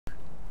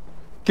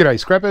G'day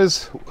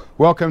scrappers,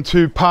 welcome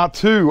to part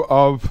 2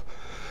 of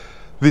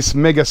this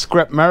mega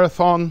scrap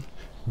marathon,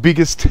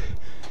 biggest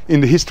in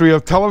the history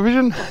of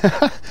television.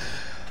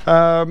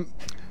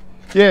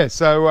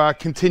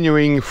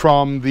 Continuing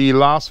from the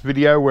last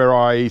video where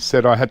I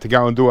said I had to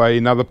go and do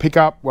another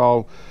pickup.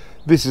 Well,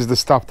 this is the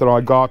stuff that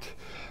I got.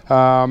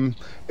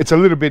 It's a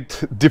little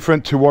bit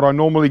different to what I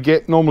normally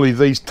get. Normally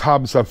these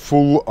tubs are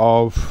full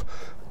of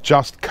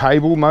just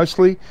cable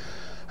mostly.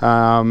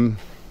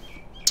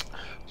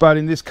 But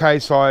in this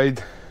case,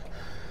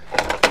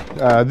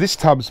 this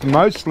tub's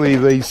mostly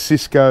these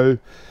Cisco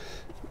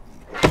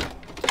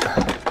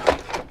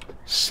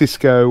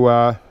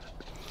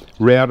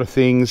router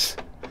things.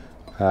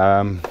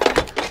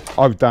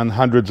 I've done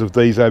hundreds of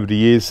these over the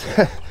years,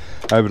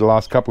 over the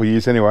last couple of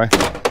years anyway.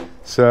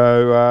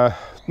 So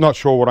not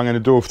sure what I'm going to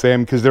do with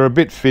them because they're a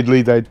bit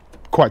fiddly. They're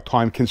quite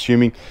time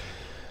consuming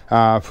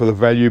for the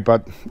value,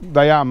 but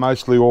they are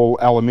mostly all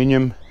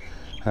aluminium.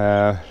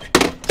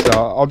 So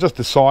I'll just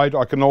decide.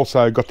 I can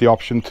also got the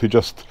option to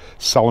just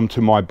sell them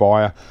to my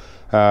buyer.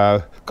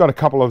 Got a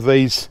couple of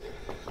these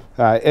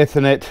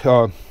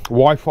Ethernet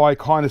Wi-Fi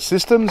kind of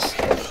systems,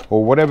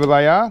 or whatever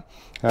they are.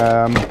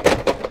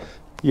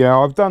 Yeah,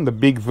 I've done the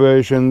big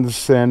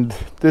versions, and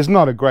there's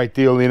not a great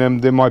deal in them.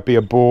 There might be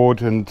a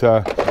board, and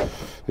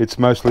it's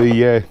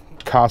mostly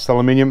cast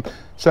aluminium.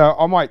 So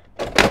I might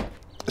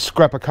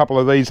scrap a couple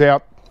of these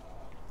out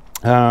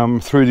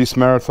through this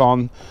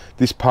marathon,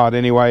 this part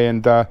anyway,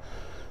 and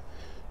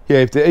yeah,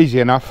 if they're easy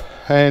enough.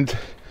 And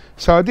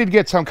so I did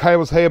get some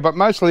cables here, but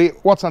mostly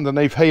what's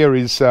underneath here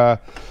is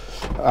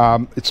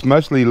it's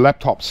mostly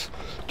laptops,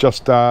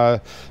 just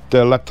the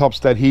laptops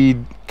that he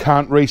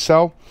can't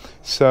resell.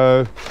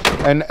 So,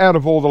 and out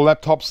of all the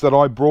laptops that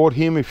I brought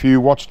him, if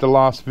you watched the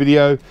last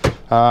video,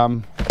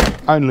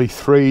 only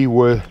 3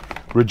 were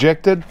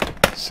rejected,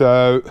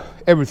 so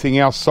everything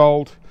else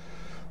sold.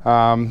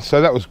 So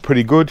that was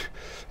pretty good.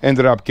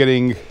 Ended up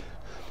getting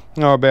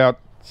about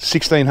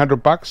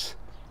 $1,600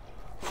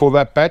 for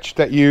that batch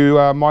that you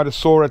might have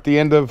saw at the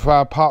end of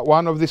part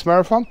 1 of this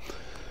marathon.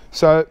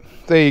 So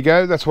there you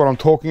go, that's what I'm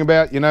talking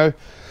about, you know,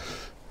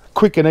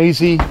 quick and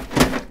easy,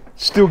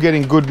 still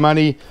getting good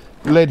money.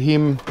 Let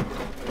him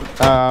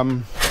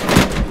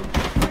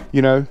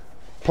you know,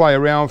 play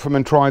around with them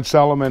and try and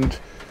sell them, and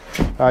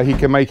he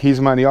can make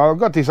his money. I've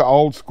got this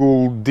old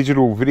school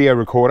digital video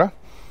recorder.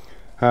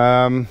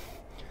 I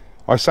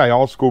say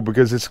old school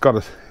because it's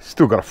got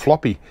still got a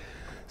floppy,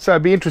 so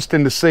it'd be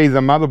interesting to see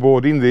the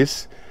motherboard in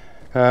this.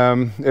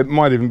 It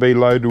might even be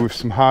loaded with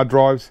some hard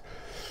drives,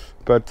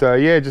 but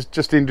yeah,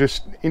 just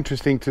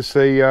interesting to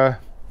see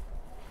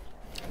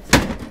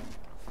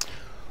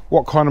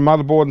what kind of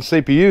motherboard and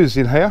CPUs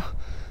in here.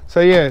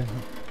 So yeah,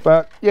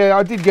 but yeah,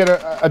 I did get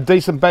a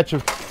decent batch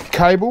of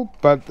cable,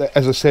 but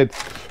as I said,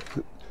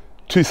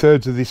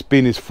 2/3 of this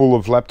bin is full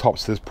of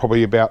laptops. There's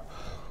probably about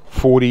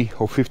 40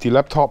 or 50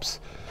 laptops,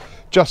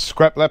 just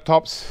scrap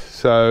laptops,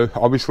 so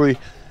obviously.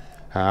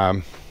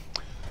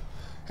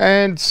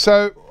 And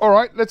so, all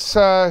right, let's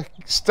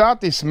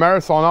start this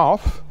marathon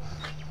off.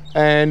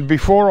 And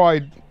before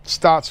I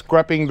start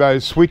scrapping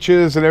those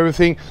switches and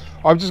everything,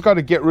 I've just got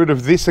to get rid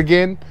of this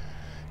again,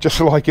 just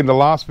like in the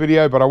last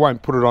video, but I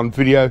won't put it on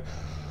video.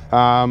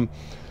 I'm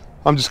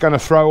just going to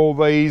throw all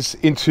these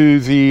into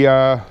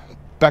the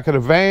back of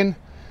the van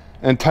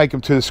and take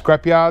them to the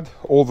scrapyard.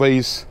 All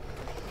these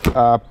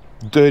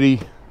dirty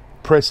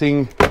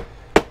pressing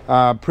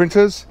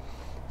printers.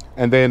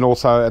 And then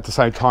also at the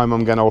same time,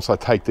 I'm going to also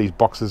take these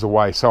boxes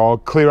away. So I'll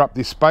clear up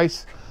this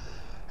space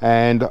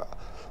and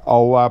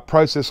I'll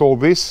process all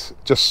this,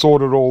 just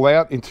sort it all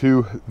out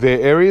into their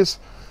areas,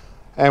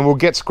 and we'll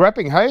get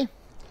scrapping, hey?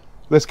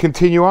 Let's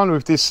continue on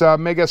with this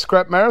mega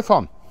scrap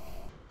marathon.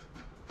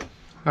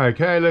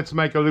 Okay, let's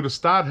make a little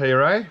start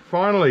here, eh?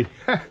 Finally.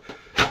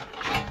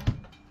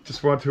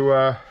 Just want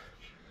to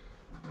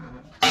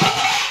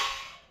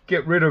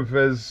get rid of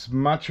as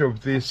much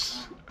of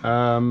this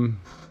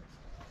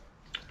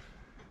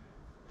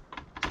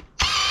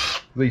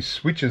these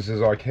switches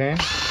as I can.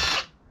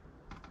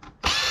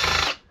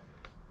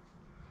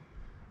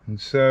 And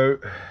so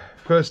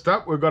first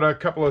up, we've got a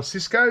couple of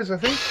Ciscos, I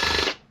think.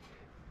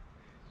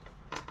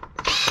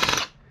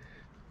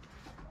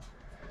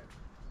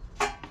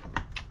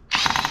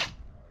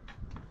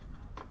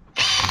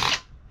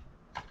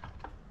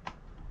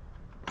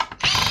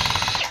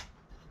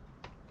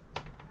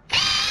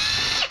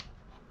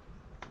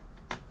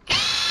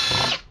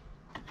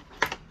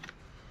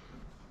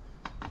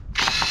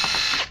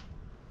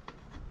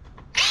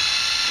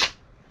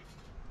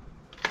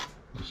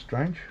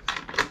 Strange.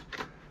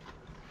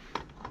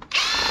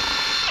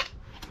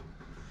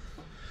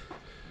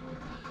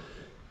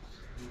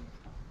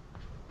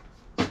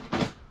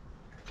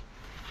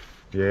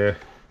 Yeah,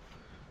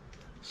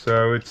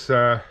 so it's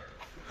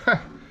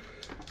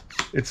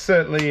it's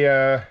certainly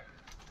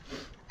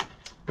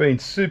been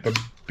super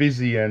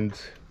busy, and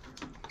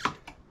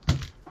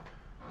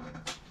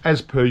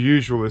as per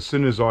usual, as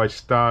soon as I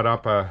start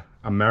up a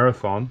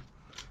marathon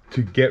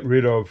to get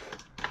rid of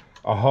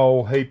a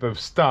whole heap of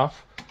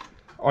stuff,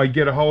 I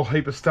get a whole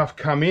heap of stuff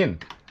come in.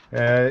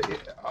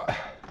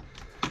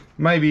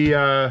 Maybe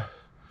I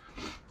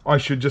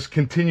should just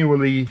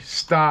continually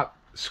start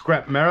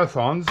scrap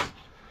marathons,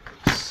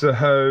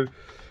 so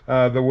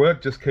the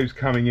work just keeps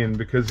coming in,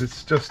 because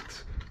it's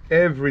just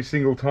every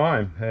single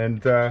time.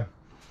 And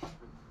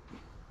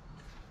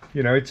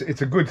you know,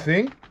 it's a good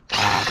thing.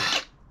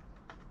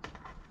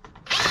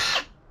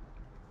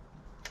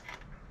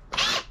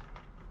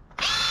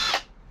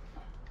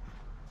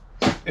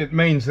 It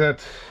means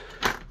that,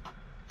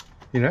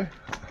 you know,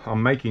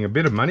 I'm making a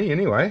bit of money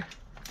anyway.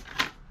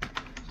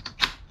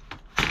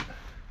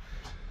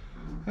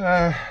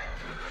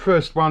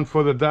 First one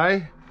for the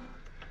day.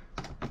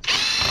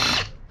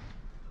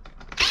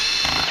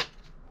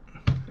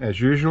 As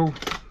usual,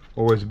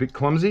 always a bit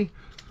clumsy.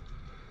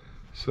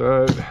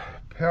 So,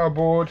 power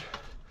board.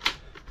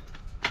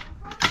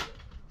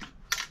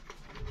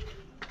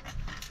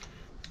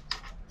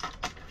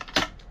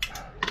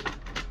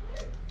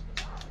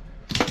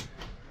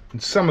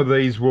 And some of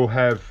these will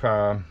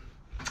have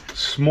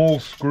small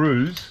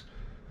screws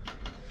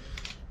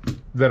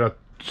that are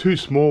too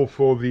small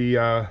for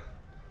the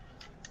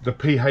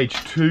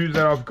PH2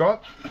 that I've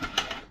got.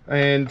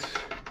 And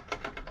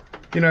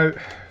you know,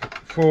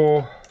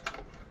 for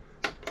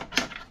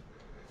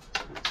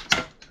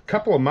a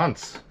couple of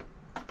months,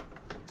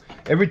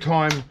 every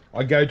time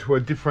I go to a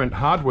different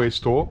hardware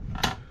store,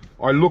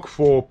 I look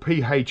for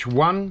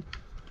PH1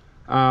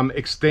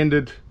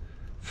 extended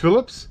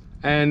Phillips,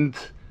 and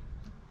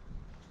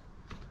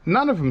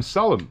none of them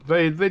sell them.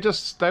 They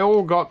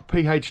all got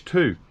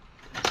PH2.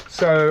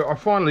 So I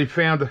finally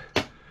found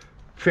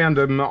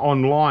them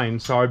online,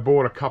 so I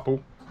bought a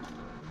couple.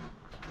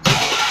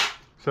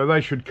 So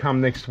they should come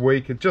next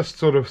week. It just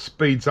sort of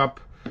speeds up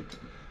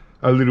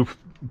a little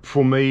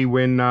for me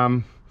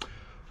when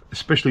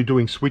especially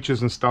doing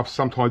switches and stuff.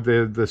 Sometimes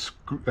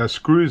the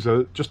screws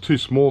are just too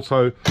small,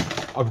 so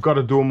I've got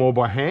to do them all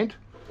by hand,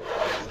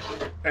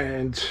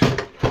 and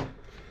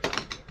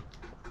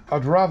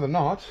I'd rather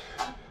not.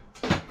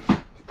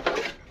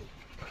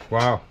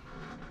 Wow,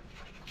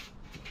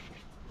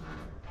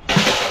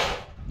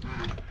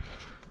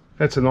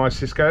 that's a nice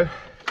Cisco.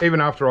 Even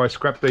after I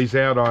scrap these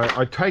out,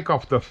 I take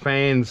off the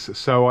fans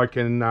so I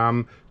can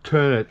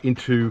turn it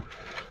into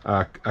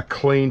a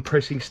clean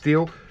pressing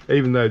steel,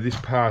 even though this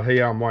part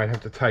here I might have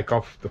to take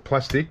off the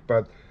plastic.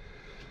 But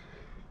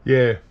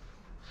yeah,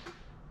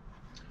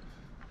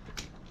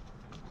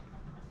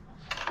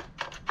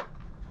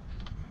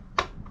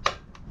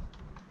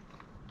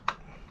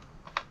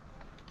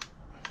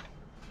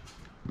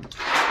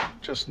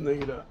 just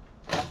need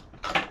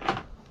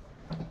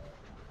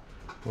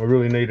I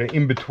really need an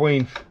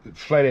in-between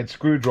flathead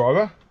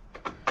screwdriver,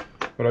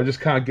 but I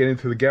just can't get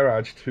into the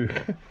garage to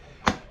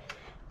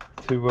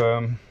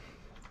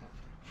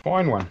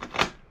find one.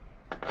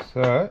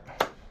 So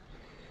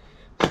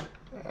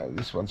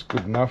this one's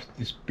good enough.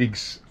 This big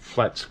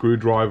flat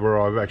screwdriver,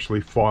 I've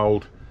actually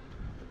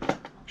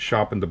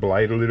sharpened the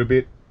blade a little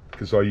bit,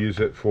 because I use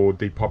it for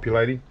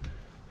depopulating,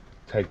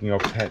 taking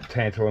off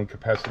tantalum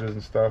capacitors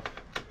and stuff.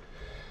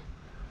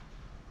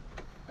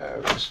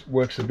 It just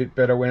works a bit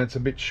better when it's a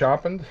bit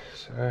sharpened.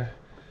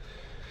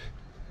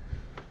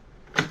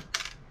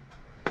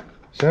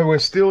 So we're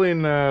still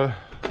in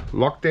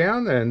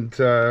lockdown, and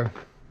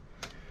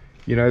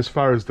you know, as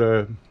far as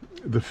the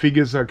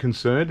figures are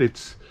concerned,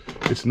 it's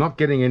not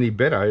getting any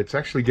better. It's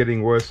actually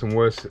getting worse and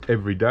worse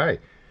every day.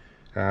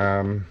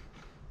 And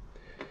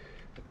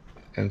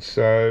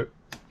so,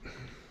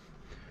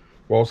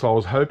 whilst I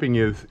was hoping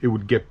it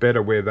would get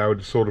better, where they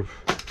would sort of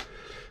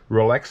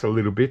relax a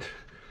little bit,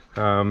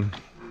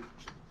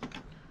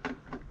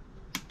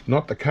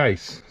 not the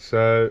case.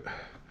 So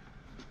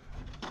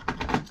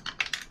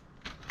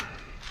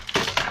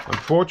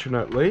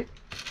unfortunately,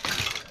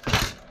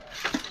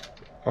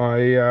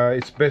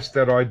 it's best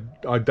that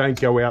I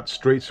don't go out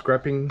street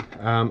scrapping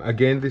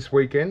again this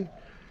weekend,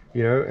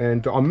 you know.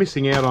 And I'm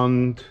missing out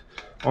on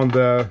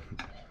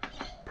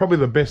probably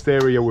the best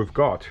area we've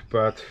got.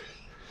 But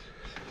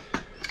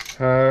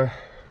well,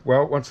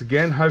 once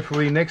again,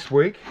 hopefully next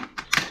week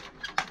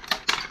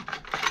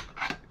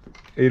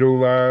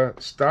it'll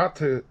start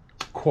to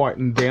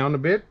quieten down a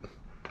bit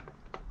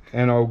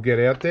and I'll get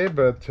out there.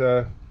 But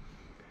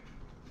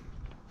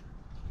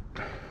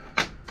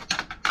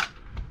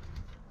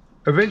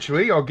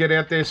eventually I'll get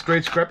out there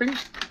street scrapping.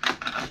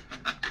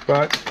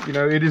 But you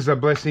know, it is a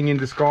blessing in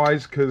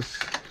disguise, because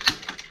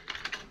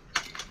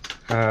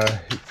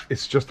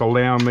it's just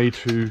allowing me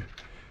to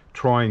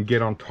try and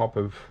get on top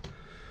of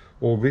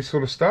all this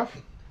sort of stuff.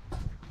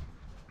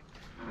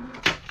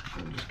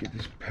 Just get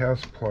this power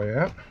supply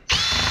out.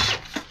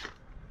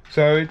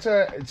 So it's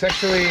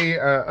actually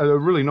a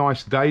really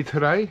nice day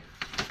today,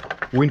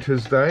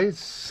 winter's day. It's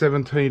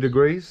 17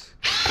 degrees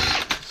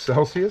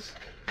Celsius.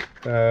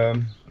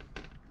 So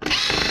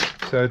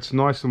it's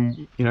nice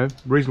and, you know,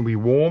 reasonably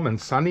warm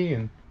and sunny,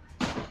 and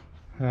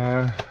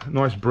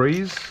nice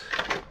breeze.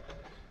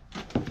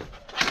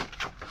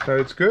 So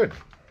it's good.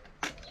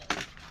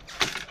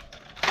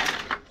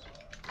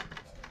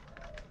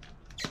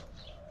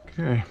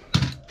 Okay.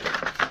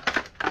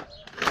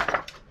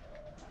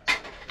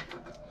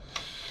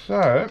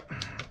 So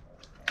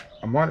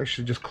I might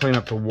actually just clean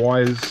up the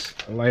wires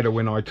later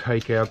when I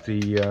take out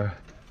the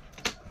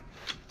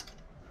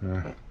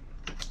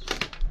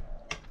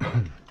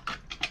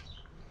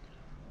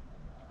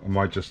I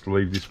might just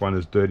leave this one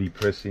as dirty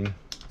pressing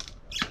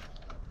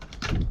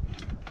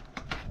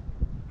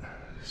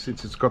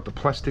since it's got the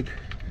plastic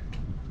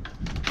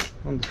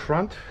on the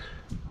front.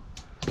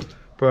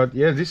 But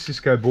yeah, this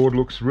Cisco board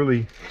looks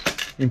really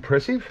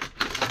impressive.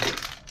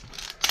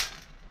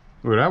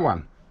 Look at that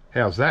one.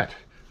 How's that?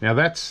 Now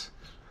that's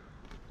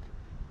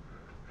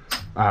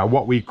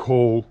what we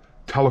call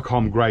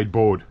telecom grade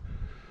board.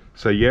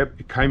 So yep,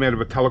 it came out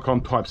of a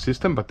telecom type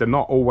system, but they're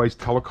not always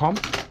telecom.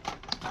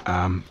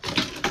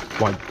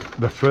 Like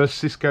the first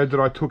Cisco that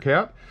I took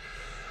out,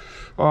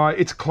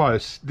 it's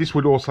close. This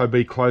would also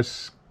be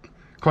closely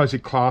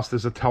classed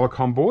as a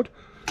telecom board,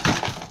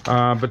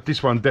 but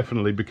this one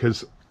definitely,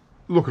 because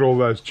look at all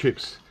those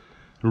chips.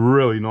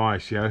 Really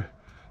nice, you know,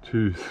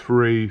 2,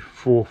 3,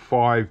 4,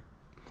 5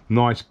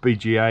 nice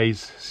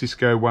BGAs,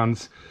 Cisco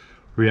ones,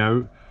 you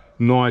know,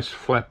 nice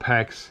flat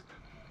packs.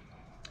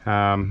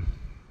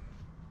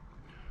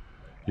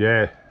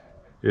 Yeah,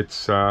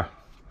 it's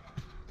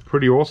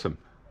pretty awesome.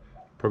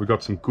 Probably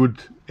got some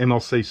good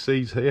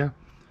MLCCs here.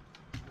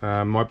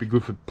 Might be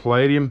good for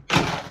palladium.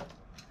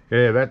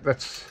 Yeah,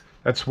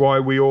 that's why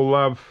we all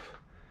love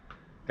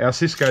our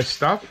Cisco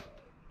stuff.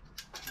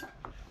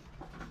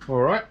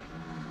 All right.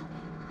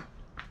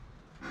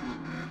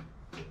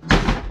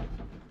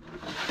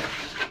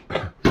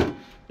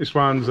 This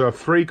one's a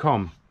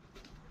 3Com.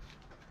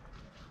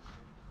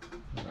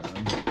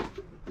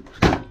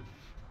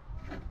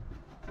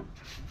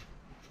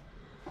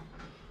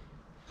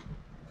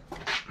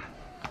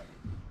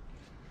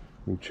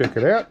 We'll check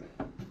it out.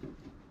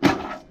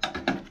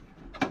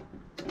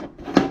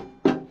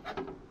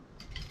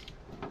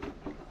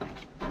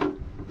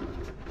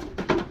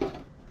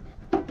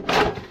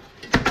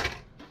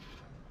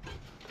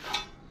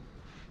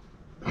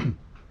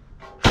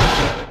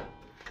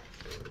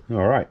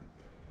 All right.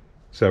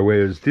 So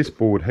whereas this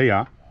board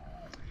here,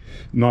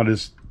 not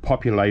as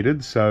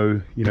populated,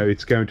 so you know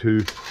it's going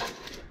to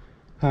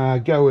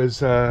go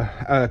as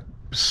a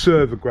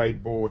server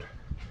grade board.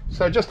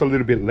 So just a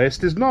little bit less.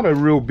 There's not a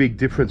real big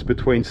difference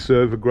between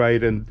server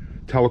grade and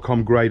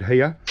telecom grade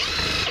here.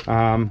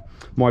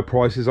 My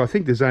price is, I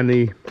think there's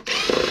only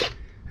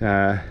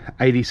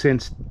 80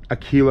 cents a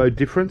kilo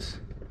difference.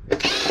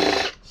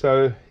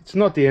 So it's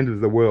not the end of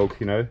the world,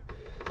 you know.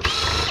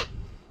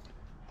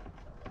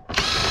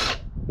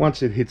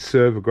 Once it hits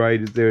server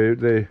grade,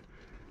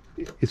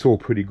 it's all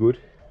pretty good.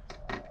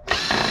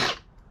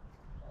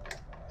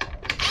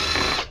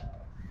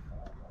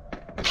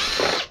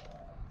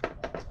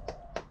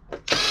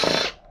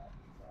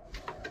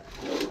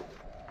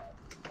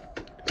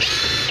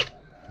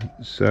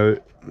 So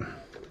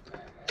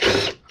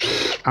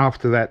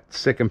after that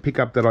second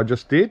pickup that I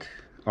just did,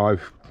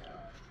 I've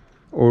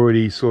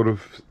already sort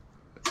of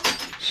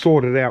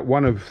sorted out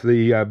one of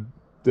the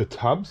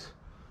tubs.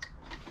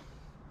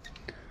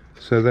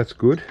 So that's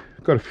good.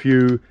 Got a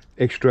few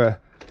extra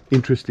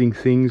interesting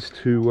things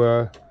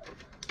to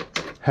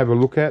have a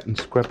look at and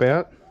scrap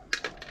out,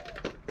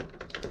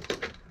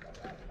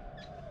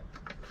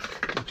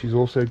 which is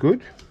also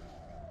good.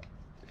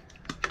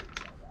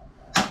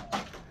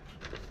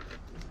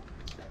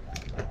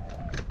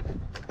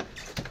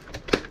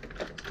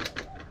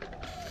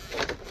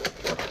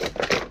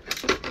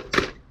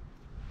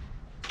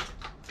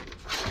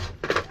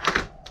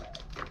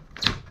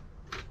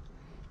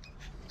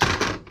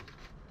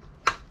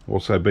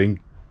 Also been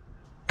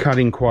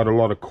cutting quite a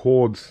lot of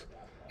cords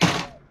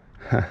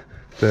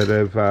that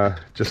have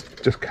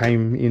just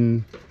came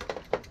in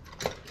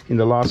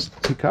the last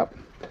pickup,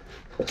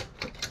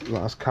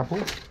 last couple.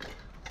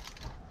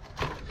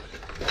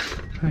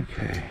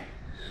 Okay,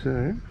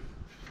 so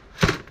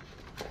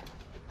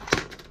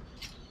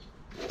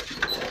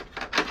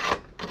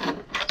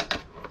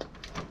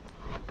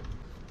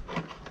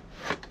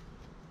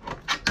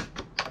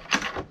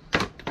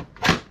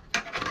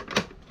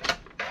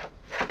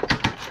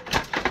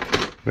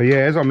but yeah,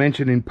 as I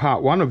mentioned in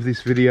part 1 of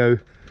this video,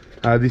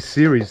 this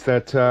series,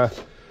 that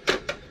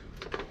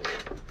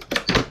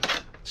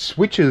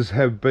switches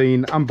have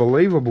been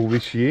unbelievable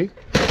this year.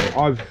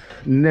 I've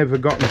never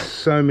gotten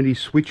so many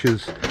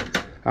switches.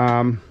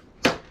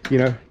 You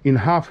know, in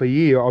half a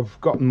year I've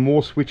gotten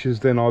more switches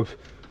than I've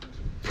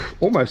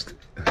almost,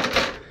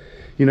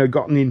 you know,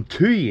 gotten in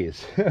 2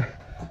 years.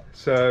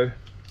 So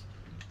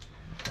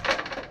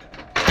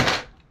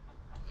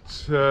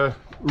it's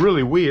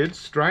really weird,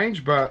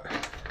 strange, but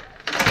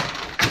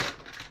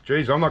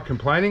geez, I'm not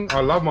complaining. I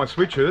love my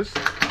switches.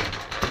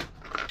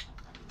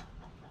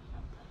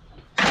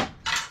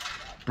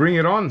 Bring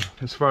it on,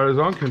 as far as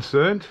I'm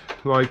concerned.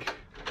 Like,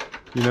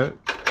 you know,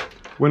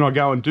 when I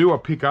go and do a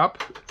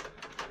pickup,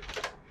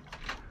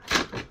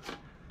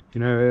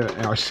 you know,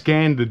 I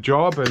scan the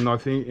job and I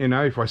think, you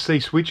know, if I see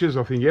switches,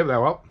 I think, yeah,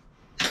 well,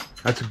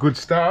 that's a good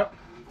start.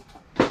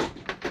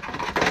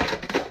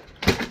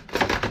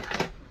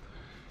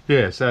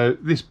 Yeah, so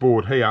this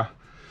board here,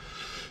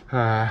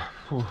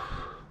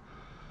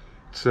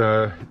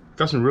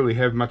 doesn't really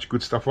have much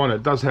good stuff on it.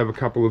 It does have a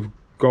couple of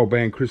gold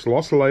band crystal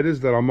oscillators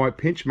that I might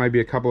pinch, maybe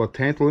a couple of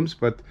tantalums,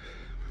 but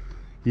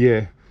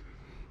yeah,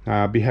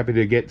 be happy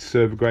to get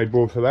server grade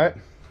board for that.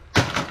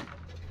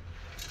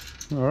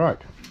 All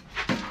right.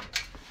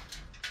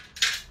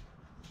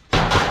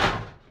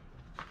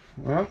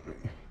 Well,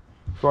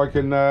 if I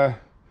can,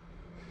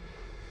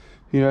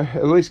 you know,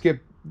 at least get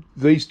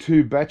these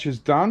 2 batches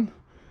done,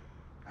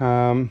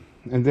 and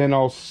then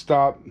I'll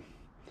start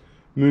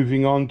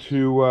moving on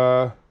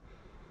to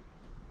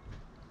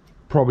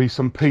probably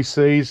some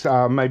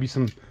PCs, maybe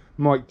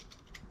might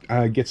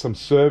get some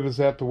servers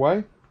out the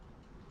way.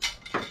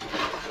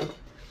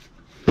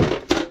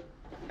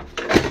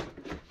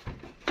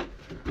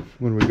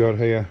 What do we got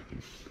here?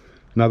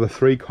 Another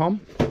 3Com.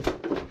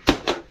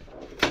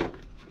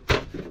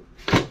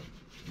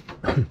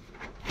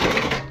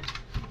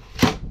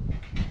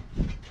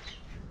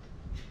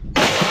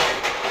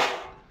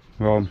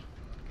 Well,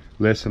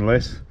 less and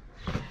less.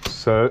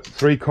 So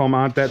 3Com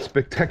aren't that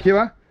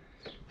spectacular.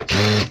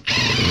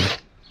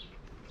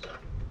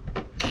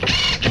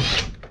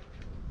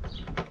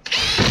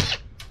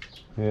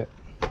 Yeah,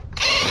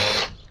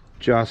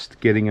 just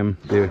getting them.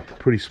 They're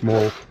pretty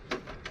small.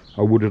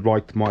 I would have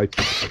liked my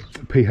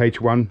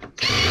PH1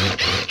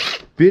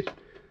 bit.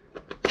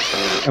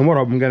 And what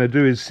I'm going to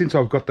do is, since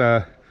I've got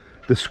the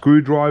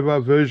screwdriver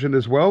version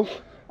as well,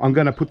 I'm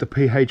going to put the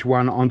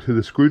PH1 onto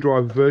the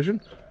screwdriver version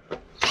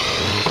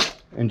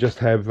and just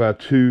have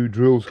 2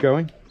 drills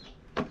going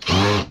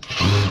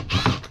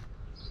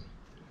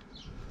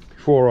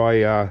before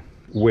I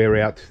wear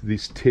out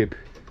this tip,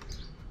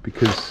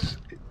 because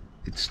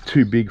it's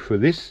too big for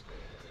this.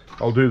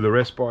 I'll do the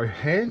rest by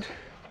hand.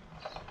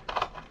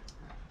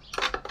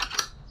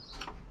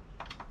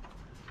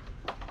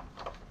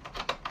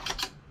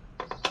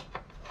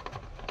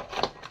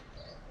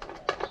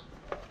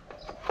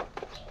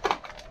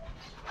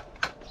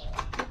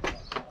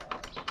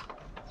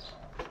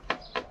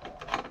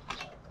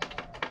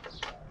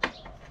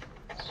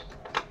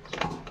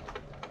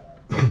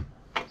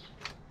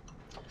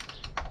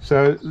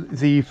 So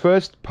the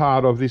first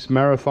part of this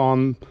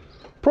marathon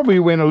probably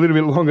went a little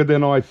bit longer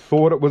than I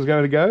thought it was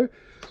going to go.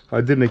 I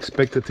didn't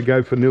expect it to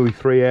go for nearly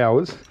 3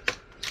 hours.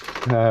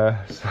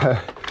 So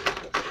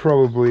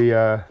probably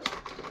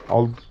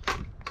I'll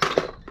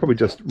probably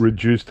just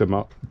reduce them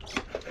up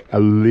a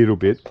little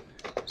bit.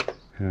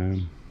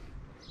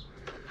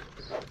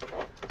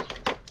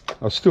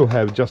 I'll still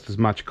have just as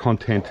much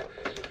content,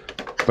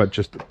 but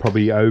just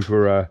probably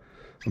over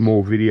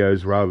more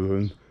videos rather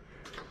than,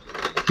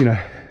 you know,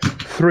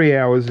 3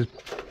 hours is,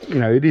 you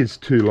know, it is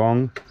too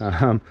long.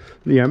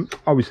 You know,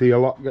 obviously a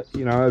lot,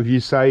 you know, if you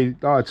say,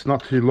 oh, it's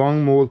not too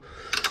long, more,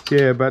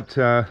 yeah, but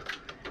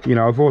you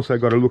know, I've also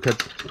got to look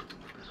at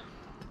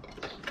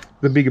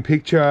the bigger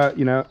picture,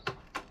 you know,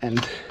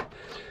 and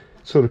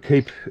sort of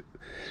keep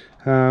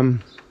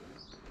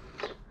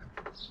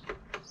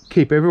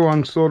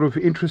everyone sort of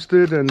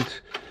interested. And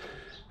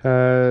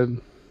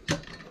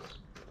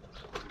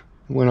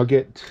when I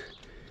get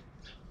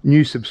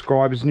new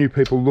subscribers, new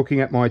people looking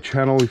at my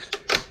channel, if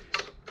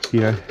you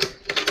know,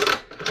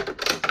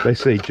 they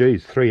see,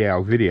 geez, 3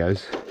 hour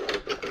videos.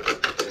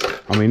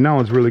 I mean, no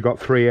one's really got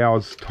 3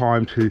 hours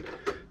time to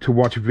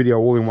watch a video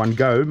all in one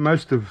go.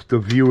 Most of the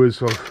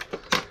viewers of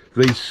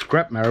these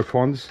scrap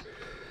marathons,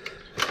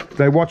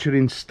 they watch it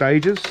in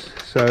stages.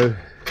 So,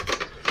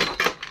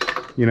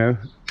 you know,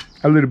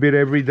 a little bit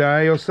every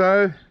day or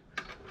so,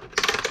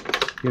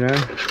 you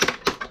know,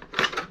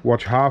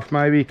 watch half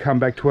maybe, come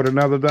back to it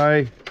another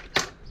day,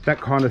 that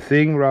kind of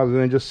thing, rather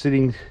than just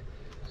sitting.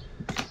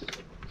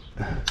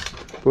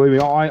 Believe me,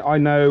 I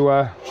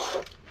know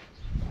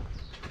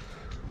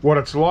what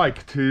it's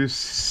like to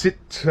sit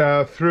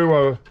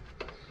through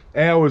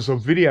hours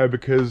of video,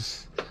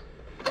 because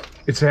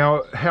it's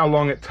how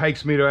long it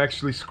takes me to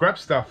actually scrap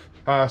stuff.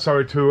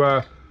 Sorry,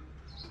 to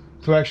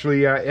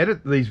actually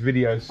edit these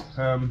videos.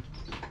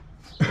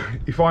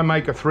 If I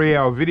make a 3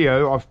 hour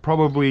video, I've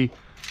probably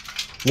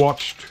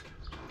watched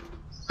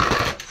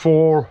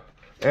 4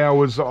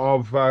 hours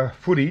of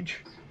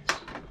footage.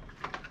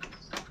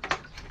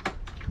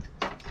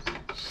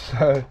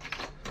 So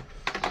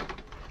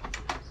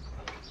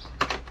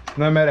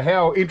no matter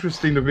how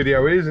interesting the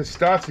video is, it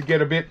starts to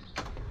get a bit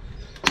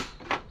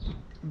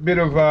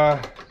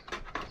of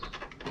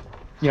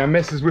you know,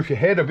 messes with your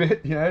head a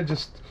bit, you know.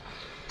 Just,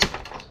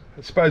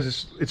 I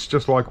suppose it's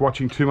just like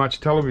watching too much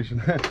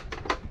television.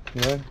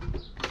 You know.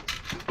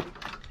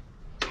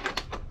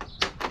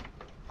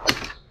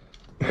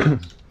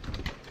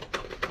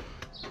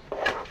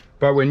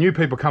 But when new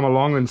people come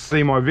along and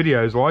see my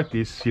videos like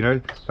this, you know,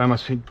 they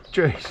must think,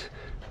 geez,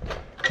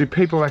 do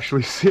people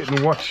actually sit and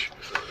watch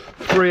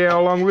 3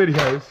 hour long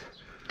videos?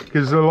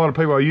 Because a lot of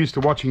people are used to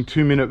watching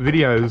 2-minute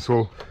videos,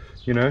 or,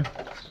 you know.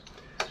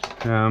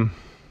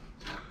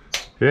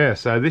 Yeah,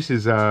 so this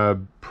is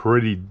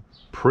pretty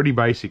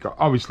basic.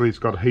 Obviously it's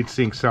got a heat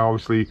sink, so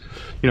obviously,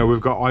 you know,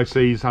 we've got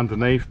ICs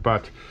underneath,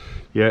 but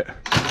yeah,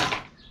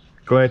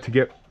 glad to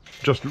get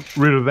just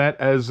rid of that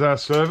as a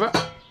server.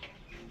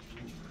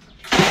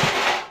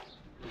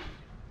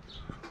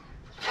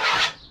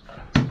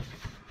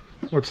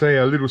 let's say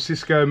a little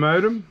Cisco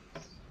modem,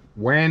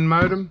 WAN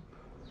modem.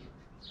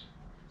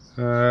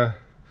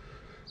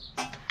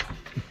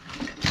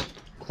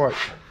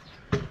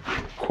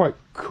 Quite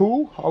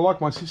cool. I like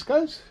my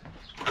Ciscos.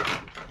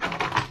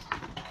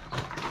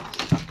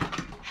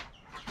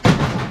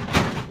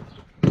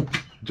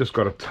 Just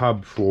got a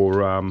tub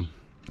for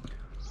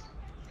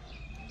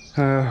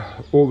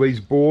all these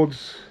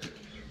boards.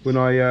 When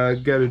I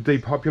go to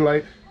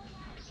depopulate,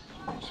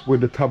 when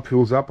the tub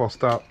fills up, I'll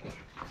start.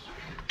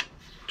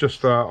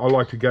 Just I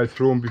like to go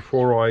through them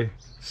before I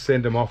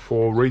send them off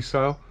for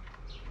resale.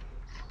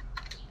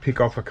 Pick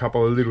off a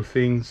couple of little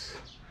things,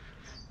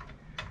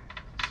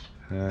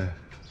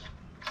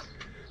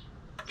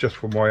 just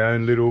for my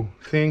own little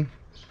thing.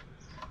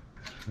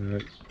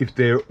 If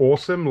they're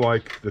awesome,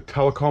 like the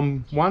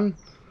telecom one,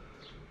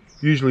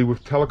 usually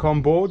with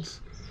telecom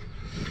boards,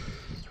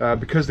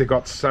 because they've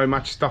got so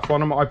much stuff on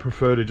them, I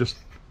prefer to just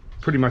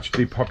pretty much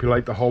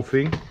depopulate the whole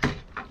thing,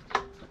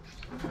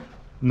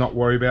 not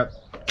worry about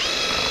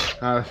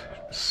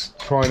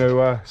trying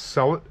to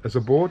sell it as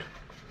a board.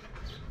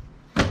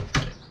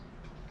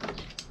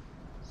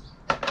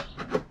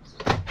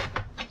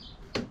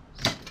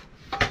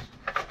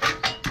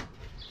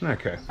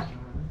 Okay,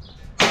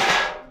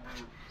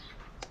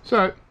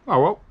 so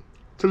oh well,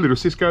 it's a little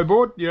Cisco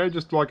board, you know,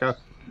 just like a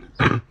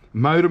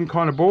modem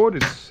kind of board.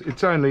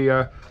 It's only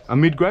a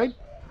mid-grade,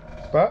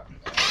 but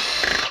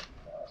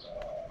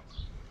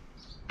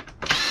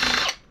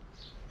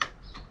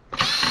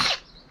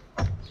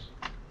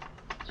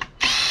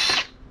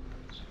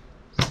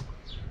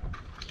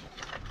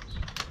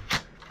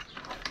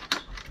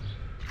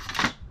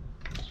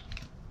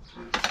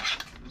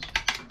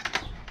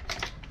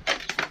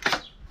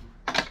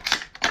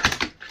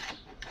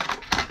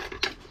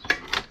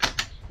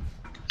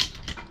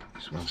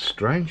this one's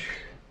strange.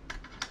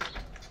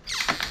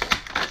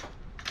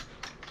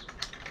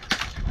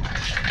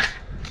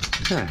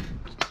 Okay,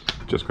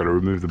 just got to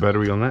remove the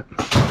battery on that.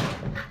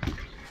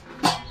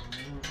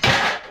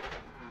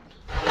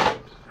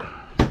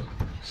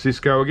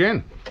 Cisco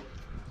again.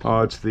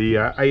 Oh, it's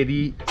the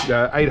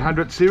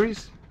 800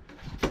 series.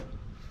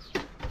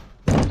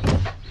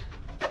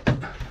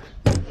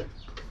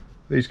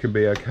 These can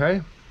be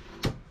okay.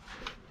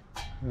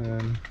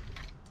 If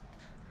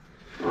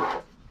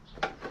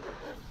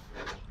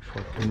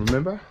I can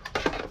remember.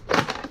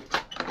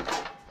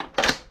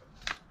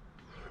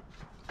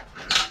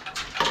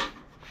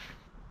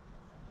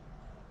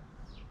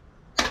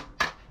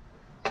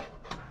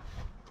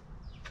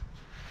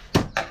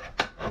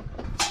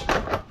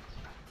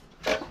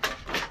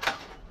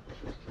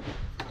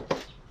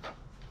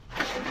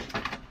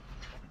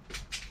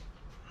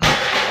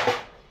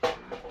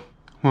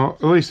 Well,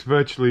 at least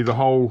virtually the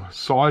whole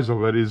size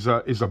of it is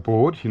a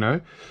board, you know.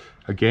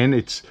 Again,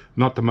 it's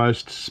not the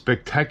most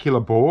spectacular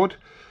board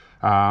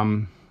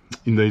in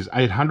these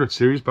 800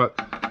 series, but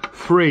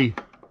 3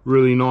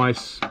 really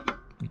nice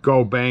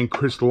gold band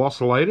crystal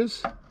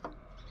oscillators.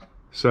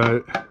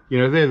 So, you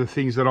know, they're the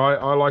things that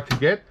I like to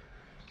get.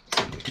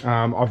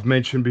 I've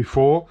mentioned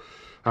before,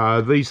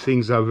 these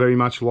things are very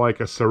much like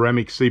a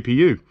ceramic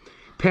CPU.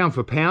 Pound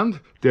for pound,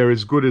 they're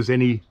as good as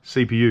any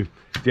CPU.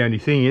 The only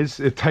thing is,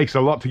 it takes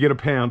a lot to get a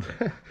pound.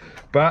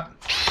 But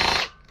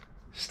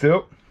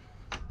still,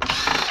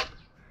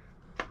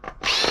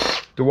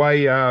 the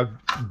way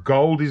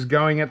gold is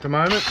going at the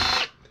moment,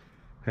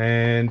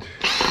 and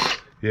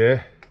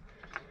yeah,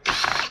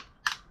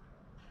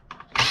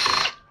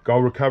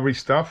 gold recovery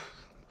stuff,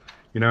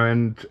 you know,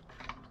 and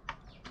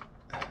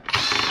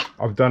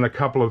I've done a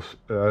couple of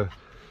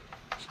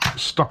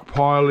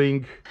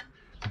stockpiling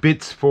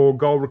bits for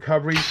gold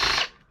recovery,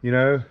 you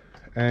know,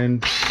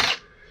 and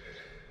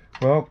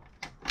well,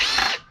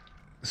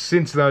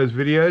 since those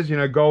videos, you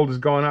know, gold has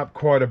gone up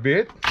quite a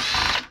bit.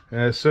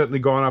 Certainly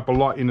gone up a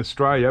lot in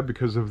Australia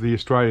because of the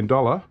Australian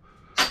dollar,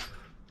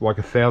 like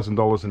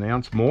 $1,000 an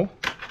ounce more.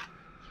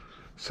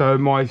 So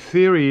my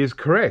theory is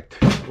correct,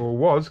 or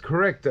was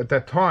correct at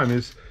that time,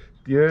 is,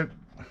 yeah,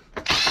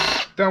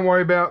 don't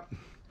worry about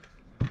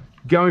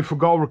going for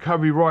gold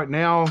recovery right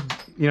now,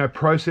 you know,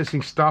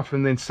 processing stuff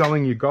and then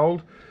selling your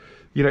gold.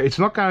 You know, it's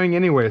not going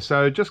anywhere,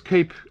 so just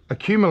keep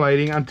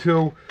accumulating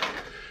until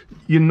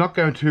you're not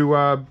going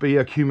to be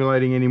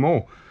accumulating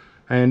anymore.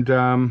 And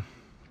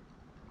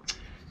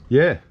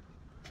yeah,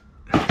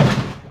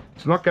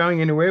 it's not going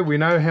anywhere. We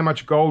know how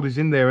much gold is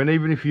in there, and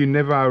even if you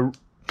never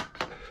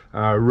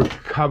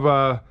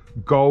recover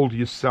gold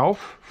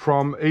yourself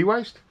from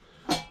eWaste,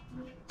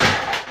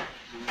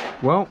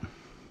 well,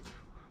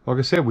 like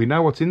I said, we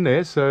know what's in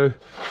there, so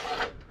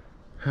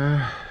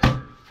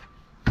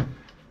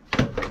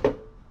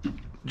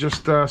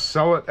just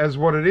sell it as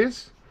what it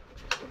is.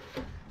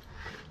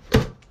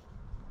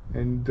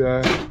 And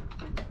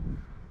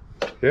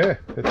yeah,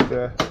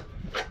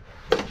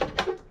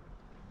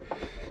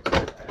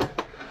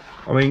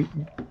 I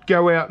mean,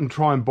 go out and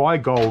try and buy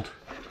gold.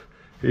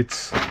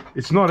 It's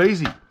not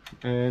easy,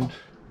 and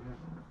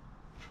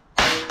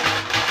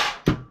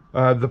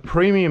the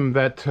premium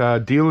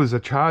that dealers are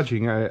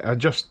charging are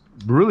just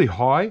really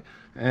high.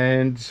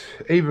 and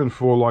even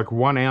for like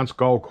 1 ounce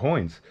gold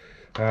coins,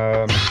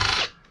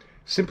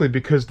 simply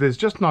because there's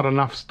just not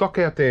enough stock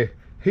out there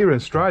here in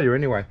Australia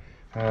anyway.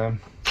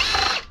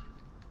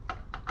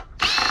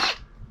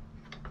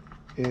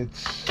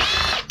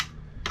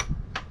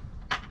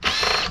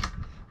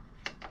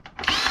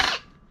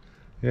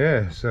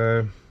 Yeah,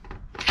 so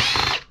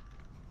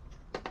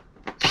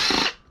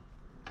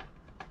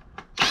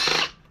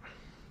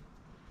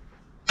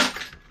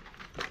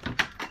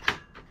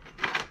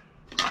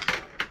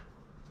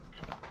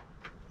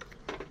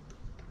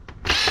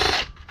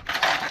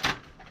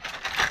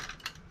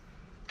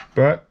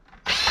but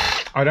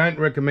I don't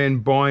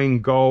recommend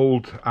buying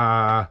gold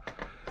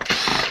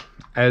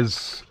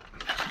as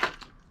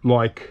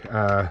like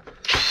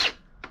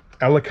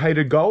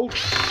allocated gold,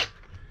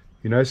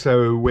 you know,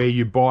 so where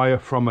you buy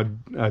from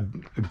a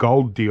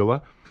gold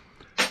dealer,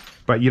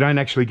 but you don't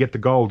actually get the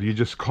gold. You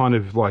just kind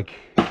of like,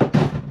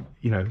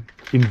 you know,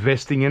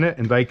 investing in it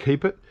and they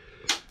keep it.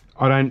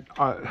 I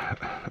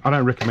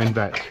don't recommend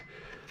that.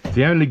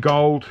 The only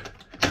gold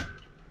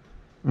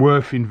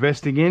worth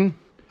investing in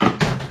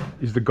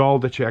is the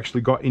gold that you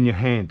actually got in your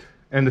hand,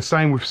 and the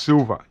same with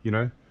silver, you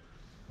know.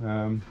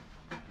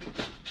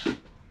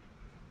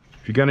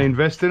 If you're going to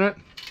invest in it,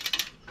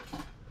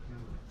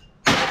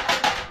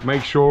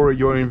 make sure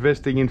you're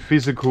investing in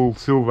physical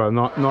silver,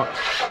 not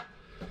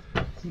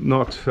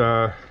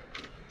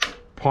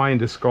pie in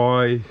the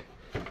sky.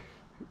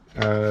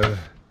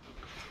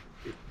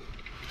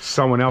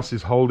 Someone else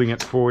is holding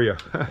it for you.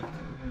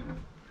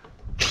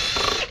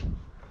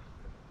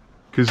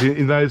 Because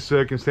in those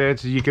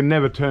circumstances you can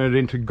never turn it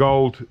into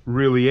gold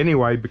really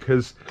anyway,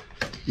 because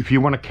if you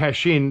want to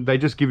cash in, they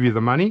just give you the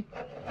money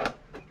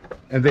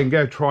and then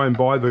go try and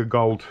buy the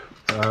gold.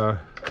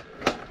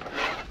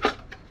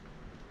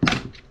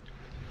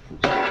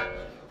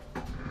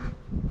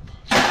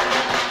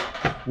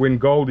 When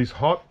gold is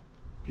hot,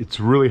 it's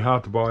really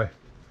hard to buy.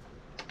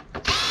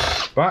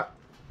 But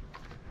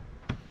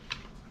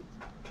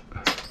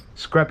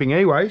scrapping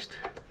e-waste,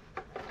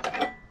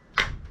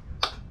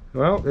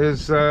 well,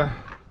 there's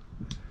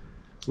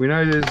we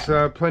know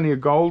there's plenty of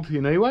gold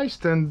in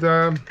e-waste, and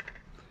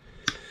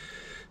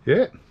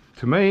yeah,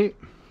 to me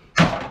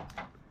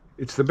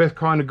it's the best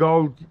kind of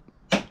gold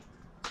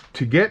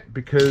to get,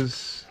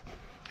 because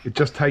it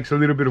just takes a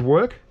little bit of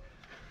work,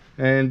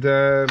 and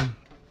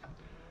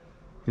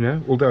you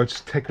know, although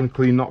it's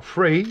technically not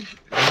free,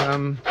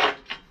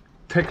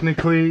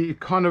 technically it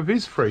kind of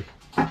is free,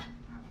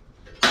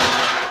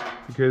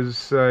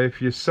 because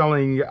if you're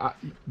selling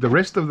the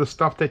rest of the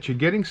stuff that you're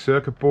getting,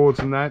 circuit boards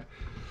and that,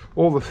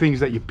 all the things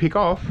that you pick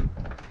off,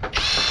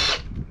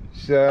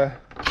 to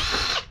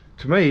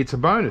me it's a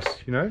bonus,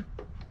 you know.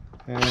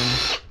 And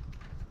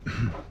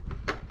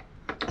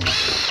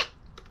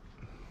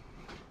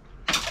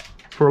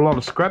for a lot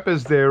of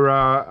scrappers, they're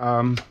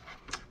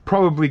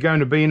probably going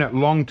to be in it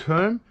long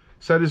term,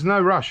 so there's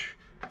no rush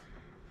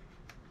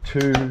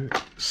to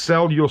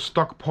sell your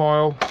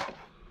stockpile.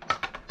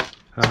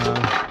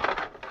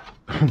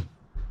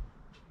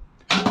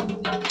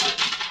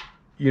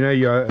 You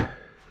know,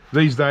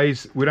 these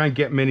days we don't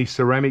get many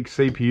ceramic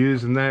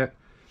CPUs and that,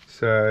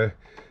 so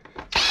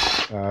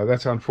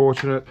that's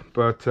unfortunate.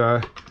 But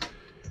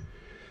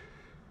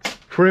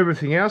for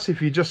everything else,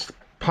 if you just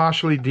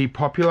partially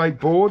depopulate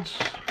boards,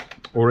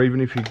 or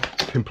even if you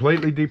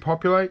completely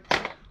depopulate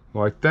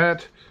like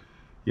that,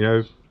 you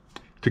know,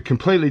 to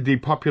completely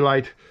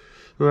depopulate,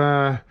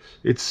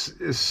 it's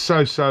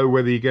so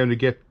whether you're going to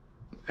get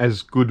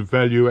as good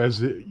value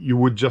as you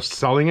would just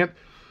selling it.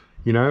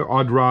 You know,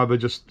 I'd rather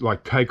just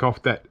like take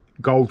off that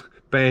gold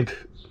band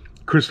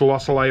crystal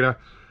oscillator,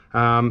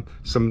 some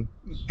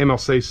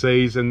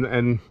MLCCs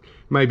and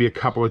maybe a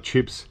couple of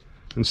chips,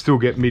 and still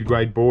get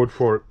mid-grade board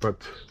for it.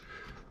 But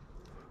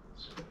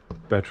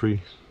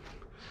battery,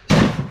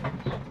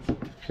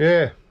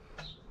 yeah.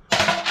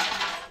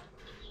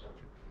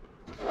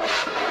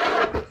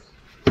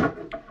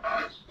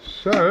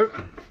 So,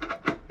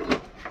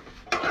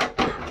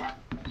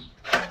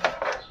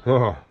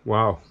 oh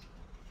wow,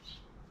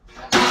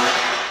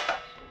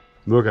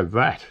 look at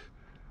that.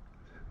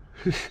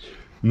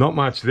 Not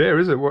much there,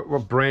 is it?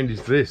 What brand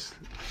is this?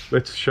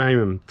 Let's shame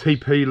them.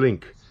 TP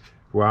Link.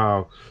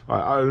 Wow.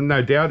 I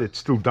no doubt it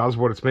still does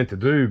what it's meant to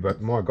do,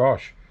 but my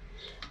gosh.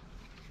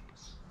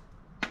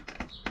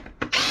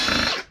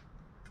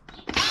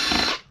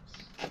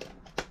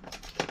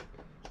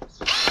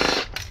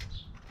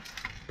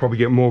 Probably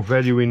get more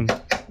value in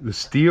the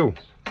steel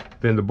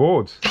than the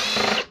boards.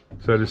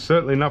 So there's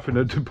certainly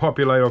nothing to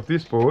populate off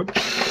this board.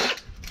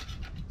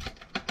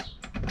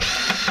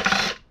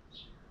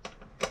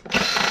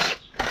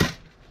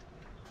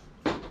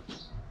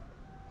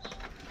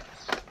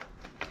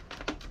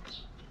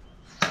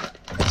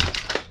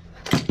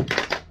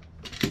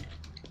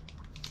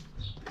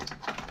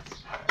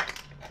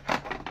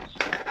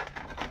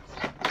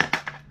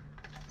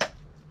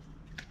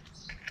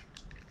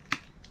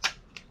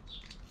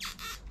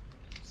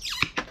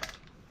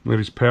 Look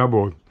at this power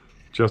board,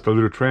 just a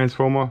little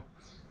transformer, a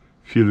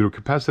few little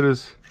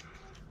capacitors,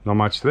 not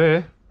much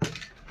there.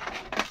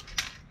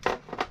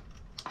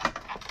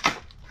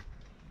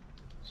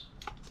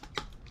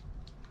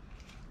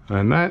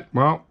 And that,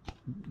 well,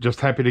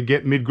 just happy to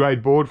get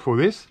mid-grade board for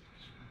this.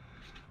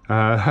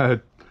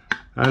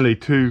 Only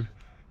 2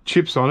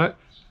 chips on it.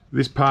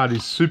 This part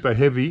is super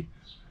heavy,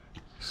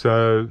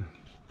 so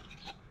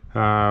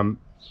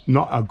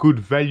not a good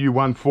value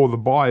one for the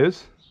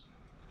buyers,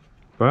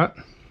 but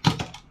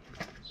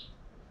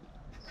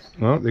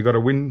well, they got to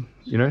win,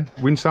 you know,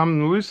 win some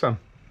and lose some.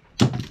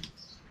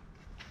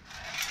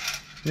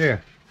 Yeah.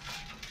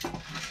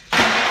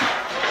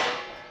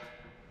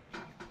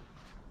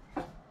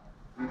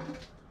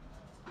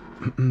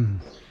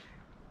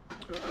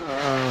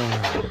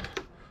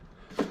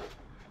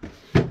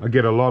 I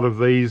get a lot of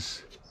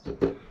these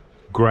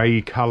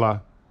grey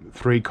colour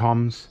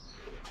 3coms,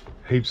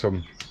 heaps of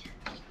them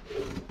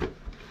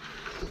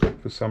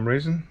for some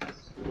reason.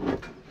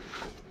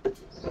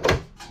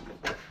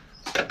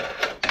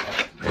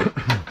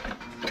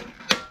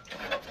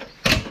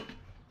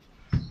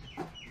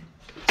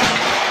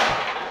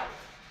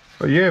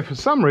 But yeah, for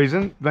some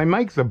reason they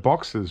make the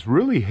boxes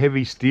really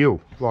heavy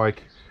steel,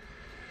 like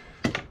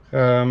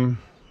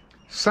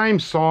same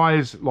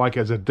size like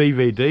as a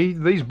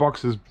DVD. These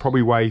boxes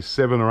probably weigh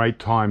 7 or 8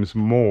 times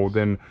more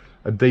than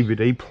a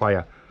DVD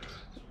player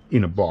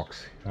in a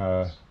box.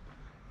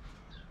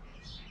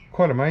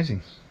 Quite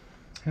amazing.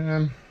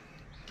 So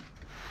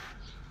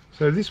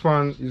this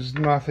one is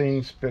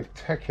nothing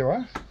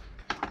spectacular.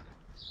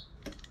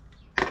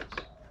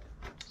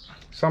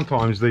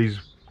 Sometimes these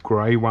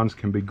grey ones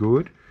can be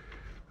good.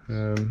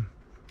 Oh,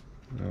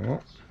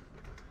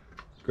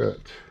 got a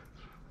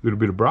little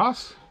bit of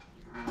brass.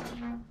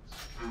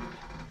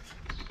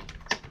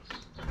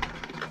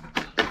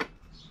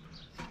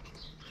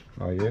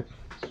 Oh yeah,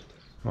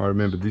 I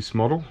remember this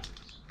model.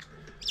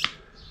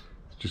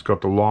 Just got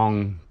the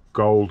long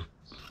gold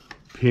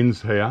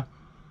pins here,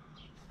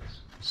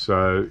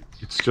 so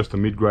it's just a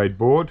mid-grade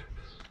board,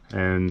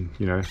 and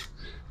you know,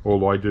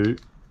 all I do,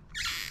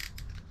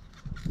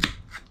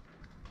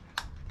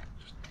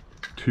 just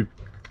 2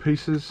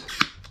 pieces.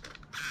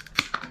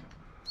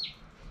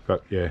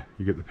 But yeah,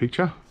 you get the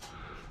picture.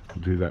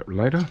 I'll do that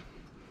later.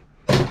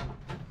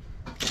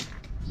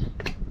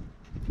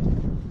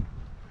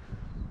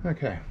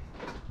 Okay.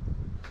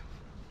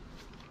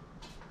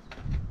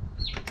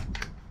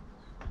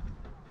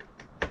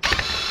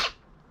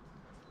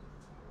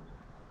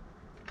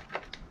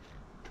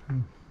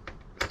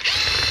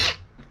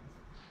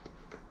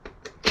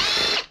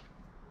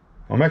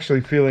 I'm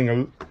actually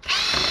feeling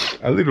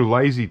a little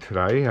lazy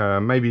today.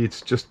 Maybe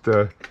it's just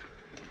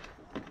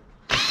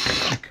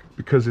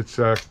because it's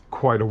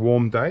quite a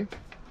warm day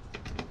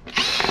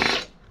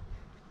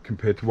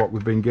compared to what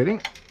we've been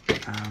getting.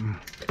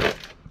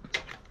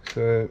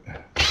 So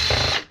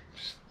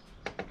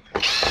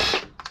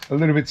a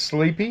little bit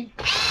sleepy,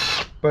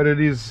 but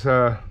it is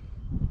the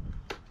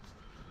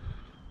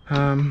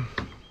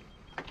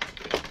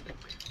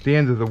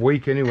end of the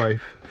week anyway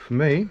for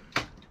me.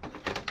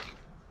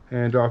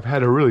 And I've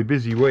had a really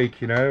busy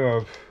week, you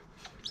know.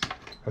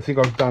 I think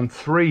I've done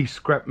 3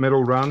 scrap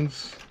metal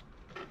runs,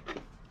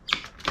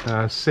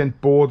 sent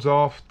boards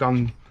off,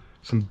 done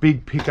some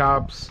big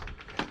pickups.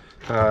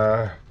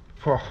 I've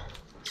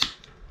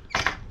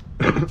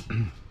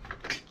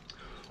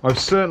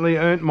certainly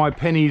earned my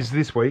pennies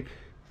this week.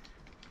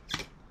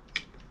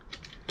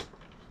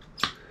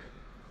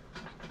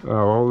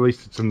 Well, at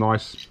least it's a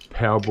nice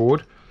power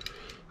board.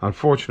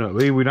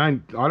 Unfortunately,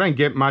 I don't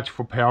get much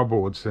for power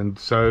boards, and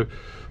so,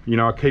 you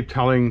know, I keep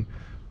telling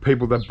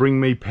people that bring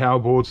me power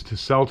boards to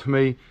sell to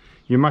me,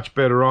 you're much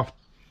better off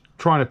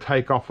trying to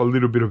take off a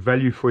little bit of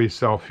value for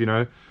yourself, you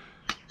know.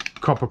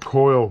 Copper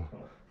coil,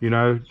 you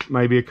know,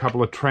 maybe a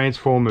couple of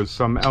transformers,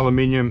 some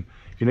aluminium.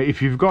 You know,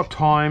 if you've got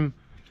time,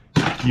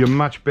 you're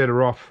much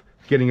better off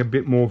getting a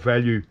bit more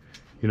value,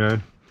 you know.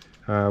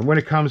 When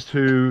it comes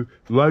to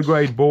low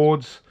grade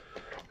boards,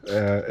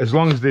 as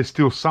long as there's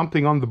still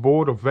something on the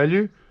board of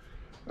value,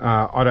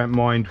 I don't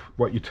mind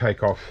what you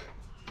take off.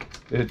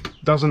 It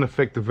doesn't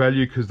affect the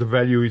value because the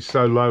value is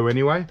so low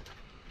anyway.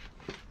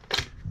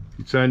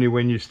 It's only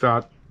when you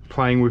start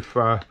playing with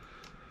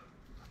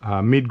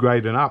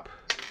mid-grade and up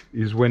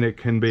is when it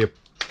can be,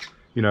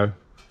 you know,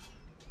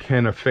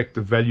 can affect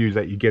the value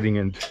that you're getting.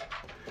 And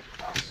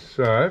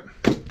so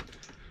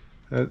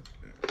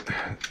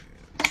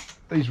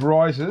these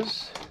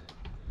risers,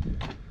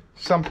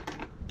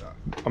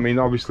 I mean,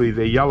 obviously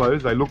they're yellow,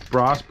 they look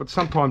brass, but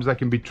sometimes they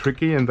can be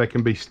tricky and they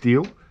can be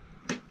steel.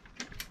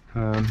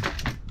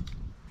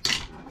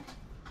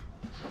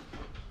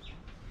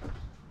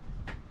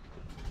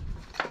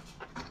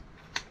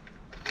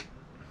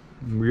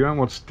 We don't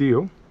want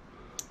steel.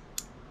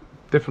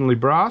 Definitely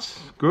brass,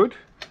 good.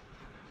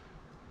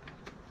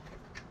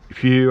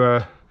 If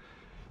you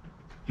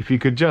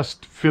could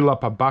just fill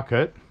up a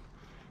bucket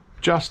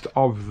just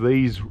of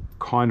these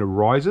kind of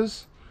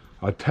risers,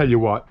 I tell you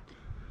what,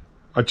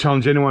 I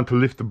challenge anyone to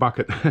lift the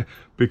bucket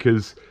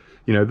because,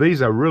 you know,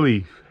 these are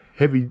really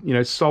heavy, you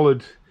know,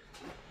 solid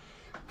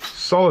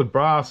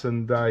brass,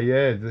 and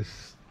yeah,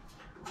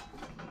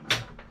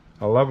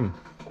 I love them.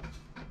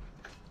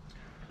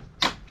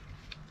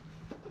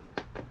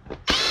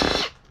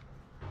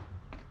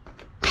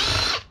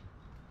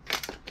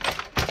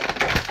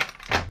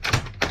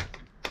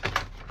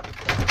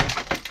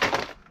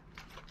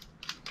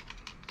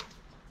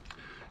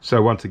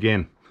 So once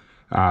again,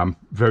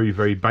 very,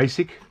 very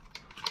basic.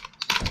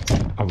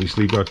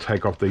 Obviously you've got to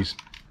take off these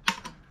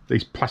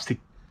plastic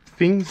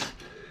things.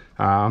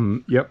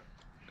 Yep.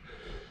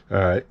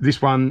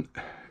 This one,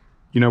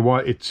 you know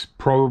what, it's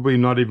probably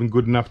not even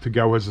good enough to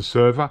go as a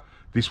server.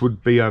 This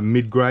would be a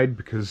mid-grade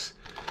because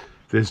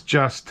there's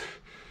just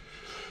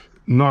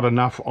not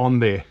enough on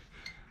there.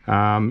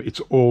 It's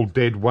all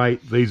dead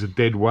weight. These are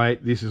dead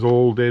weight. This is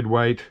all dead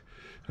weight.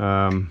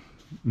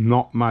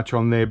 Not much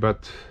on there,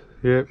 but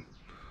yeah,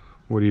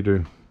 what do you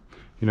do?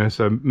 You know,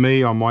 so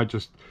me, I might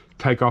just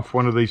take off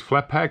one of these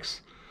flat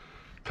packs,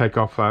 take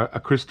off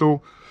a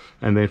crystal,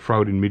 and then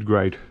throw it in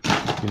mid-grade.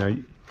 You know,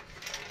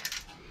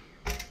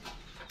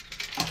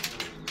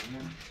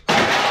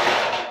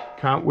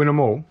 can't win them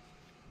all.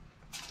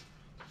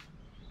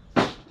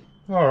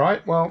 All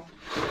right, well,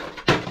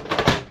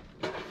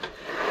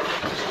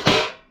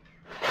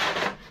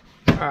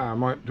 I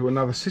might do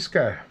another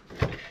Cisco.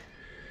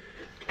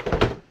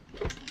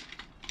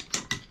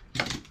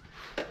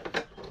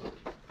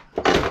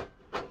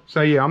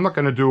 So yeah, I'm not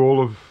going to do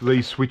all of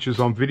these switches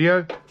on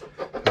video.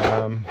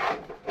 I'm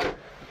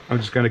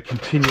just going to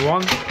continue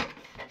on,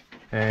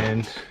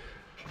 and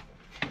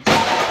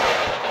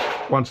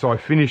once I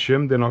finish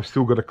them, then I've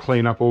still got to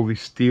clean up all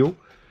this steel.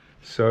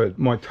 So it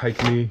might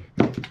take me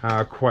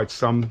quite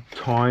some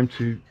time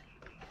to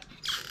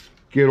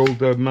get all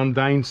the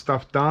mundane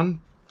stuff done.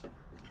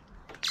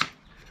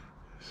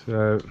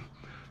 So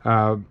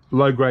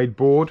low grade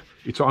board,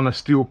 it's on a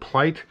steel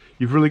plate.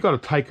 You've really got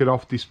to take it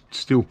off this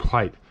steel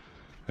plate,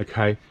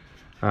 okay?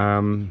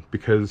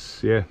 Because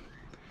yeah,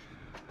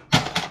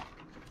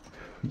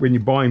 when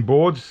you're buying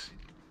boards,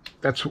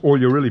 that's all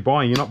you're really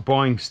buying. You're not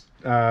buying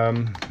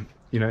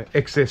you know,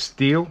 excess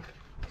steel.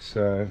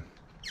 So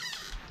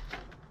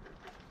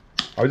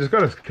I just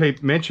got to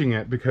keep mentioning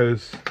it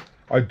because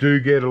I do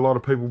get a lot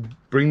of people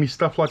bring me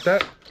stuff like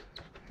that,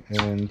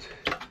 and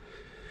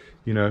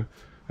you know,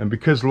 and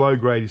because low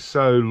grade is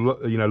so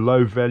you know,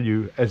 low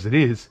value as it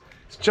is,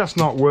 it's just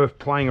not worth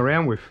playing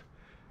around with,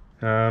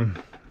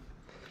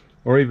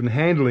 or even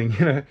handling,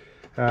 you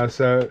know.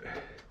 So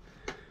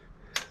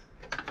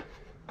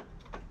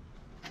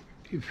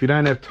if you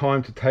don't have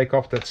time to take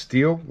off that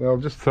steel, well,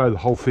 just throw the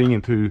whole thing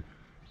into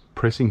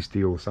pressing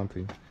steel or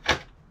something.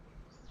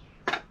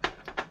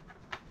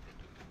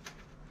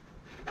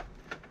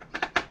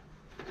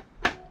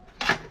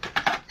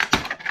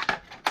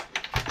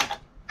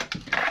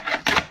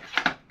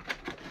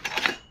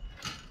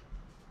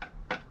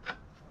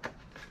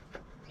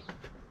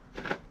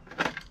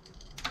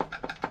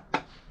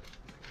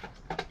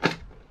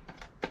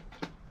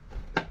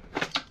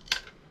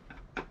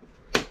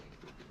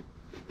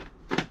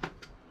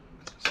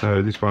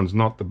 So this one's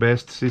not the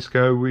best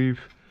Cisco we've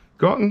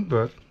gotten,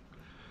 but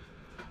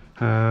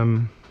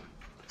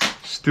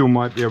still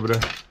might be able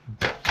to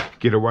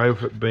get away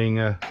with it being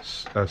a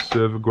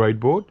server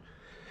grade board.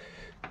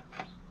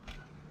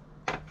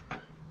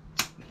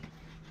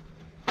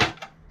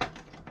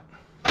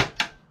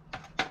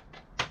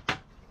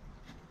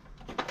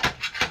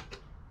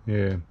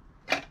 Yeah,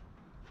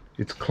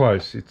 it's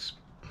close. It's,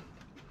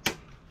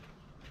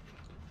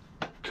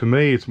 to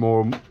me, it's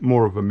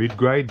more of a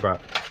mid-grade,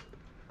 but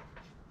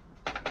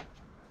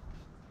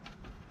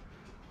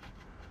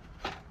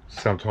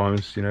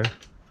sometimes, you know,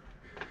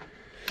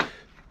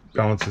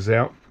 balances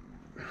out.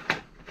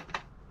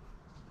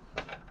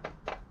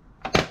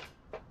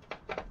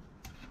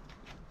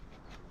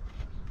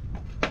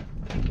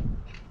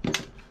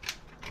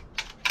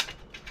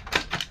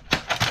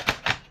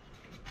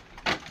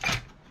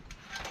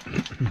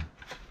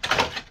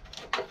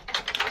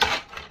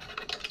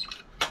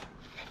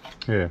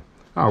 Yeah,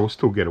 oh, we'll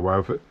still get away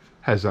with it.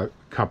 Has a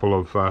couple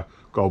of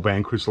gold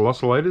band crystal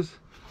oscillators,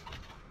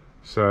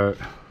 so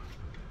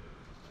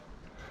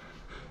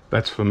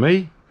that's for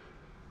me,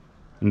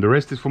 and the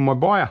rest is for my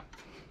buyer.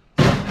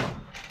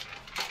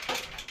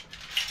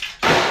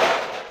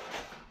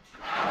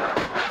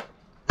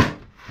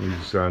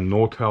 These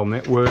Nortel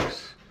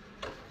networks.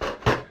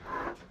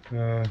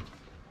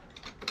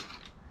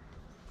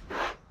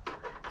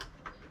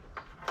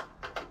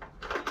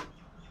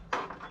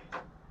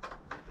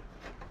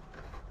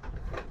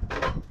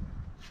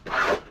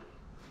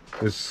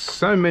 There's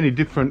so many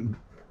different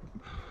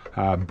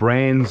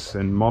brands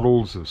and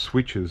models of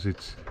switches.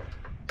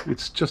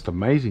 It's just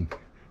amazing.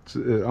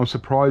 I'm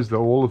surprised that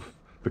all of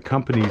the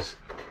companies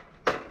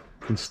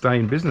can stay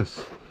in business.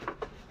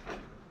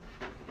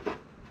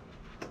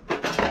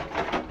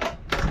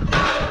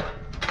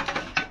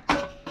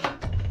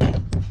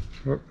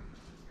 Whoop.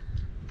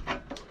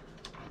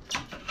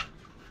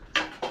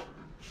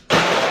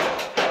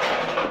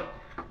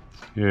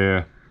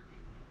 Yeah,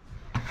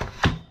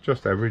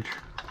 just average.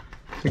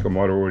 I think I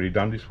might have already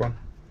done this one.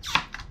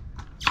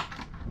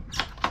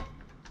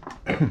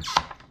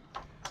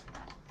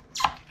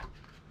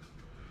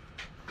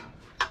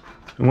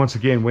 And once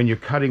again, when you're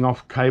cutting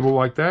off cable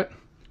like that,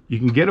 you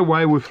can get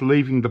away with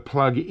leaving the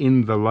plug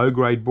in the low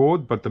grade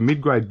board, but the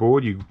mid grade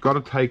board, you've got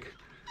to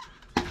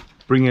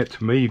bring it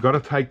to me, you've got to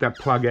take that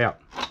plug out,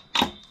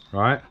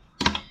 right?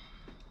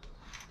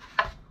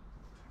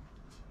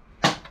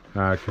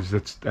 because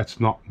that's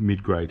not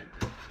mid-grade.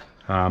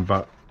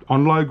 But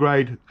on low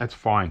grade, that's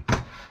fine.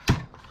 You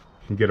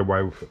can get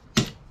away with it.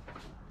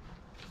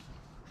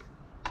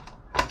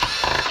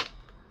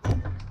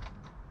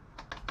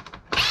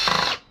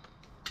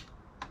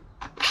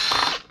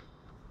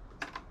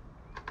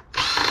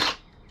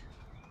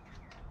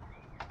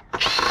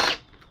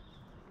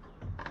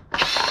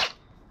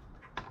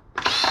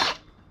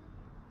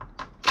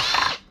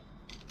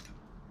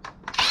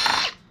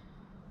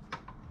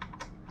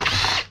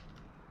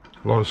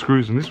 A lot of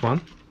screws in this one,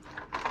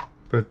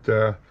 but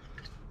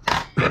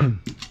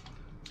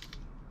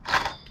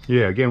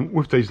yeah, again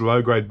with these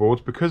low grade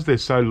boards, because they're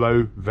so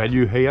low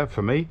value here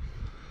for me,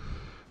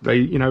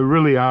 they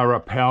really are a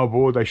power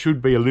board. They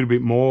should be a little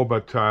bit more,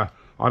 but I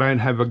don't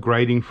have a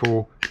grading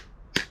for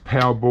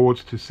power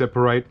boards to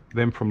separate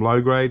them from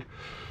low grade.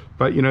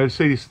 But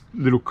see this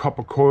little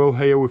copper coil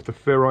here with the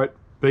ferrite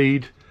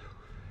bead,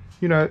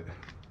 even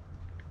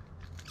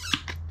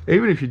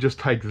if you just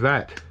take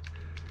that,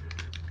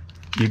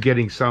 you're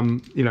getting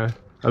some,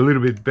 a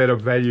little bit better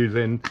value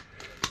than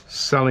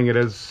selling it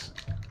as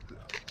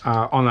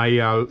on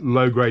a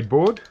low-grade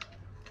board.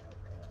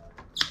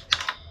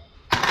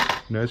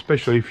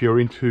 Especially if you're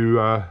into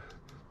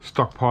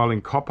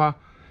stockpiling copper,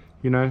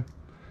 And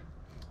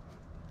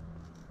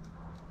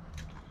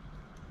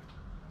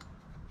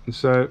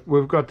so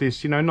we've got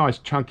this, nice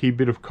chunky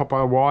bit of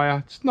copper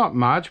wire. It's not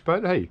much,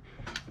 but hey,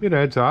 it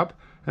adds up.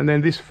 And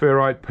then this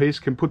ferrite piece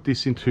can put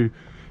this into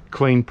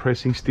clean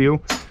pressing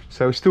steel.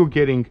 So we're still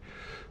getting,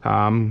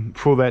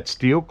 for that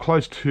steel,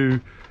 close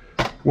to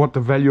what the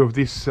value of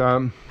this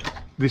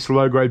this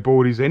low-grade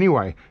board is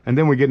anyway. And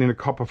then we're getting the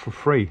copper for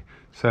free.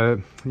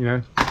 So,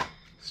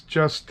 it's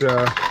just,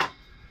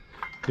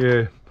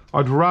 yeah.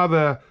 I'd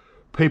rather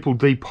people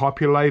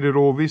depopulated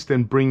all this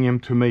than bring them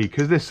to me,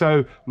 because they're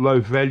so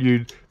low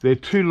valued. They're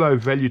too low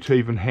value to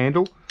even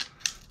handle.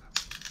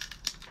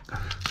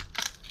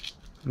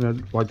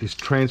 Like this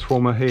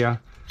transformer here.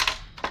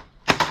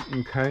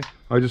 Okay,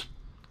 I just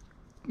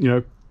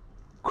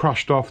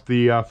crushed off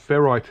the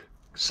ferrite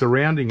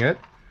surrounding it.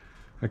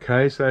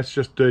 Okay, so that's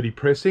just dirty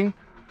pressing.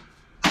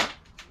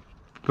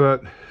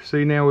 But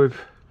see, now we've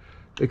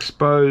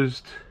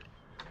exposed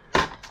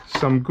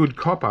some good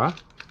copper,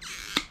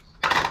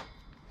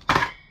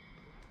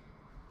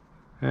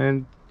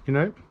 and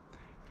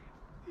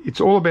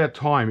it's all about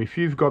time. If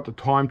you've got the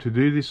time to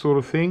do this sort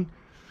of thing,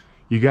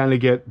 you're going to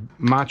get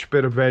much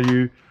better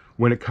value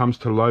when it comes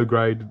to low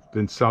grade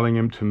than selling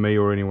them to me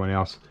or anyone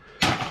else.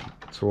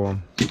 That's all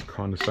I'm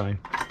kind of saying.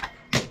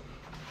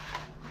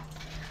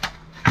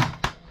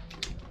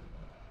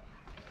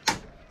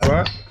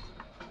 But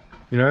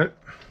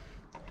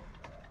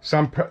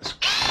some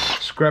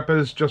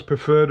scrappers just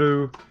prefer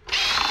to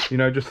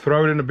just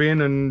throw it in a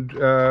bin and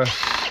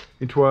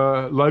into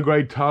a low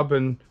grade tub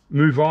and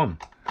move on.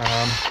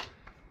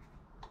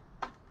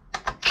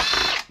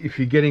 If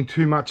you're getting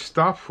too much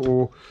stuff,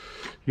 or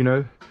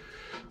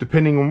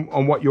depending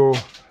on what you're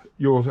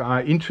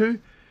into,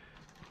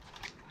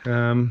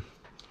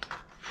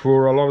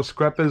 for a lot of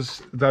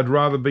scrappers, they'd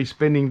rather be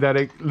spending that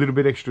little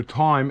bit extra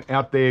time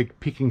out there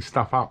picking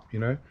stuff up,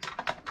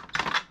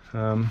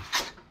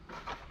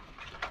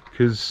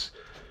 because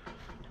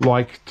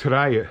like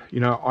today,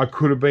 I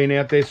could have been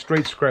out there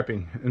street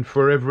scrapping, and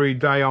for every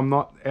day I'm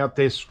not out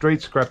there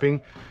street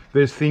scrapping,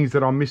 there's things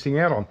that I'm missing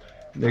out on.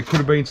 There could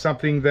have been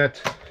something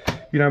that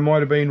might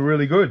have been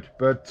really good,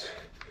 but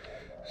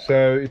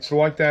so it's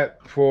like that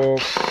for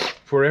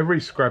every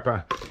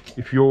scrapper.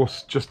 If you're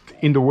just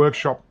in the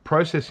workshop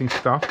processing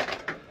stuff,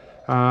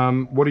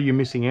 what are you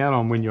missing out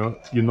on when you're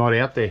not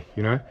out there,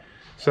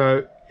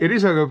 So it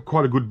is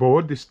quite a good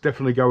board. This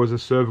definitely goes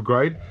as a server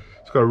grade.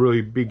 It's got a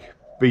really big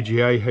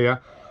BGA here,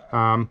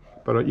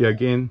 but yeah,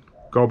 again,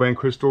 gold band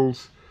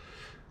crystals,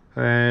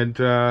 and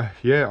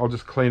yeah, I'll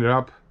just clean it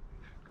up.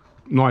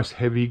 Nice,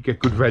 heavy, get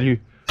good value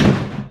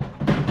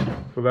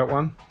for that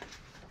one.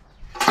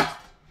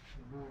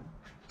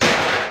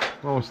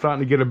 Well, I'm starting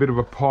to get a bit of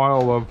a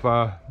pile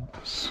of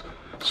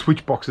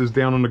switch boxes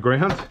down on the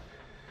ground.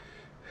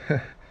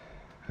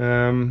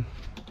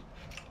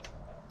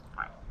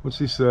 What's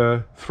this?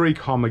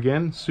 3Com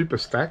again, super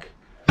stack.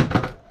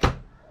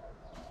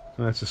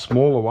 That's a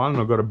smaller one.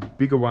 I've got a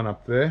bigger one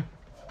up there.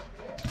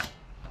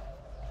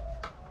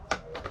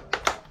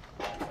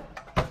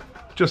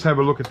 Just have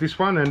a look at this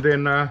one, and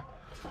then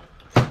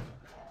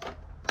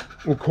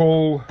we'll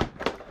call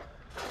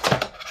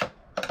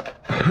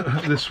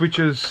the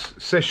switches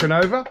session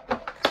over,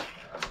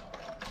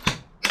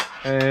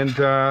 and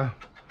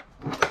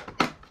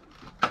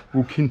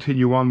we'll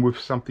continue on with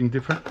something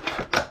different.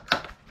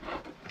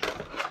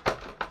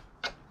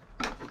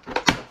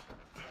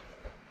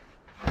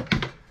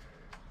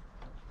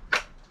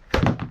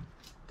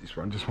 This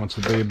one just wants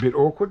to be a bit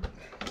awkward,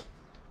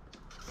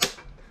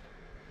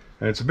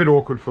 and it's a bit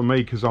awkward for me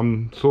because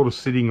I'm sort of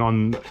sitting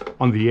on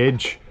the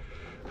edge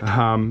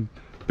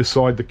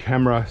beside the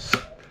camera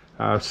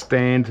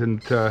stand,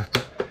 and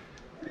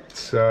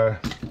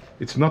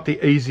it's not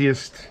the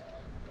easiest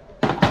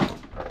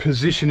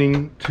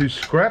positioning to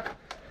scrap.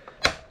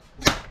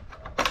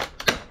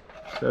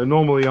 So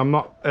normally I'm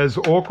not as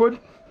awkward,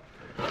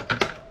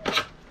 because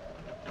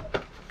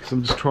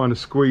I'm just trying to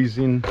squeeze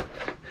in.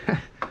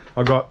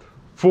 I got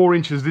 4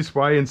 inches this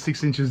way and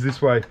 6 inches this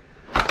way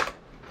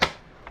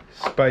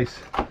space.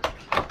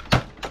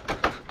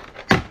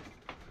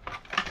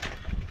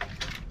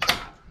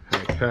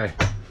 Okay.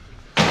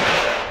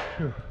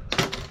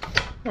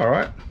 All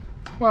right.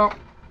 Well,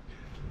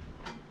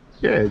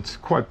 yeah, it's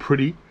quite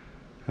pretty.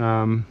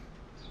 No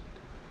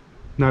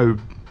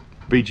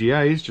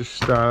BGAs,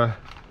 just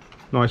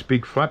nice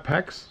big flat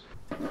packs.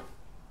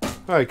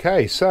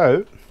 Okay,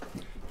 so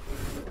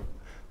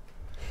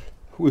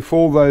with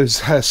all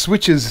those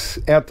switches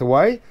out the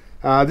way,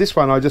 this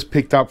one I just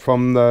picked up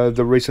from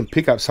the recent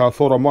pickup, so I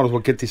thought I might as well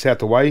get this out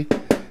the way.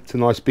 It's a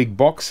nice big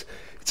box.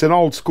 It's an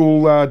old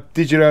school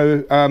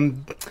digital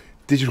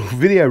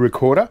video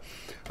recorder.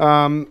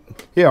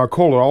 Yeah, I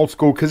call it old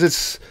school because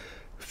it's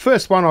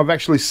first one I've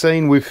actually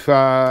seen with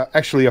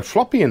actually a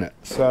floppy in it.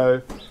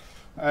 So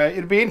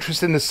it'd be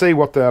interesting to see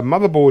what the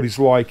motherboard is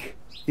like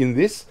in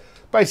this.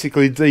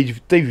 Basically,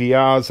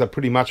 DVRs are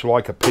pretty much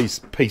like a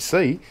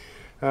PC.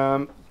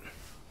 But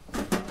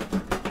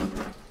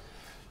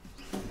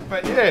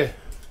yeah,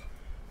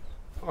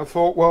 I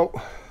thought, well,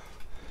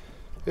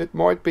 it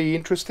might be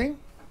interesting.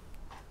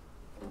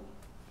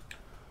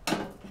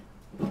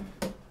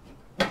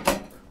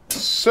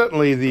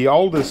 Certainly the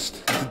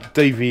oldest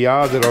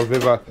DVR that I've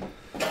ever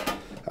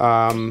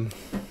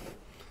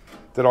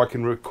that I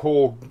can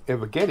recall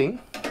ever getting.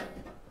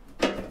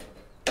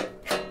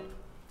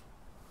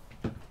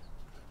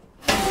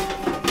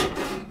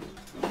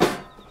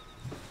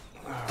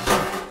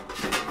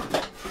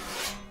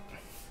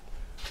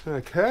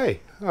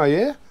 Okay, oh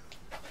yeah.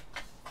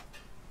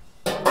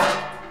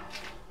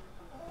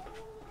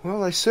 Well,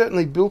 they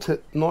certainly built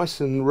it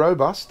nice and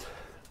robust,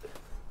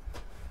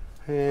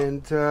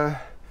 and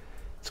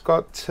it's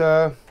got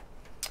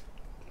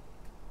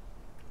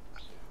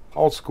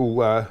old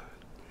school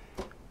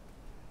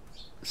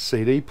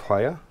CD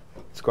player.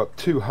 It's got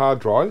 2 hard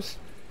drives,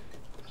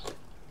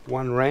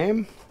 1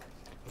 RAM.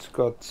 It's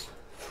got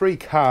 3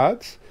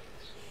 cards.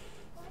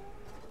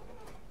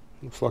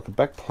 Looks like a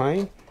back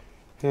plane.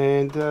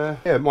 And yeah,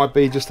 it might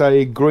be just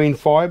a green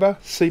fiber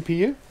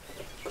CPU.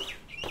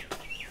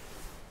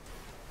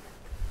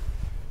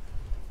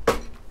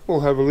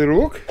 We'll have a little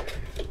look.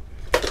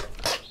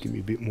 Give me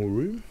a bit more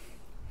room.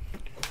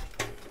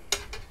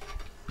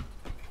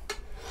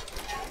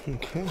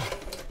 Okay.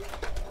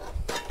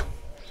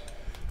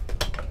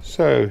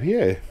 So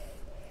yeah,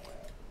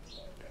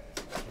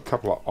 a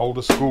couple of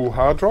older school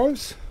hard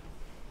drives.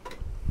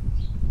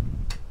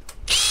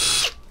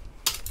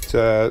 It's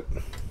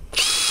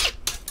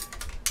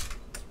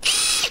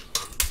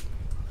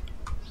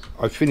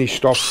I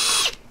finished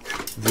off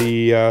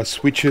the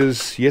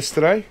switches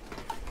yesterday.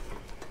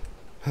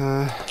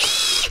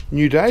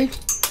 New day,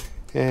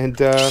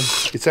 and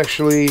it's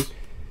actually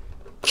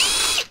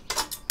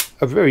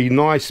a very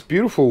nice,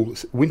 beautiful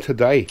winter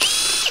day.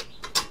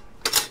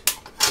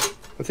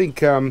 I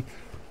think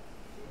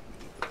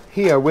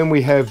here, when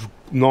we have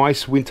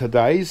nice winter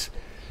days,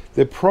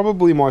 they're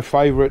probably my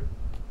favourite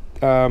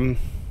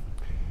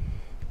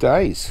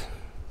days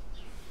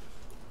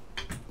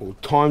or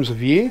times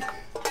of year,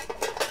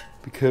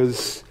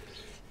 because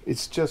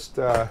it's just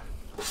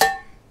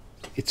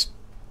it's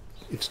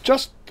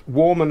just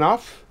warm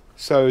enough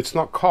so it's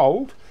not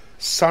cold,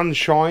 sun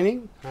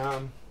shining,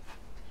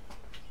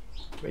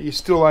 but you're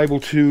still able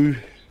to,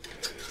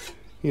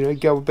 you know,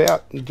 go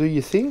about and do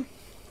your thing.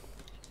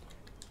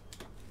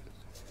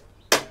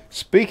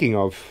 Speaking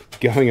of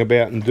going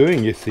about and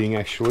doing your thing,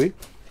 actually,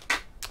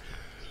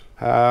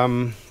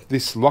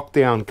 this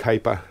lockdown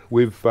caper,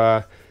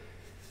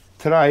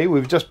 today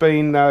we've just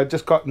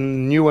gotten a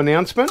new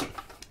announcement,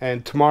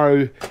 and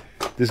tomorrow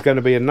there's going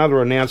to be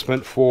another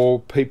announcement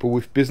for people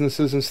with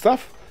businesses and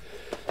stuff,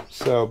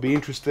 so I'll be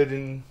interested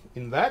in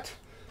that.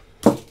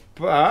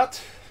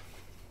 But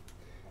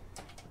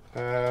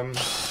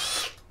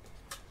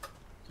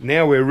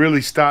now we're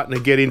really starting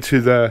to get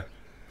into the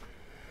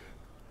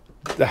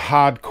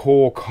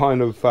hardcore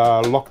kind of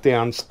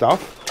lockdown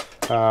stuff.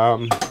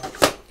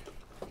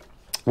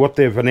 What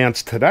they've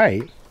announced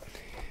today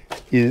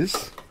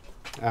is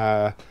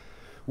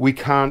we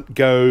can't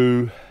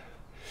go,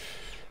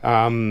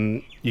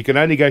 you can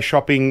only go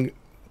shopping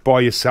by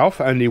yourself.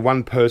 Only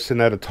one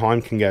person at a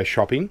time can go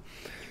shopping,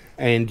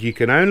 and you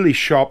can only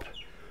shop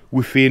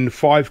within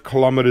 5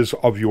 kilometers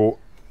of your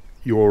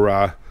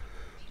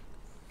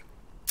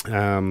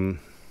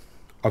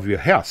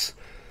house.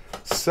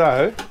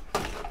 So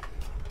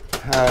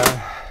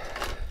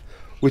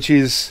which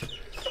is,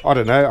 I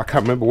don't know, I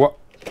can't remember what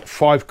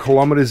 5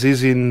 kilometers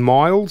is in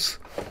miles.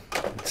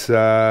 It's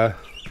I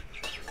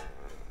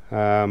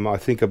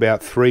think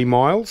about 3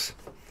 miles.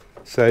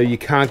 So you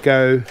can't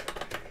go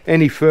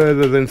any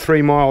further than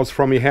 3 miles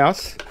from your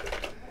house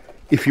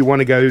if you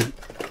want to go,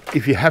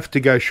 if you have to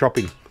go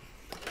shopping.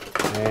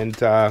 And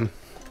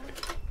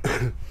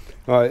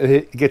well,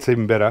 it gets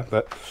even better.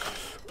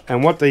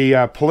 And what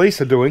the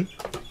police are doing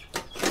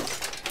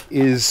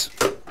is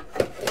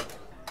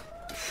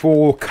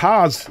for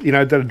cars, you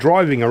know, that are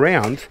driving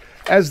around,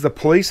 as the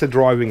police are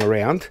driving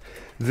around,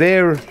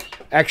 they're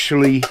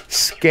actually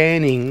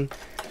scanning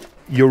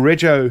your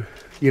rego,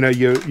 you know,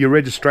 your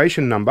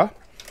registration number,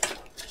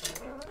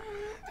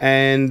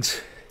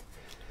 and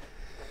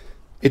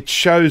it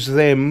shows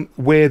them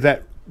where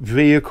that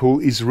vehicle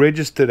is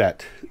registered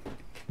at,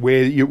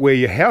 where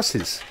your house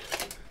is.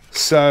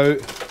 So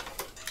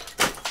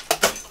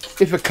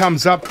if it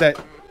comes up that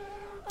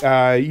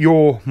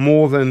you're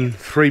more than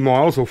 3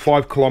 miles or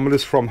 5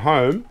 kilometers from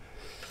home,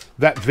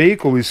 that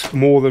vehicle is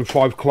more than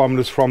 5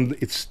 kilometers from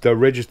the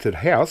registered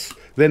house,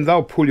 then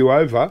they'll pull you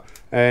over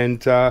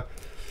and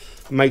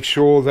make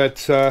sure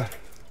that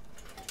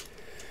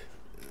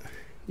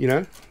you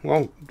know,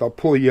 well, they'll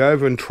pull you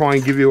over and try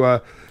and give you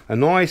a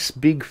nice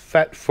big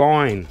fat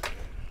fine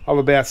of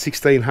about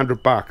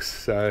 $1,600.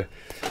 So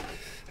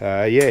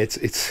yeah, it's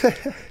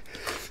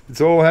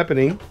it's all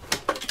happening.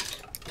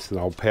 It's an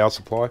old power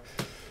supply.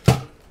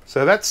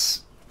 So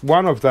that's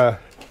one of the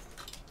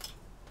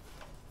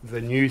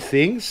new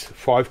things,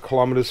 5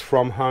 kilometers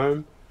from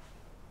home.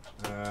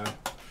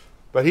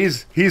 But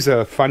here's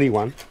a funny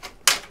one.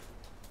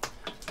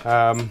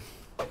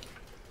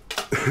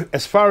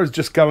 As far as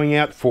just going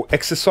out for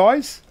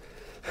exercise,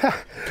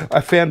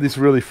 I found this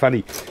really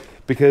funny,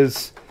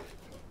 because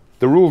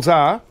the rules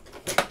are,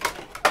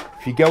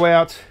 if you go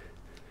out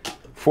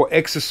for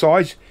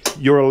exercise,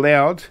 you're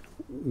allowed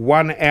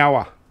 1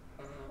 hour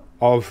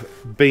of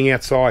being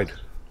outside,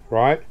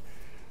 right?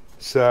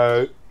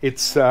 So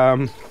it's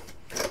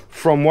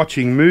from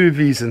watching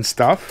movies and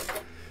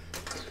stuff,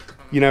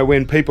 you know,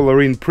 when people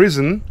are in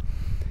prison,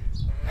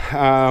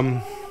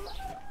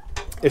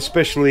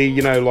 especially,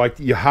 you know, like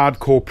your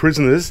hardcore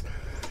prisoners,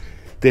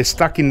 they're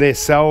stuck in their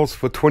cells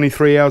for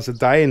 23 hours a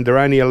day and they're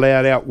only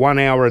allowed out 1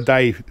 hour a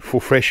day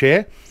for fresh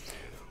air.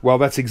 Well,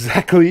 that's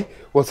exactly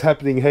what's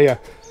happening here.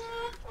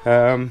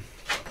 You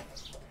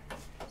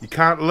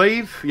can't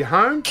leave your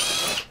home,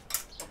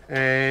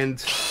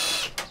 and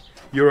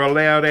you're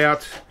allowed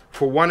out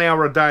for 1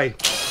 hour a day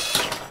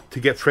to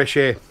get fresh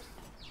air.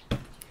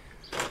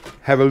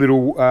 Have a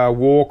little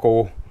walk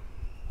or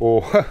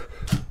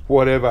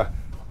whatever.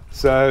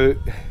 So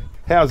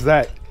how's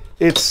that?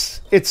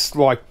 It's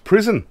like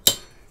prison.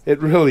 It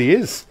really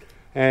is.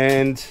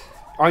 And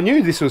I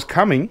knew this was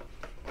coming.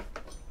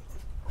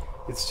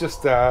 It's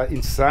just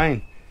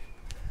insane.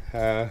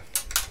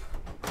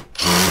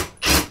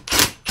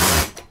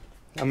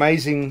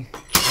 Amazing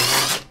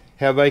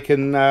how they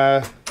can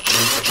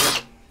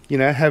you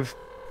know, have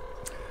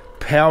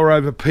power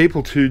over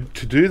people to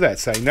do that,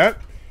 saying no,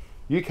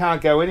 you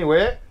can't go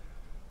anywhere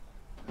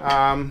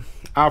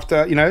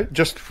after, you know,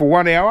 just for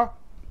 1 hour.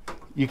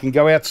 You can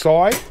go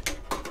outside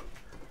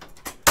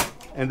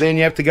and then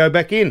you have to go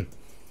back in.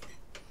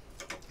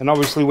 And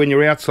obviously when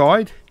you're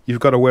outside, you've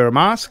got to wear a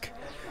mask,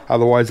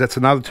 otherwise that's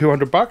another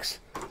 $200.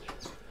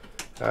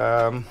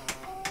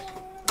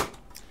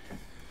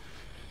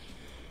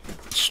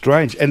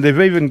 Strange. And they've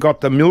even got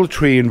the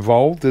military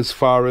involved, as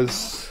far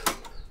as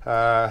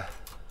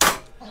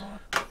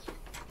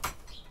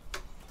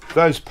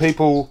those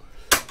people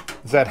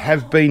that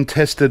have been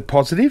tested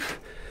positive.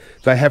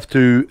 They have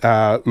to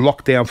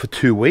lock down for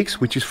 2 weeks,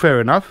 which is fair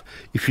enough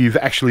if you've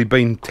actually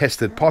been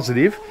tested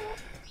positive.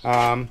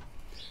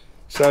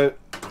 So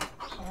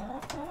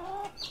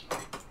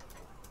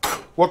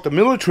what the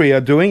military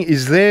are doing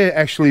is they're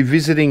actually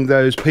visiting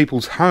those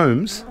people's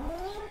homes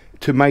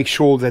to make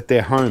sure that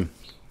they're home.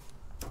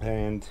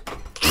 And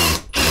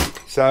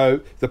so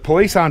the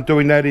police aren't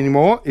doing that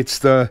anymore. It's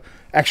the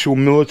actual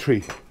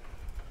military.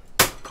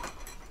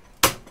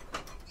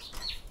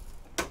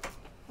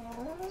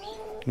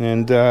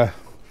 And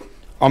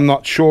I'm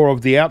not sure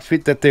of the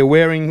outfit that they're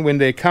wearing when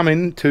they're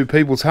coming to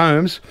people's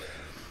homes.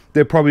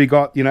 They've probably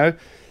got, you know,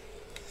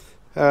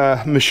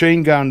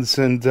 machine guns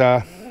and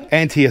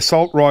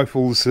anti-assault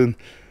rifles and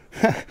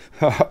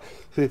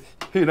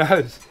who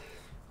knows.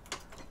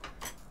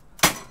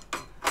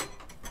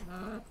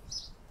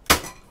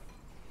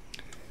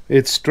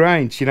 It's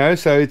strange, you know,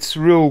 so it's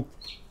real,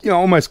 you know,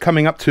 almost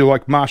coming up to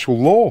like martial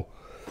law.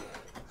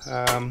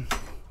 And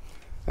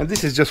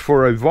this is just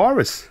for a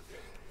virus.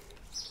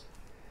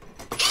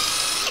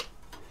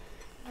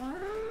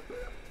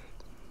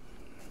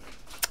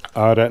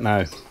 I don't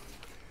know.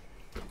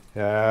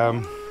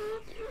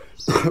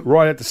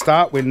 Right at the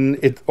start, when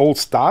it all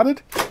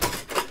started,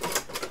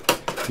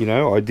 you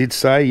know, I did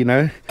say, you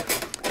know,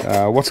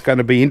 what's going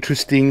to be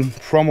interesting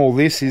from all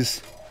this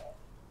is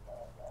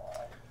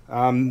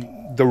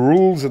the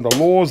rules and the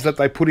laws that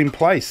they put in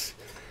place.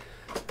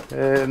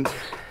 And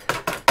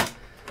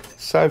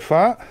so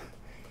far,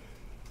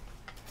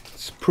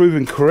 it's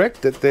proven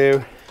correct that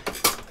the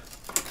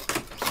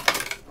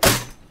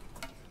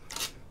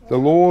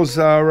laws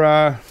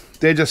are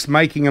they're just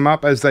making them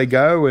up as they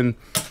go. And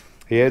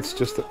yeah, it's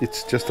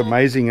just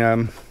amazing.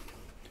 You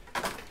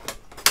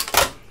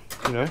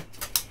know,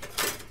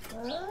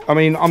 I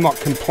mean, I'm not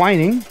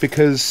complaining,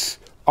 because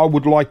I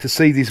would like to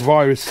see this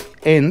virus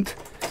end,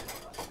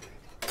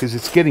 because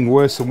it's getting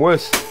worse and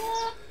worse.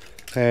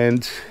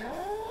 And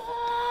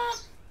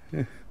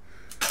yeah,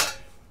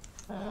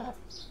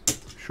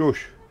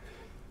 shush.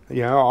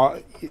 You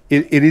know,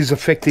 it is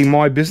affecting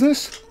my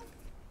business,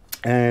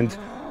 and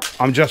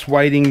I'm just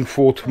waiting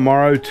for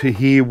tomorrow to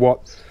hear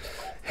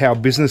how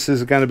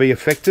businesses are going to be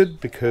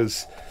affected,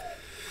 because,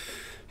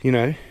 you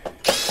know,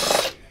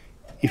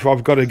 if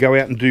I've got to go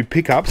out and do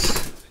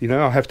pickups, you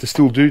know, I have to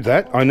still do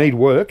that. I need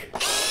work.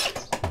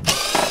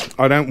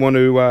 I don't want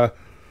to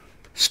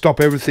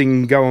stop everything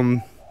and go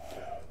on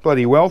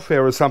bloody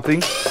welfare or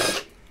something.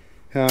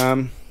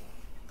 I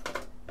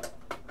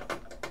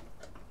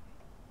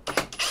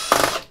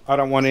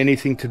don't want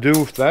anything to do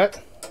with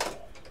that.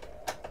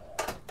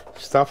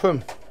 Stuff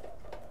them.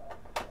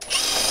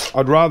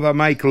 I'd rather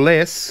make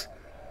less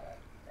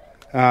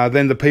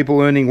than the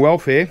people earning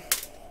welfare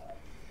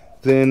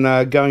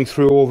than going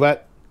through all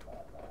that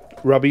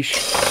rubbish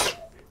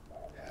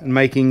and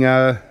making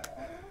the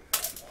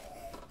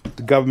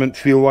government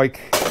feel like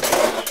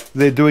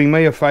they're doing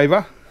me a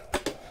favour.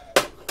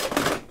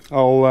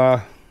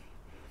 I'll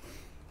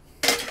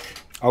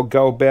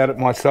go about it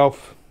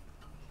myself.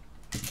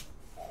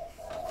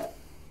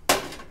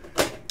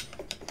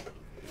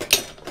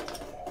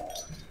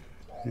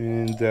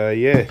 And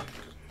yeah,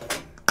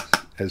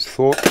 as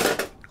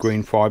thought,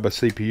 green fibre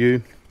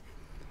CPU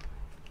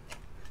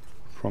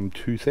from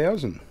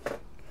 2000.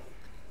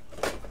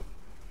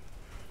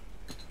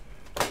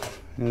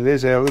 And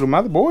there's our little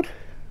motherboard.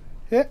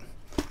 Yeah,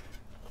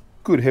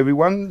 good heavy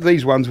one.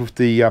 These ones with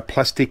the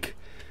plastic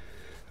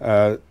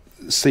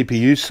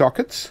CPU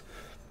sockets,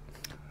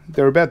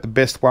 they're about the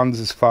best ones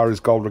as far as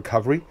gold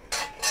recovery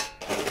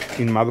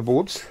in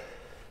motherboards.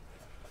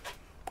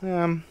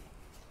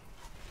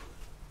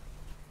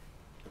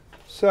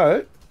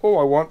 So all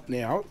I want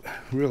now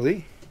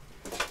really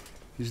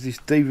is this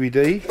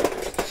DVD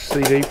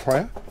CD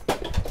player.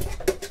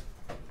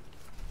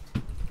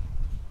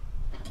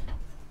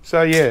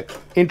 So yeah,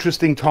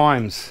 interesting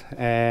times,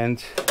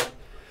 and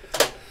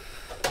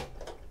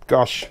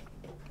gosh,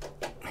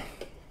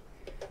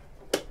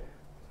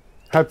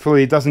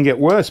 hopefully it doesn't get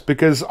worse,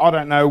 because I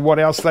don't know what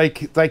else they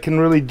can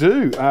really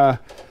do.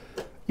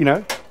 You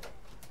know,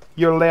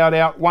 you're allowed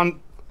out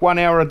one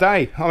hour a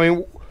day. I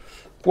mean,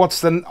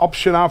 what's the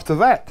option after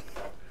that?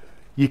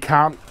 You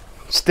can't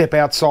step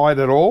outside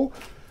at all.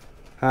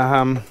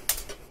 You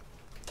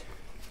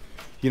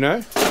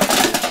know,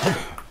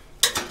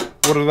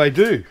 what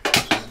do?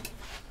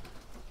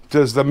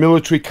 Does the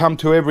military come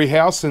to every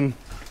house and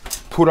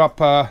put up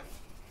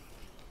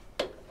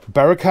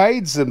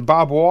barricades and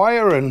barbed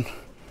wire and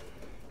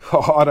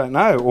I don't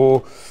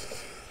know,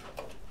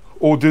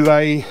 or do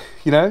they,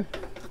 you know,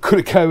 could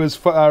it go as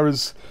far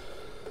as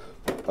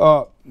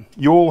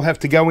you all have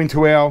to go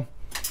into our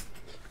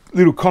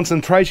little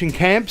concentration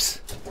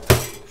camps,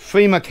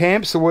 FEMA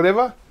camps or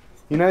whatever,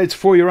 you know, it's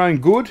for your own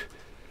good,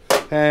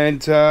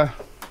 and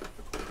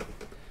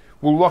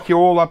we'll lock you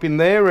all up in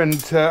there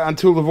and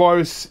until the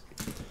virus,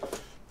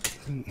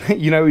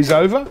 you know, is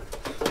over.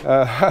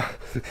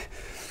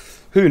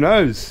 Who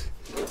knows?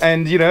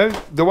 And you know,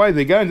 the way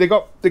they're going, they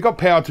got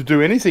power to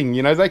do anything.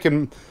 You know, they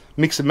can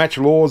mix and match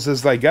laws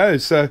as they go.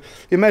 So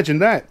imagine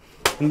that.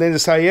 And then to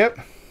say, yep,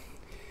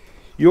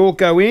 you all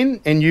go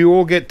in and you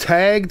all get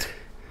tagged.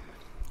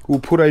 We'll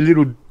put a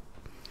little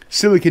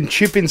silicon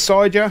chip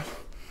inside you,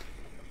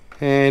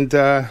 and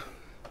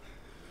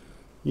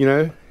you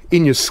know,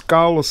 in your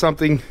skull or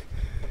something.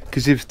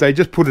 Because if they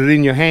just put it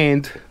in your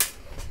hand,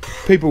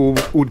 people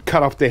would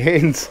cut off their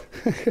hands.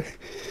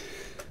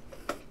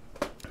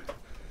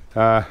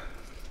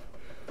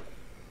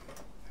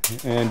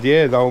 And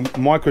yeah, they'll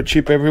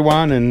microchip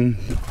everyone and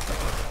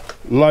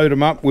load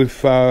them up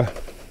with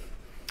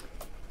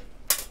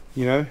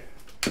you know,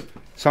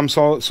 some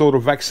sort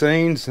of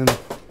vaccines, and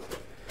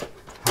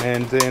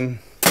then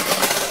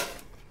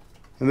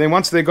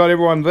once they got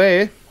everyone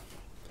there,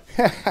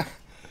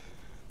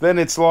 then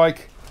it's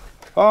like,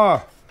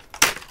 oh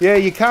yeah,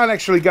 you can't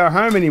actually go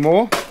home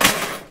anymore.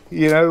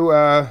 You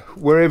know,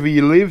 wherever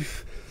you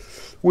live,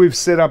 we've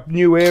set up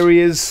new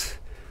areas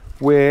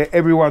where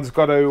everyone's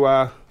got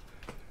to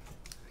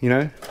you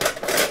know,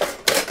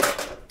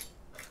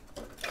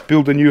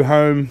 build a new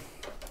home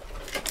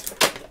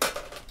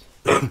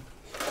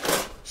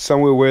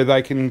somewhere where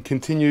they can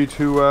continue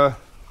to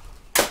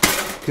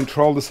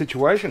control the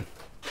situation.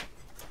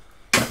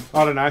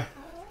 I don't know.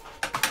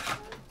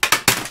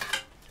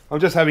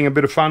 I'm just having a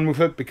bit of fun with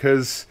it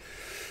because,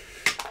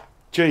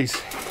 geez,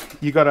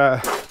 you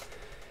gotta,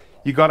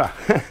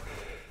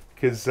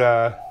 because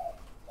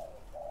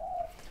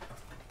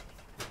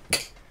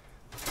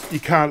you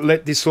can't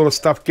let this sort of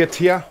stuff get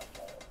to you.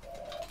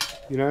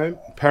 You know,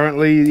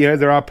 apparently, you know,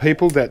 there are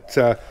people that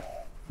are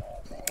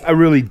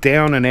really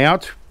down and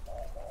out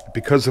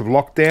because of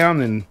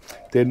lockdown, and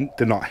they're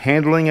not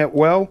handling it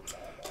well.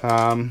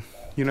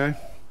 You know,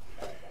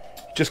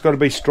 just got to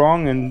be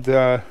strong and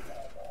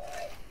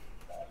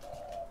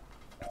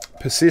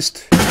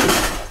persist.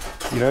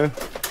 You know,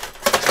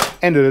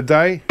 end of the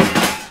day,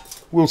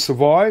 we'll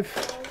survive,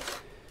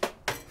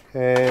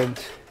 and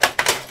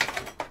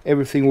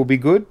everything will be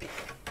good.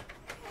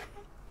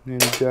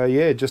 And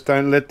yeah, just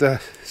don't let the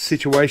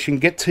situation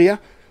get to you.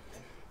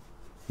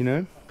 You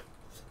know,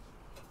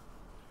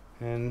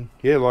 And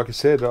yeah, like I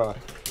said,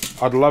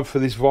 I'd love for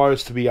this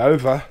virus to be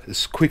over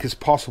as quick as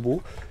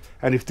possible.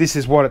 And if this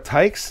is what it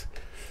takes,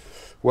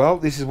 well,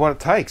 this is what it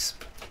takes.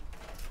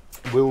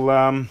 We'll,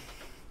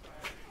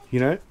 you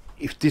know,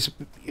 if this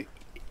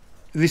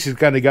is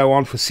going to go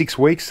on for 6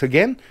 weeks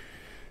again.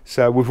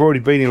 So we've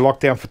already been in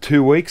lockdown for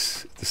 2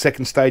 weeks, the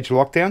second stage of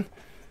lockdown.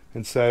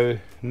 And so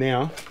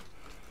now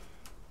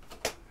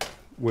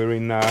we're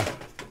in, I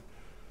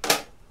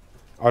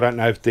don't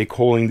know if they're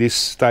calling this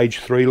stage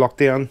 3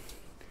 lockdown.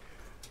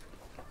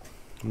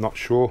 I'm not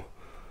sure.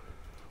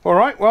 All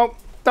right, well,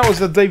 that was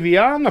the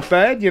DVR, not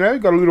bad, you know,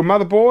 got a little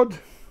motherboard,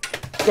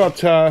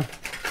 got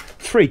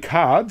 3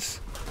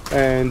 cards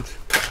and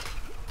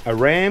a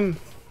RAM,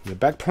 and a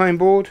backplane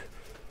board.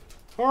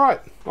 All right,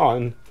 oh,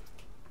 and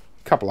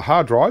a couple of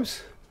hard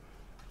drives.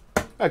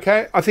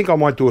 Okay, I think I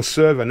might do a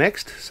server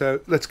next, so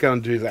let's go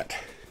and do that.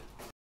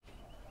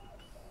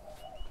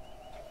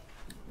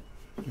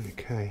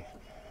 Okay,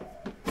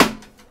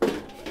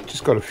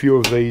 just got a few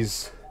of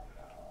these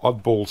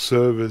oddball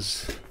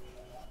servers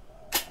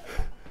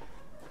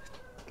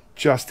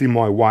just in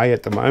my way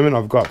at the moment.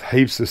 I've got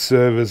heaps of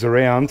servers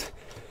around,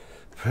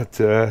 but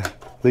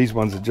these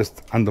ones are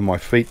just under my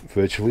feet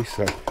virtually,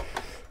 so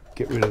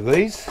get rid of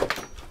these.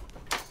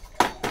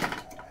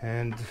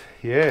 And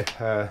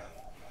yeah,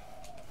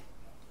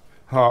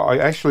 I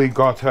actually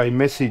got a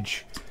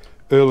message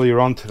earlier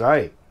on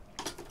today,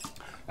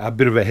 a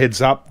bit of a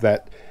heads up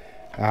that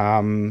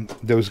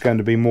there was going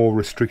to be more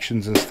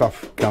restrictions and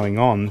stuff going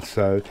on.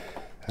 So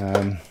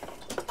and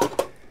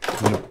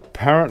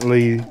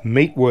apparently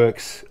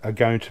meatworks are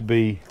going to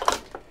be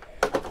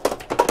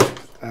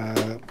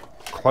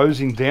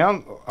closing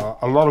down.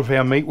 A lot of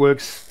our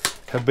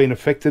meatworks have been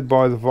affected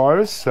by the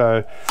virus,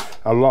 so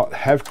a lot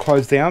have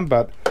closed down,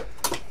 but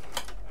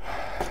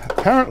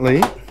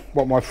apparently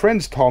what my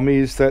friends told me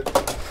is that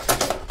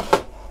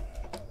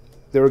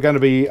there are going to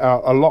be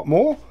a lot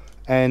more,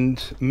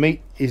 and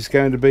meat is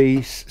going to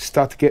be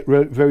start to get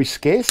very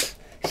scarce.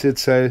 He said,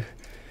 so you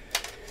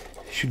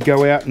should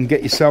go out and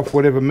get yourself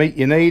whatever meat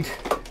you need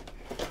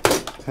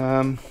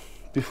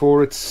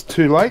before it's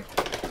too late.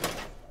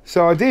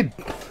 So I did.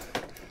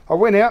 I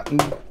went out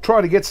and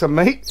tried to get some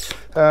meat.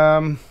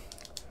 I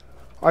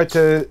had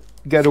to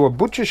go to a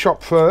butcher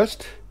shop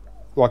first,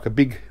 like a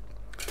big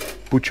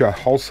butcher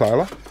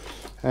wholesaler,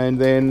 and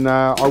then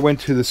I went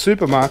to the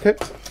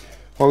supermarket.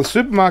 Well, the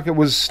supermarket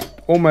was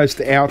almost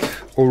out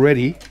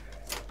already,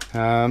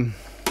 so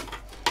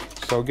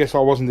I guess I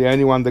wasn't the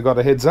only one that got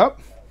a heads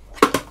up.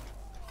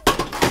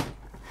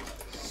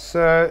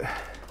 So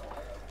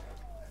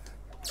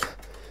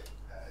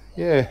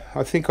yeah,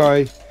 I think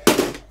I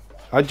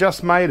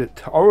just made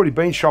it. I've already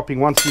been shopping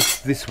once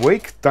this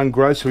week, done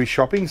grocery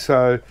shopping,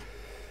 so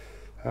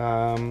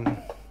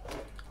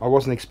I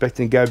wasn't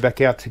expecting to go back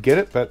out to get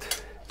it,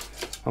 but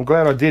I'm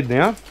glad I did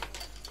now.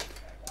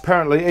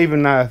 Apparently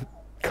even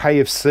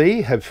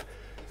KFC have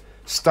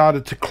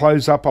started to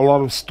close up a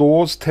lot of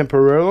stores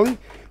temporarily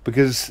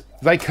because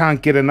they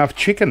can't get enough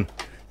chicken.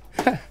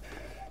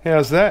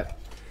 How's that?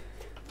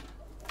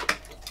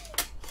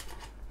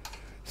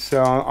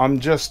 So I'm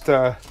just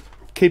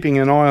keeping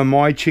an eye on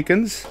my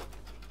chickens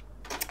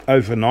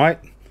overnight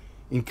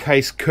in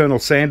case Colonel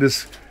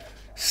Sanders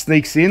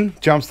sneaks in,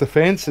 jumps the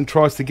fence and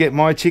tries to get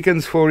my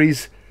chickens for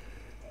his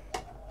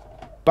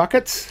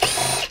buckets.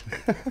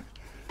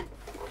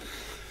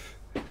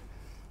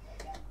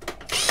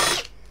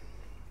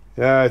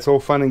 Yeah, it's all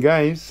fun and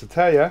games, I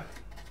tell you.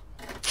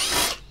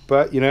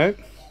 But, you know,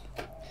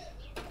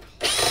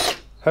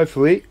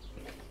 hopefully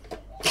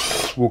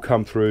we'll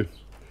come through.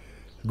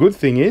 The good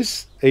thing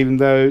is, even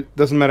though it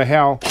doesn't matter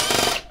how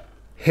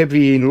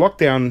heavy in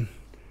lockdown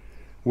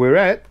we're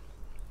at,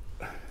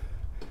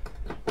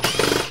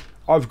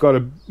 I've got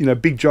a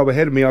big job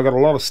ahead of me. I've got a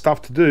lot of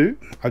stuff to do.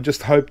 I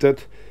just hope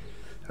that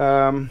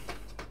I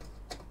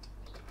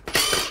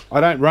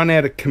don't run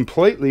out of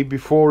completely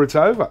before it's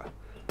over.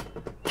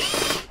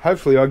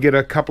 Hopefully I get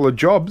a couple of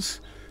jobs,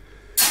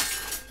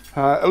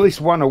 at least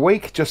one a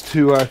week, just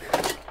to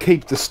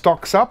keep the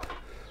stocks up.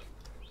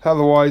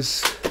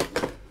 Otherwise,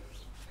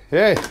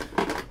 yeah,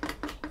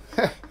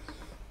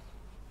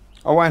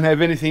 I won't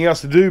have anything else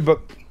to do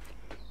but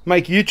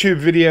make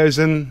YouTube videos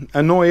and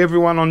annoy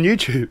everyone on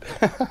YouTube.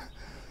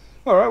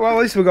 Alright, well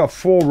at least we've got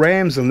 4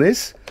 RAMs on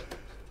this,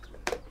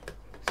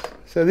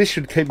 so this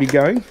should keep me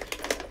going.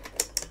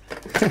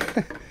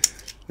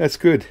 That's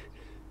good.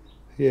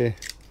 Yeah,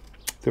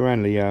 they're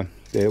only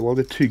well,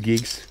 they're 2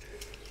 gigs,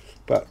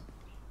 but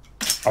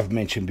I've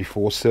mentioned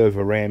before,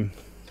 server RAM,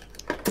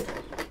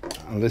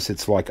 unless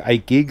it's like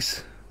 8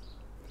 gigs,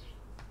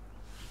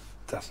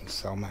 doesn't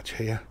sell much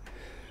here.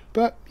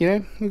 But you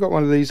know, we've got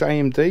one of these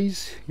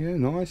AMDs. Yeah,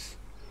 nice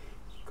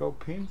gold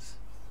pins.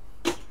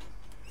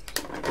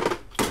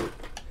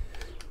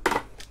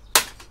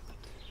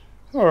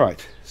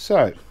 Alright,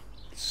 so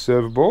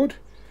server board.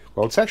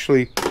 Well, it's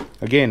actually,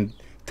 again,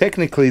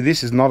 technically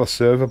this is not a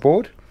server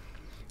board,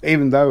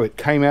 even though it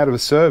came out of a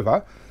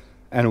server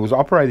and it was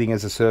operating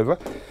as a server.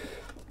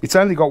 It's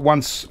only got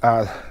one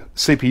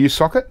CPU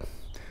socket,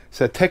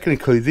 So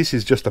technically this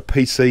is just a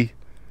PC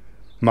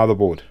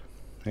motherboard.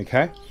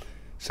 Okay,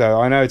 so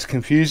I know it's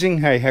confusing.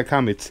 Hey, how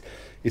come it's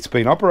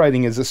been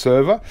operating as a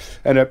server?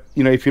 And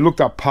you know, if you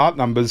looked up part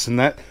numbers and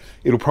that,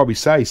 it'll probably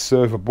say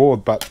server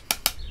board, but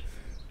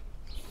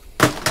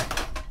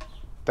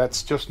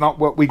that's just not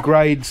what we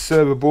grade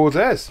server boards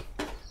as.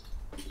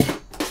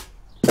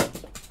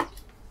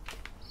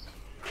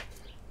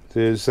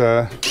 There's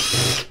to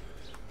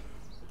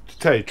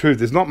tell you the truth,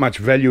 there's not much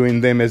value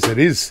in them as it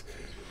is.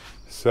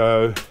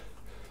 So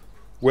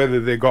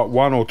whether they've got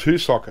 1 or 2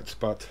 sockets,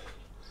 but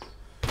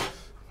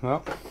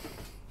well.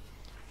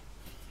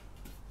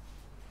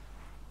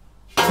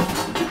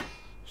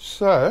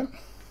 So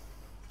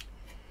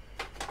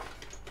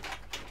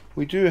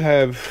we do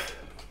have,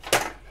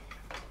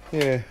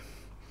 yeah,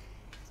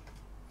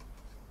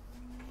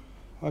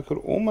 I could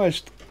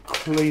almost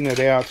clean it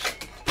out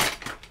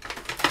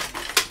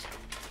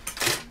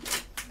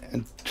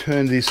and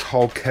turn this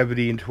whole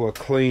cavity into a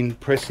clean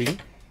pressing,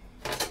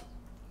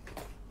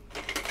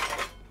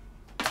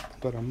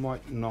 but I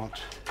might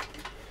not.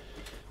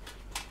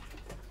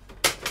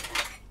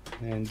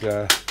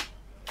 And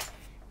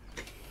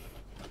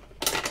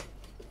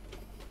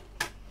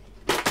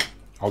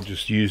I'll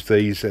just use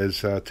these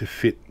as to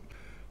fit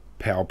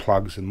power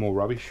plugs and more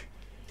rubbish.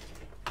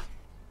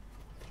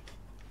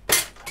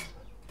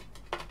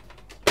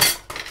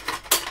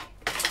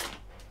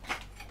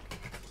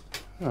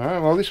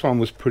 Alright, well this one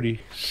was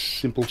pretty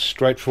simple,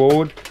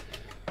 straightforward.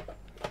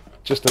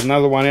 Just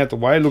another one out the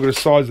way. Look at the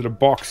size of the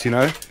box, you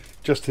know,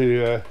 just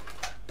to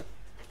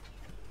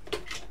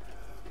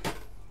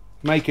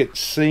make it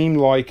seem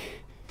like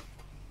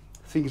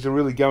things are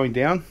really going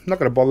down. I'm not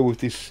going to bother with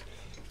this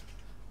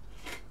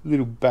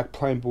little back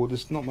plane board.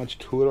 There's not much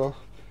to it. I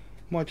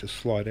might just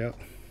slide out.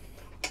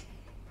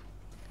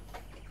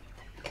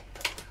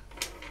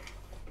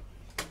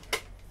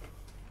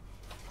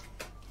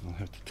 I'll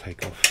have to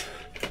take off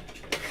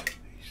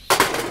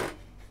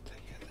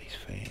these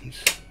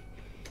fans.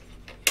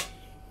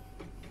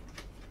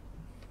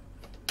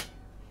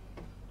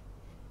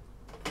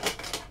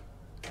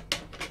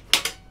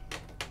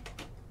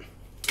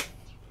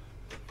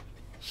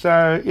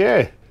 So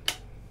yeah,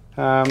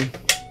 I'm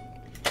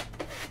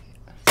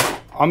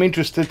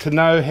interested to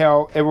know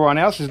how everyone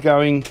else is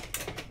going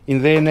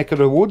in their neck of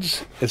the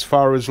woods as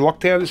far as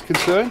lockdown is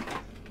concerned.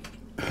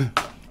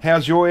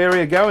 How's your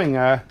area going?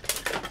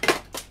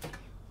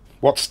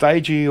 What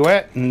stage are you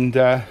at? And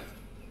are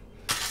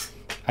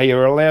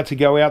you allowed to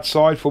go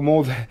outside for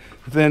more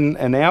than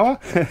an hour?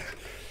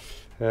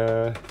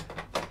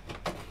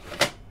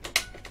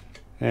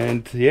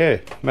 And yeah,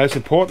 most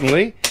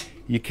importantly,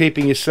 you're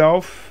keeping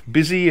yourself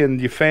busy and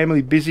your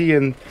family busy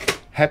and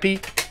happy.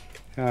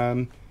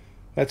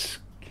 That's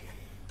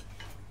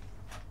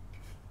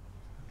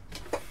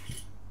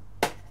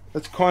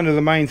kind of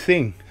the main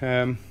thing.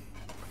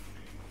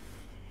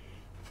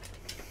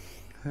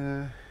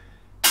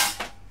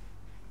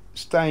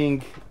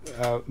 Staying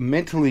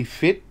mentally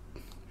fit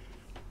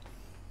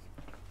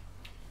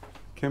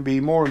can be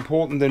more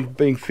important than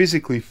being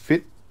physically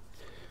fit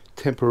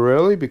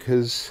temporarily,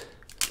 because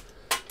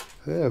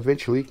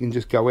eventually you can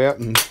just go out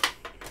and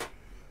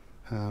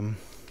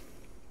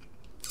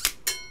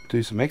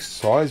do some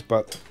exercise,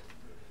 but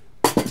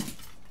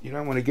you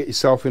don't want to get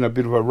yourself in a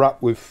bit of a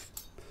rut with,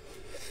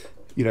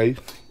 you know,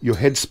 your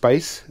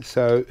headspace.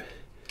 So,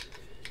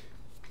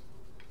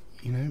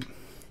 you know,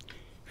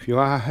 if you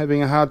are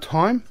having a hard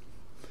time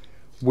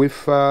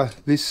with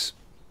this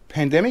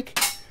pandemic,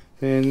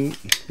 then,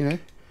 you know,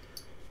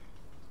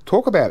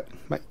 talk about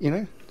it. You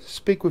know,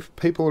 speak with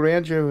people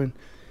around you and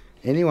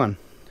anyone.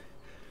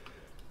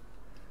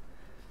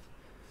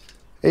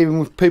 Even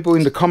with people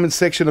in the comment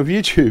section of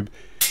YouTube,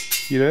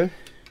 you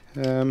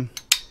know.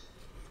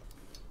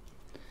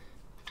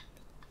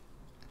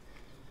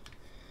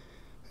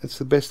 That's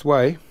the best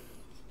way,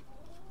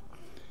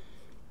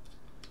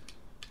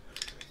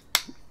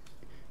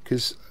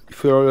 because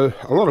for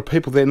a lot of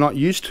people, they're not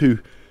used to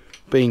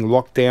being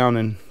locked down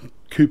and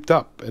cooped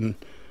up and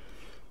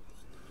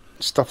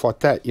stuff like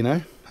that, you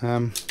know.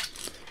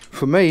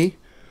 For me,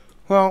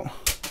 well,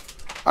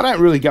 I don't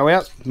really go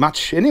out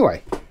much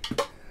anyway.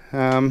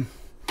 You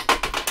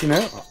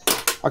know,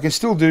 I can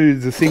still do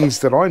the things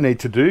that I need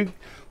to do,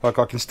 like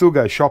I can still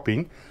go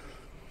shopping,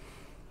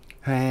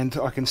 and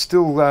I can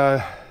still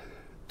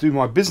do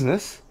my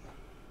business.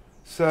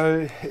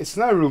 So it's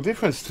no real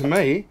difference to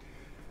me.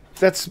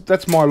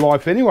 That's my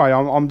life anyway.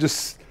 I'm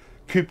just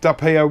cooped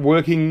up here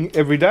working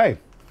every day.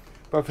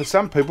 But for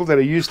some people that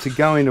are used to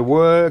going to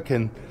work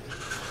and,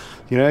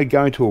 you know,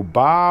 going to a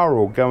bar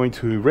or going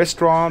to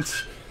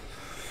restaurants,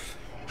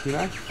 you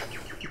know,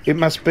 it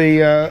must be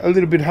a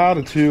little bit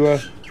harder to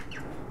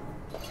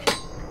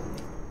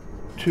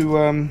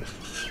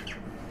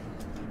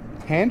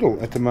handle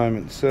at the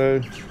moment. So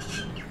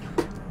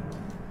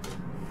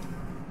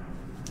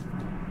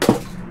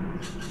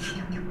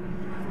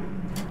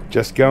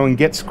just go and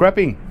get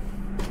scrapping.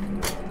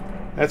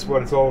 That's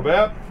what it's all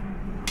about.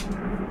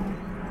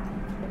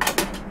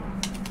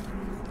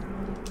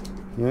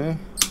 Yeah.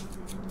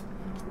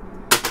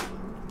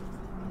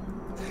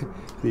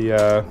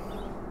 the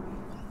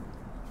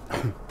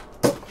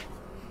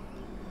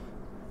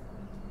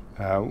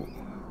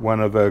one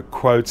of the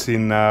quotes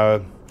in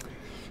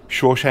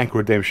Shawshank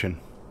Redemption,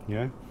 you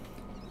know,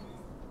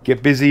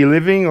 get busy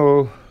living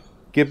or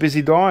get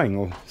busy dying,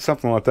 or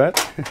something like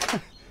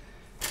that.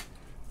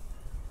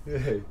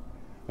 Yeah,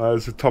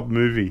 it's a top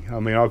movie. I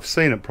mean, I've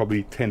seen it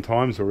probably 10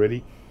 times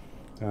already.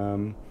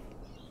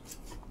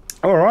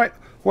 Alright,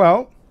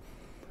 well,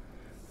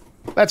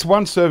 that's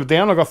one serve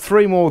down. I've got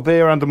 3 more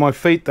there under my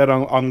feet that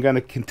I'm going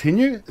to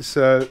continue.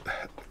 So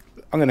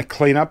I'm going to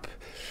clean up.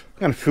 I'm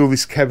going to fill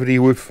this cavity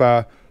with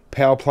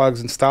power plugs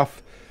and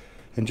stuff,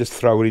 and just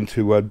throw it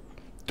into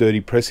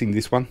dirty pressing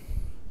this one.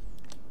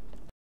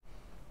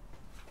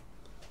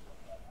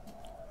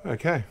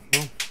 Okay,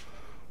 well,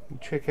 we'll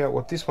check out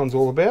what this one's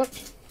all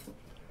about.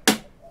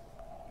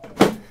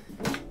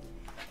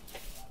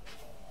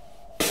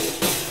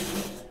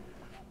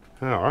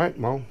 Alright,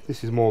 well,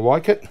 this is more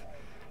like it.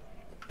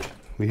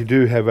 We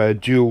do have a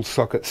dual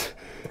socket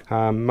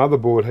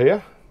motherboard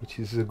here, which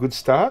is a good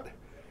start.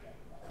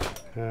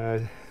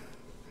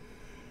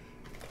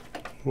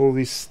 All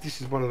this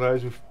is one of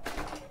those with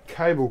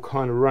cable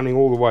kind of running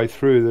all the way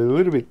through. They're a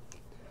little bit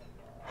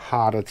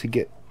harder to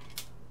get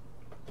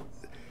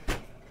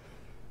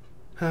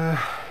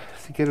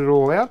it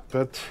all out,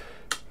 but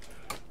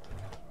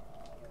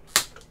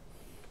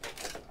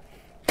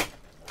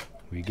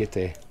we get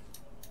there.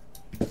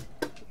 Now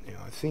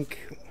I think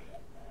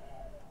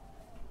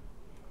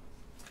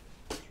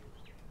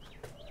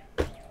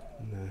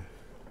no,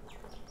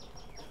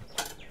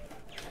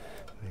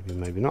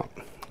 maybe not.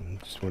 I'm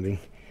just wondering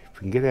if we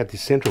can get out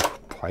this central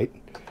plate.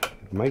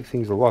 It'd make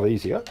things a lot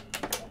easier.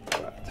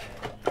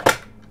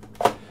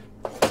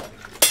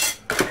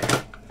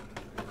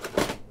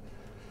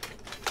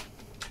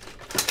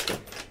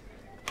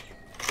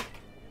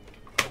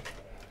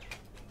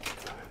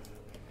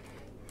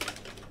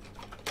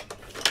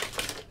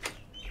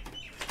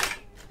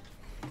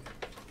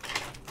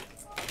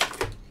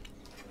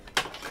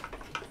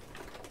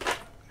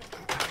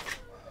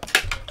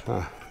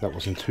 That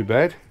wasn't too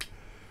bad.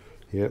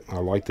 Yep, I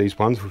like these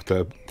ones with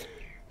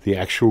the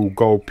actual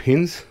gold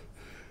pins.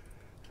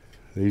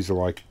 These are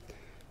like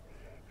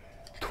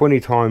 20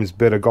 times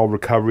better gold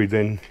recovery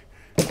than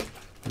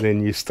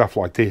your stuff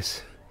like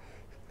this.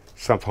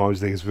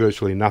 Sometimes there's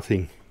virtually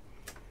nothing,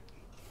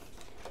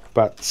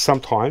 but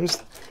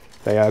sometimes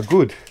they are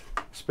good,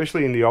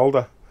 especially in the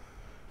older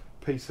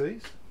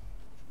PCs.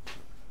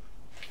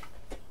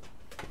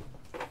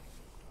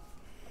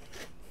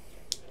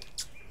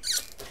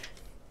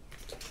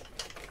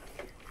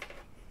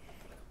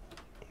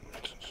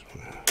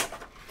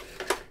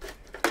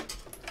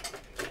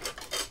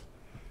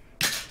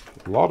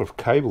 A lot of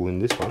cable in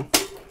this one,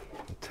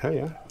 I'll tell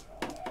you.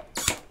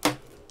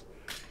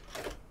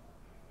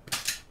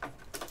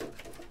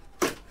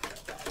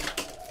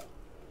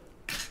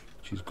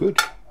 Which is good.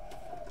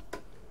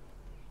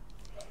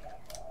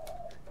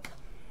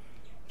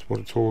 That's what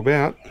it's all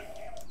about.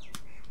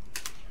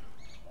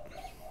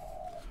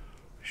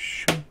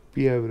 Should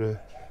be able to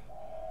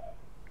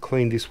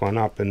clean this one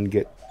up and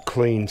get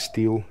clean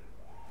steel.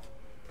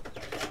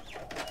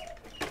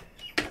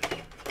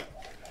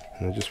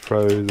 And I'll just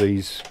throw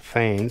these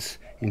fans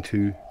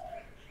into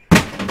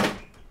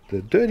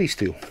the dirty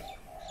steel.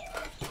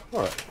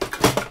 Alright.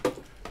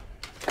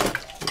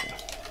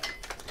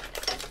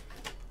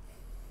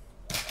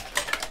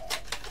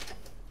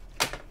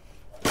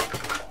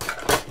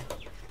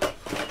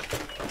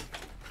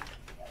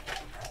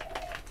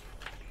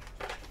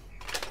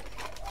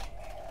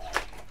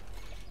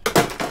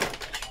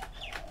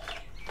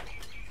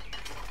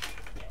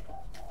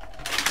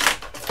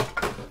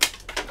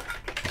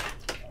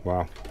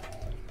 Wow.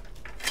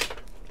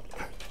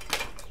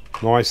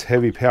 Nice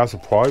heavy power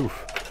supply with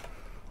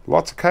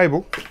lots of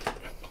cable.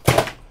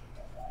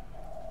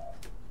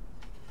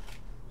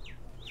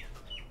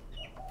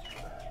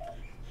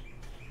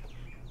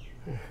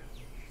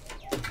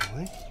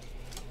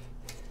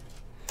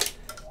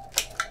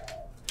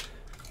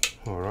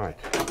 Alright,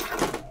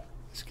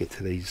 let's get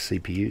to these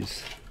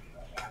CPUs.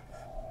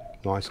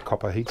 Nice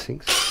copper heat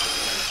sinks.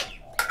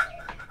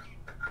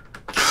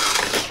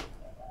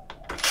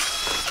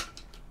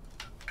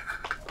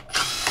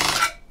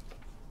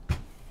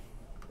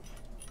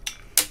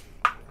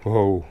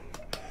 Whoa,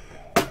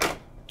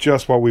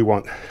 just what we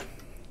want.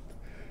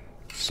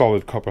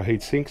 Solid copper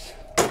heat sinks.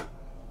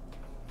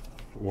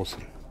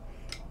 Awesome.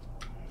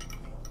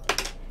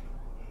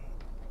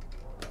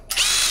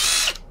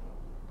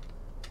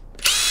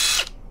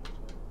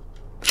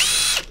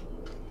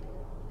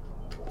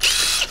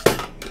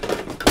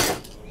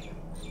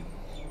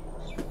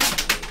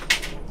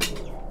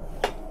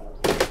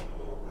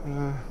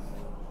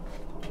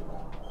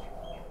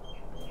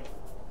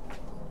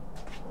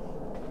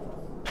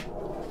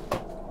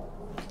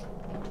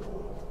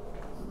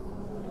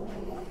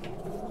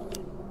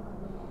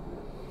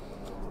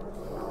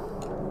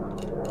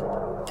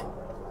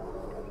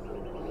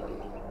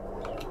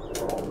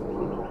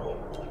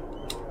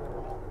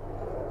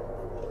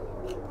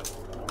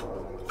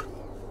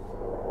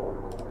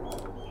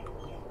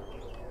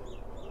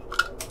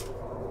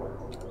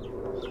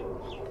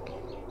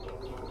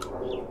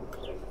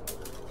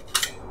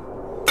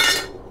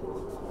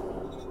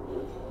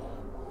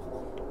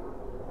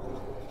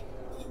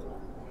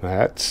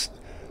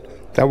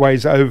 That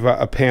weighs over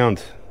a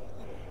pound.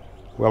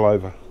 Well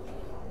over.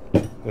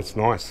 That's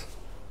nice.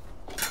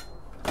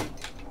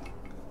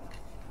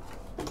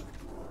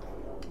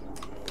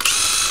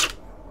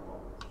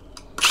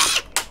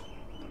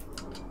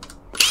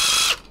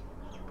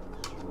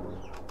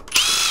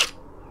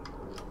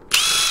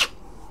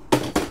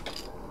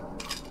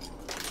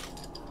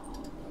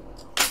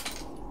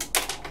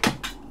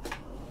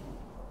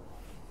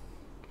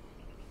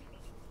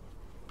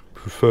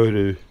 Prefer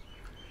to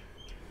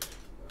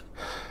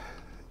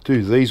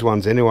do these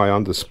ones anyway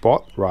on the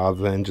spot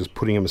rather than just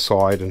putting them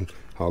aside and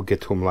I'll get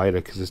to them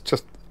later, because it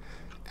just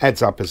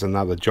adds up as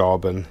another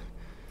job. And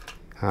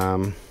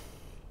I'm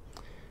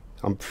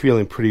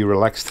feeling pretty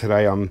relaxed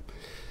today. I'm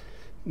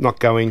not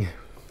trying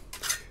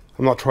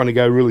to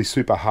go really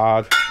super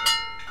hard.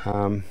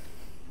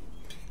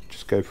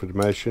 Just go for the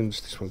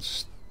motions. This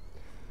one's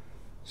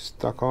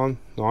stuck on,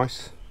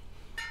 nice.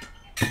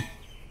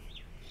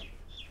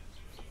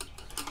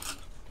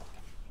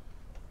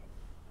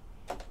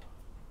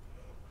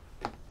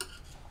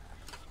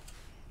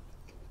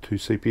 Two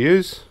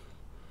CPUs,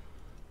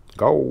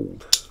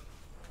 gold.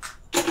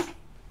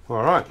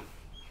 All right,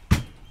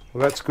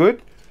 well that's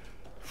good.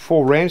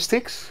 4 RAM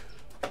sticks,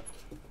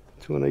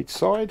 2 on each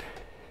side.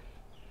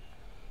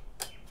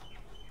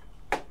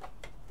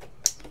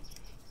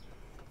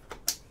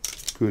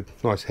 Good,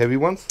 nice heavy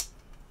ones.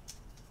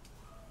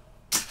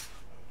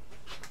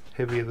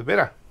 Heavier the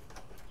better.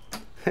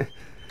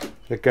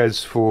 That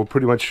goes for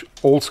pretty much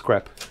all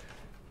scrap,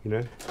 you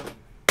know.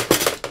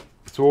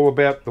 It's all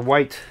about the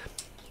weight.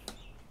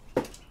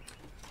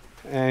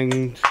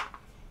 And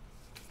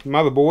the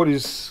motherboard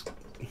is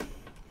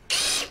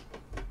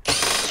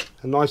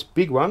a nice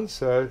big one,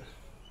 so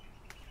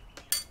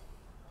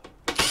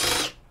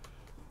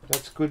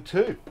that's good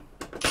too.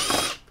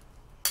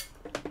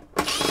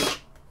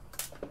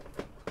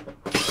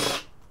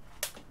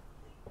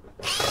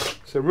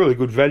 So really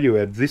good value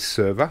out of this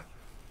server.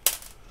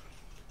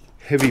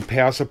 Heavy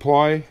power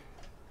supply,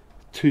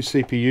 2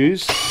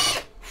 CPUs,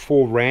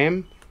 4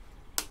 RAM,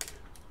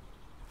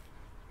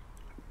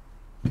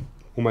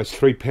 almost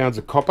 3 pounds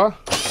of copper,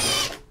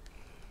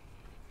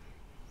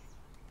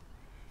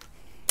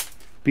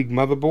 big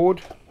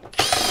motherboard,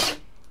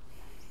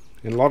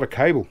 and a lot of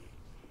cable.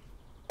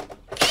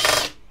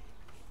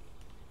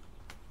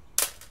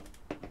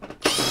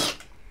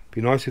 Be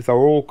nice if they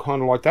were all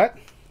kind of like that,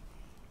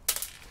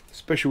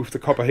 especially with the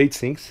copper heat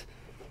sinks.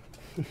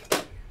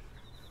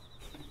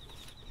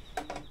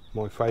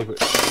 My favourite.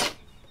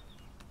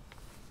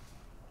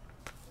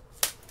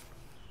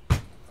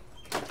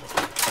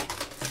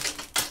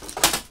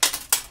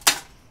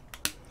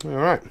 All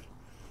right.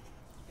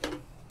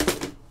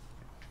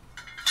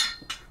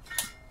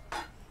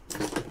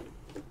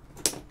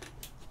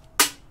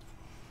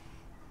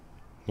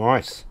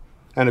 Nice.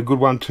 And a good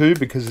one too,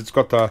 because it's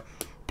got the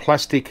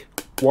plastic,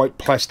 white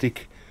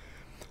plastic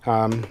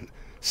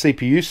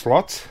CPU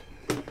slots.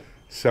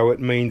 So it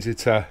means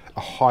it's a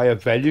higher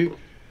value.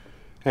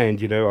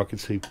 And, you know, I can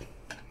see,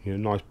 you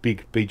know, nice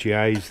big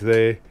BGAs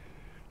there,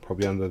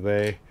 probably under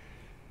there.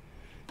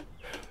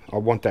 I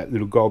want that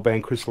little gold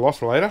band crystal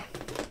oscillator.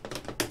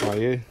 Oh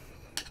yeah,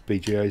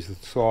 BGAs at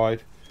the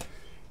side.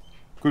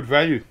 Good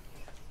value.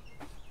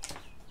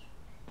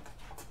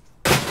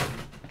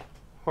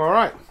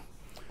 Alright,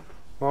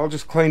 well, I'll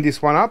just clean this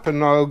one up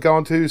and I'll go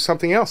on to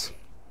something else.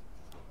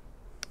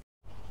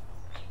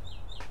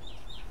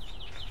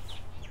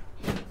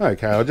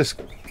 Okay, I'll just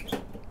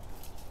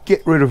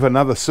get rid of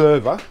another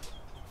server.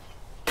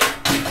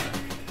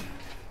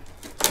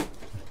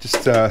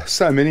 Just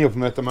so many of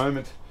them at the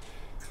moment.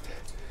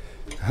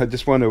 I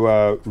just want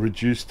to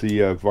reduce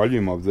the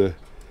volume of the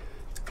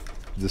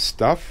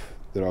stuff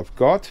that I've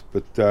got,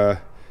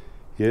 but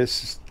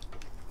yes,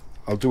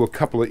 I'll do a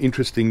couple of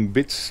interesting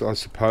bits, I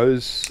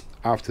suppose,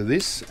 after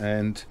this,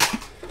 and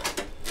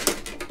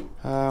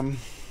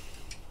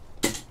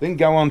then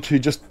go on to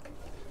just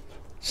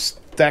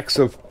stacks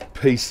of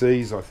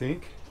PCs, I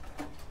think.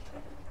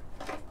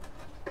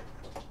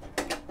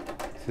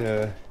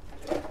 Yeah,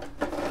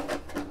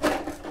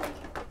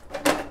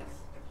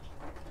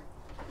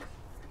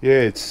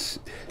 it's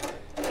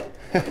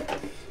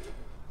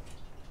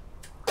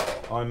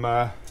I'm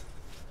a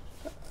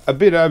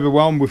bit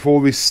overwhelmed with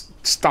all this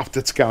stuff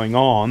that's going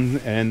on,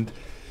 and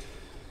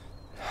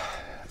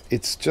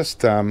it's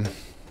just yeah,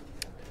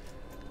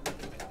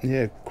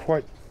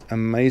 quite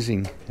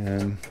amazing.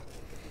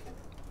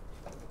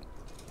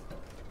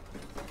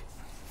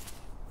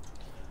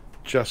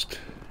 Just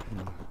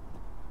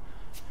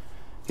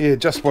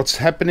what's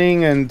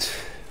happening. And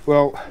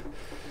well,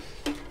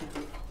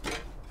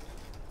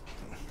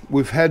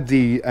 we've had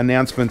the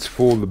announcements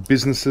for the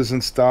businesses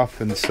and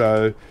stuff, and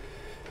so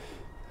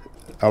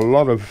a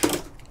lot of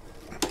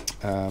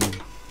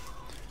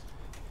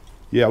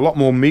yeah, a lot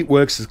more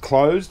meatworks is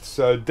closed,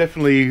 so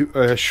definitely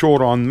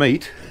short on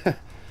meat.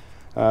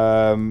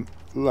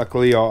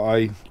 Luckily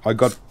I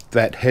got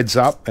that heads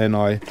up and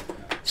I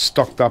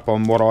stocked up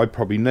on what I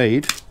probably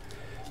need.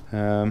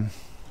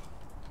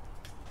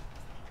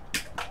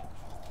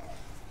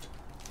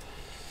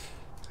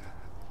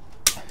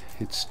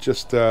 it's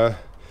just yeah,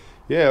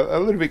 a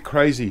little bit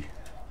crazy.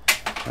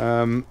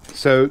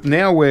 So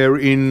now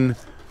we're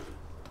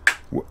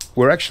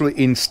actually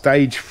in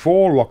stage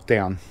 4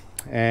 lockdown,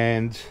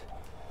 and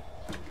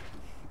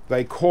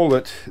they're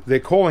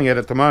calling it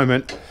at the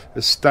moment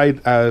a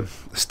state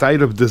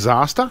of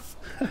disaster.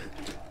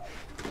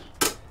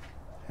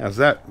 How's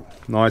that?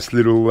 Nice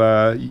little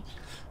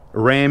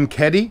RAM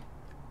caddy,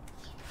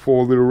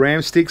 4 little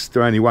RAM sticks.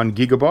 They're only 1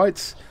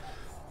 gigabytes,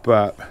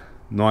 but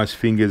nice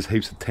fingers,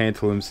 heaps of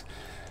tantalums.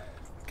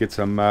 Get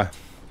some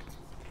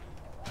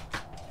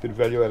bit of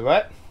value out of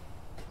that.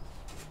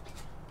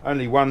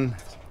 Only 1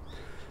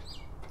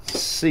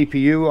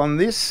 CPU on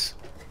this.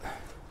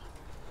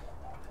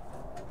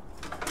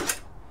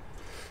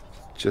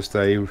 Just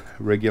a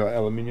regular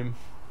aluminium.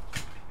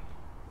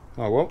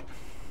 Oh well.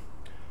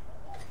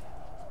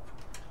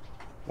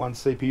 1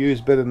 CPU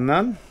is better than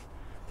none.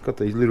 Got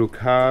these little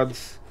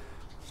cards.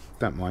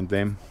 Don't mind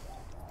them.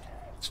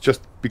 It's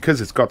just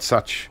because it's got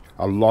such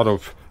a lot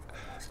of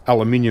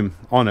aluminium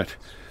on it.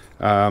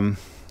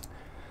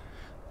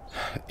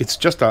 It's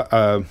just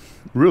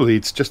really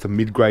it's just a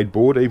mid-grade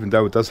board, even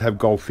though it does have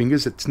gold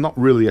fingers. It's not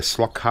really a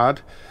slot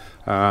card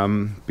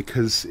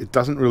because it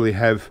doesn't really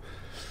have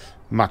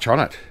much on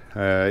it.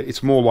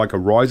 It's more like a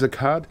riser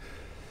card.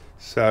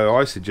 So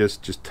I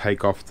suggest just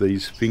take off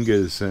these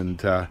fingers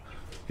and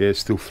yeah,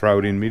 still throw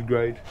it in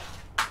mid-grade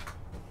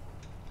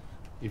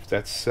if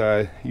that's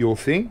your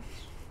thing.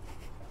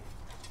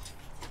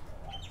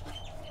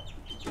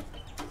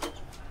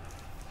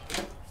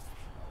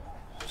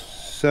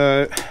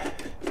 So,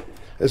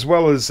 as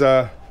well as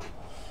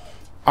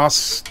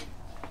us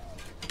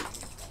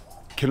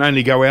can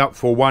only go out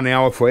for 1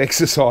 hour for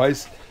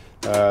exercise,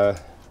 they're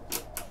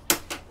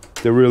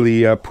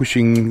really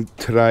pushing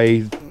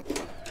today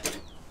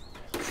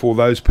for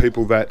those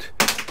people that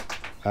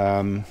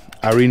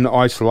are in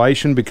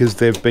isolation because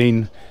they've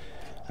been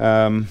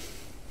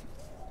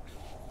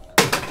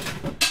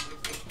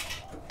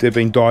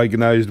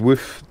diagnosed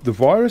with the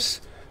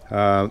virus.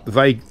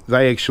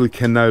 They actually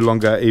can no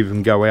longer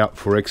even go out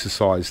for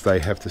exercise. They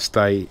have to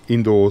stay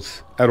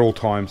indoors at all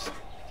times,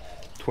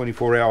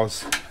 24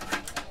 hours.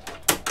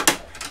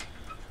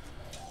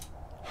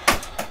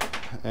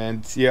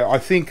 And yeah, I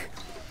think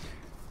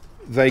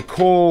they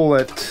call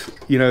it,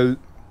 you know,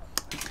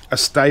 a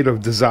state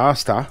of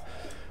disaster.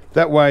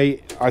 That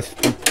way, I'm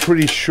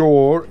pretty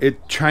sure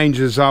it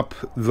changes up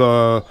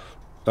the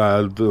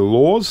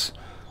laws.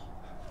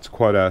 It's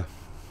quite a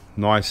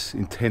nice,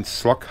 intense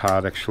slot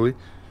card, actually.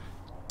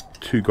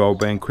 2 gold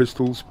band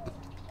crystals,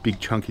 big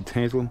chunky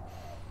tantalum.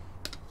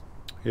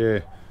 Yeah.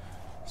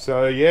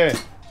 So yeah,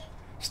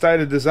 state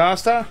of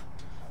disaster.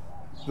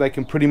 They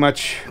can pretty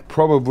much,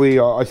 probably,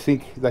 I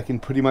think they can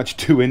pretty much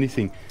do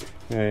anything.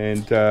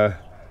 And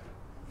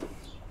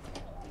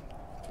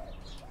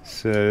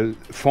so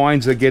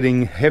fines are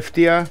getting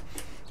heftier.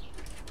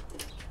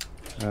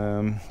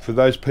 For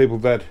those people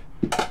that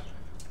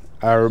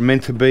are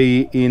meant to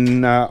be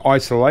in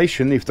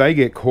isolation, if they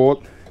get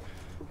caught,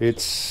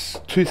 it's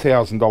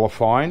 $2,000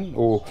 fine,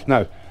 or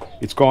no,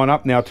 it's gone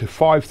up now to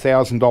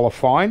 $5,000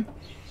 fine.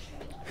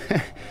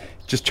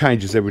 Just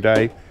changes every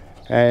day,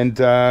 and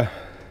they're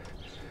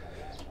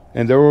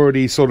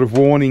already sort of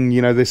warning.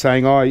 You know, they're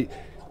saying, "Oh,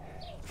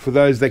 for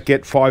those that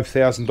get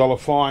 $5,000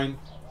 fine,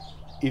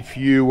 if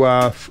you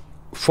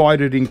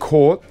fight it in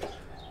court,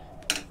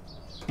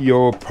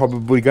 you're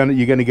probably gonna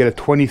get a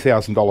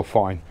 $20,000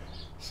 fine."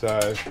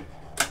 So,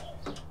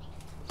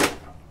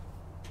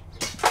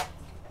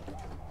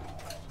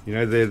 you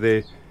know,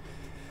 they're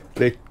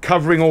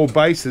covering all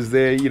bases.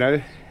 They're, you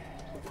know,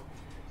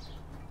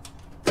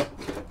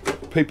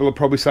 people are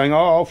probably saying,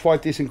 "Oh, I'll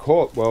fight this in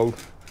court." Well,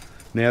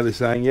 now they're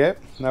saying, "Yeah,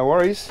 no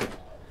worries."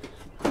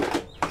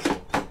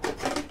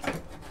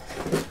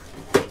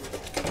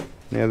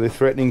 Now they're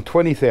threatening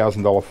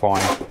 $20,000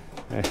 fine.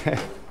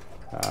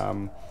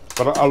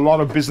 But a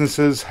lot of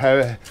businesses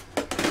have.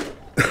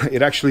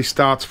 It actually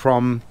starts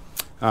from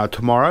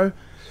tomorrow.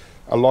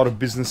 A lot of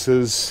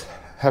businesses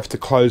have to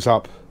close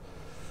up.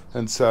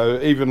 And so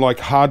even like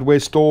hardware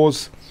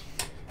stores,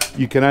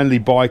 you can only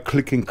buy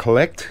click and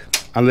collect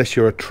unless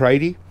you're a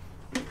tradie.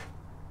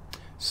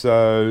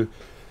 So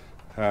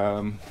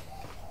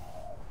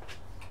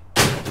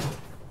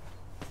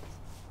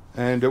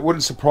and it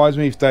wouldn't surprise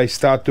me if they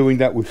start doing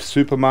that with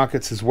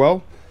supermarkets as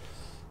well,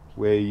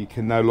 where you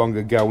can no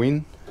longer go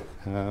in.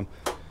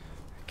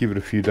 Give it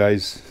a few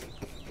days,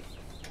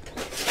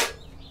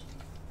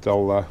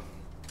 they'll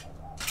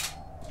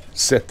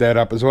set that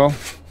up as well.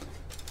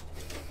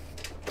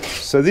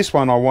 So this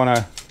one I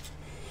want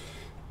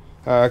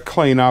to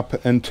clean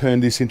up and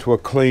turn this into a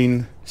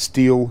clean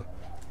steel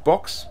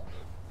box.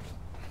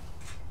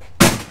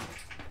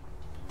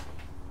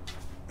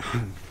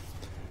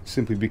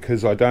 Simply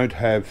because I don't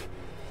have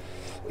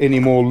any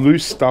more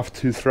loose stuff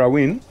to throw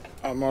in,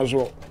 I might as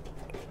well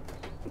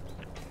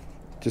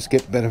just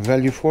get better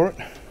value for it.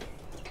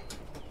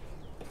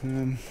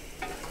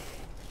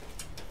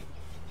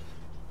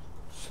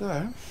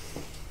 So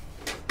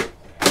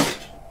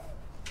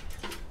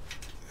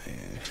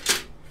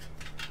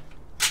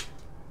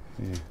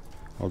Yeah.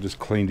 I'll just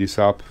clean this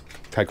up,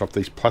 take off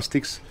these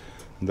plastics,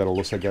 and that'll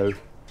also go.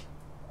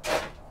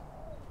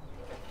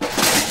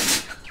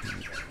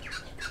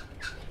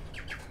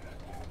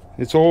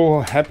 It's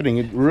all happening,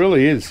 it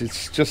really is.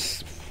 It's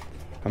just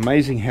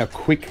amazing how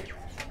quick,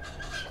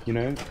 you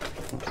know.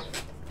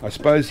 I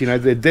suppose, you know,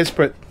 they're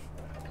desperate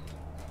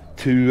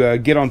to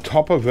get on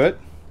top of it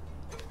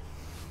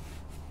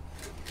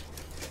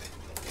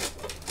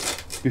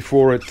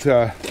before it's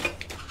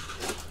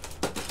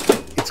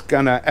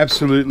gonna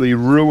absolutely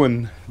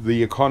ruin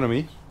the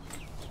economy.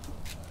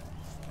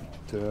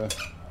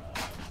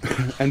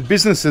 And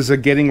businesses are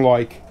getting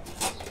like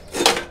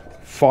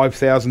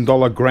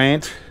 $5,000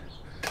 grant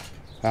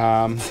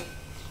and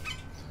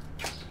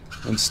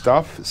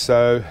stuff.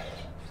 So,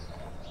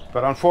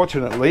 but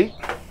unfortunately,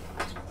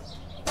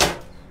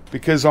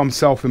 because I'm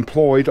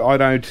self-employed, I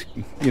don't,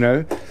 you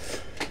know,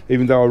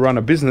 even though I run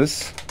a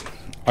business,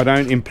 I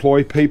don't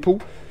employ people,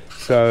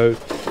 so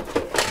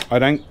I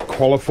don't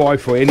qualify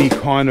for any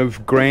kind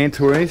of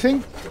grant or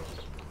anything.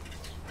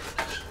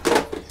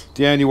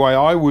 The only way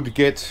I would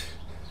get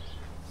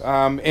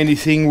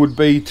anything would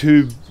be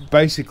to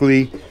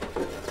basically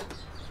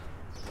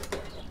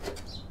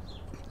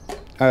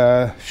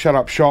shut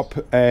up shop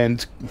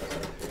and,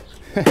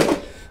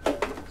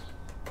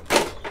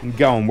 and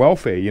go on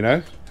welfare, you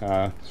know.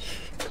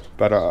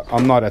 But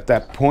I'm not at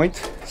that point,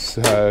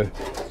 so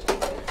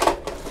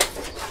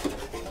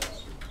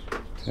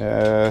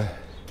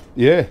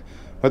yeah.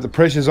 But the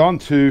pressure's on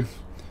to,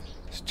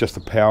 it's just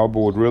a power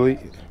board really.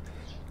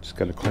 Just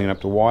going to clean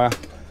up the wire.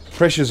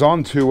 Pressure's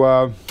on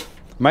to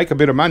make a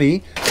bit of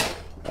money.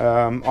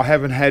 I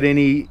haven't had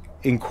any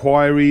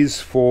inquiries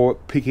for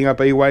picking up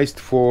eWaste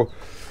for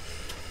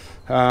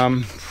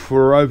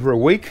over a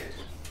week.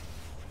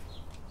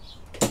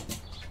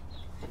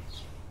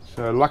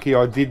 So lucky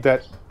I did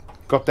that,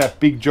 got that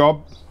big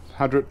job,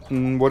 100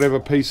 and whatever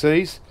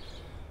PCs.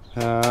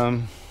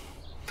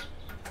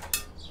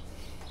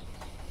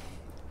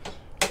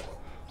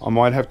 I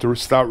might have to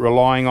start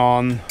relying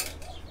on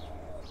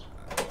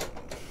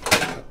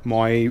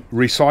my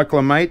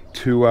recycler mate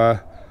to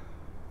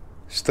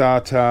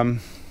start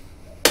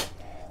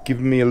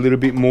giving me a little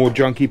bit more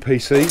junky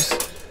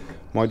PCs.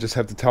 Might just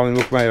have to tell him,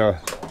 look mate,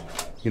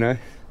 you know,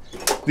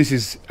 this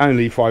is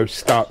only if I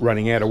start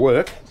running out of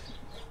work.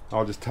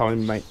 I'll just tell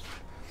him, mate,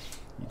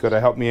 you've got to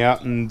help me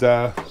out and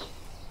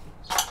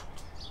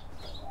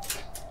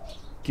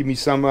give me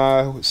some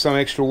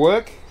extra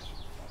work.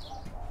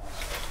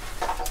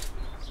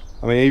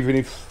 I mean, even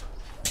if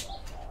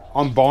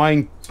I'm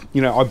buying,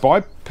 you know, I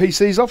buy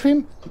PCs off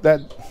him,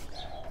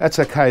 that's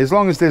okay, as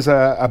long as there's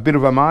a bit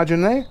of a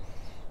margin there.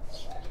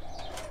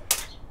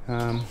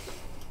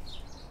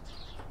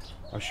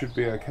 I should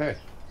be okay.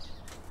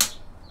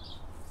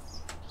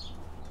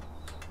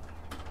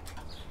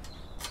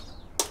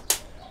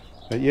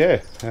 But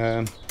yeah,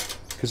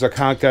 because I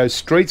can't go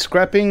street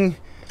scrapping,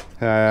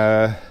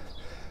 they're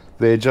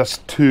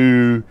just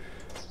too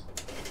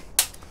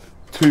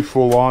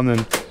full on,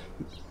 and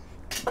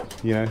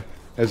you know,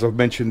 as I've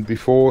mentioned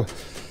before,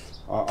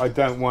 I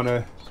don't want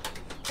to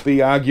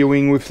be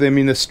arguing with them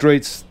in the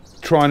streets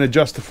trying to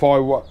justify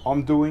what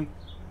I'm doing.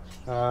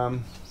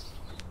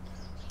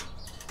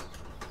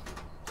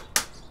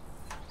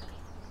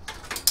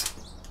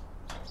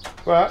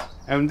 But,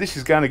 and this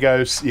is going to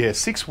go, yeah,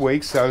 6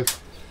 weeks, so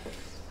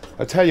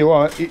I tell you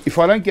what, if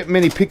I don't get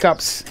many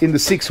pickups in the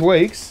 6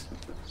 weeks,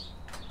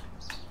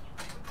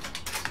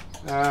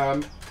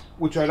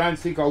 which I don't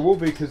think I will,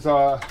 because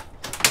a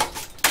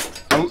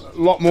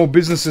lot more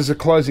businesses are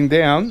closing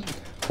down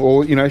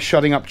or, you know,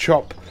 shutting up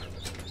shop,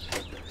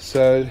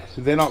 so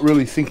they're not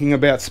really thinking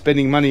about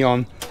spending money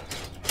on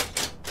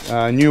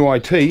new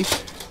IT.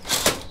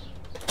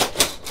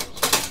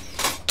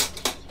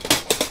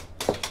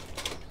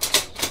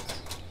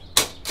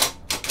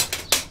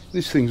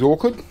 This thing's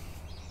awkward.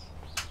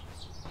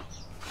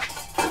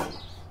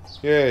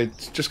 Yeah,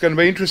 it's just going to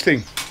be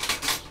interesting.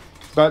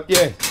 But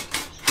yeah,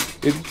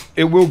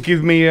 it will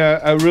give me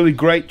a really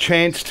great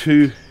chance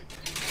to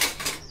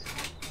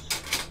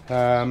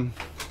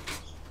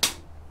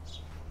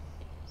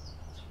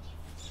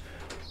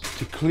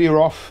clear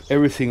off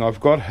everything I've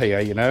got here,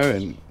 you know.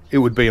 And it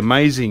would be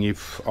amazing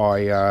if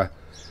I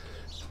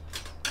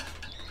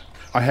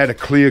had a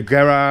clear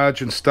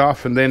garage and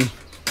stuff, and then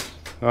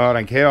I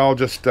don't care, I'll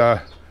just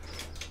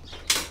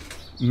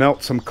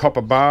melt some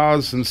copper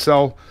bars and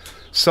sell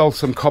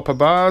some copper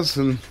bars,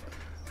 and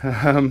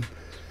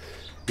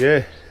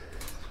yeah,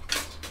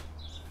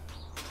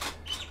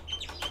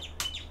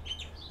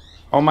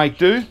 I'll make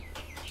do.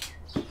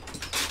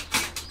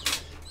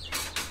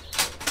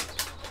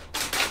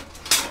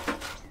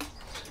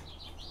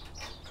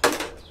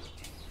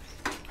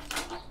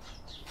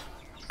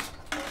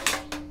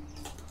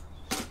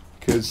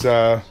 Because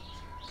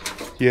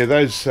yeah,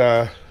 those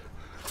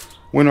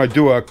when I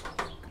do a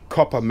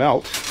copper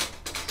melt,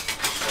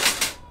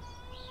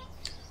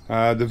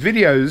 the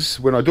videos,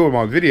 when I do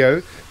my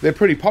video, they're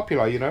pretty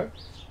popular, you know,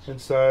 and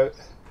so,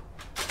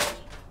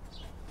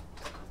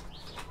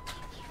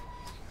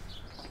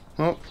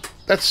 well,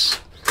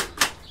 that's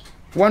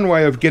one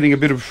way of getting a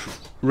bit of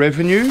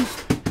revenue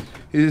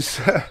is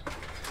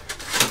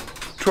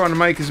trying to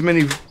make as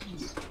many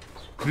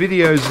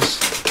videos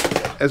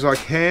as I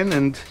can,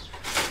 and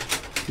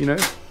you know,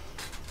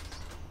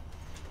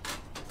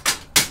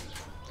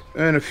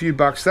 earn a few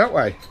bucks that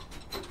way.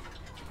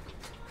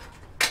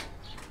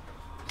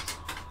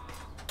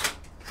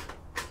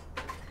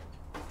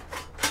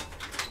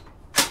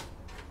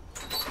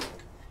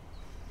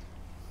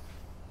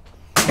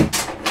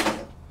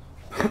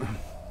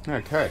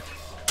 Okay.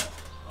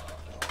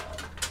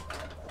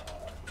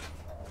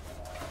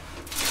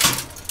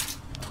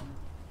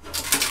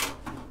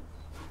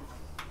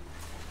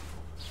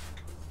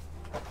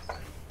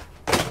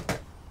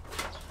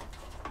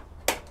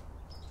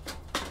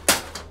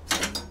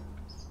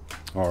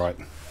 All right.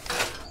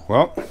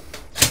 Well,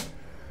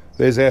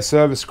 there's our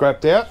service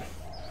scrapped out.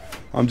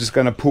 I'm just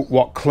going to put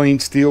what clean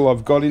steel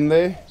I've got in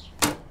there.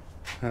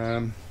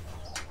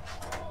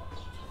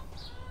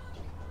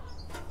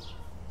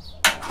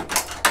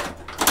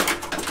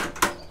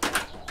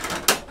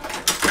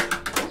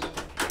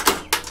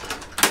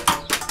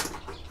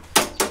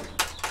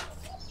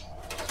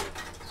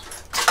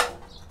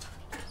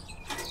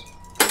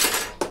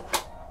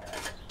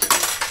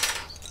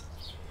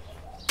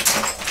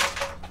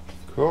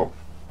 Cool.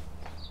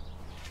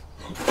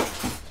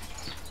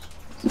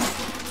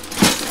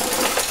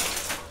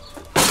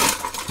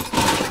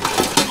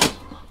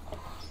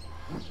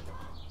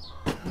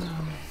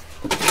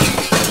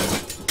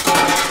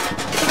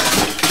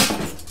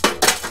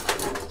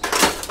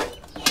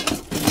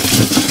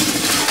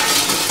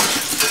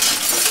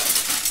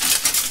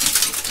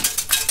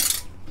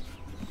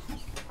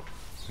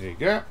 There you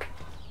go.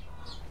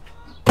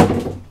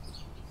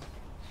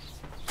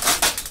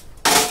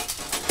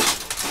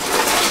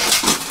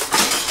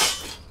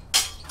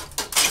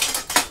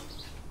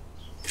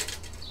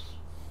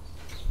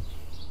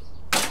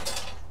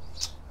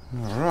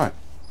 Alright,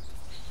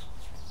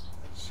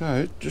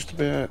 so just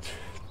about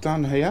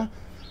done here.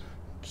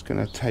 Just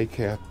going to take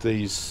out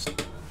these,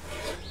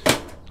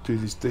 do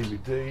this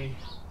DVD.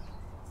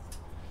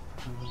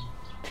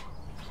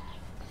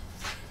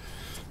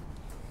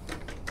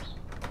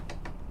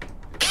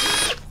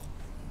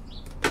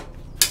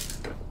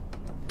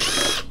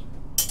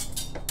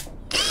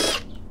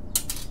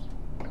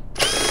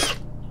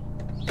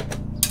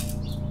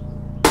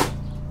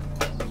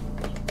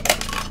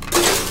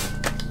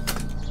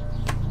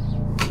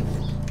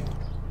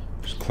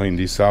 Clean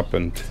this up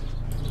and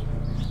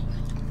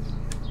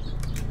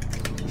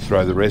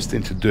throw the rest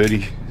into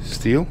dirty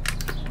steel.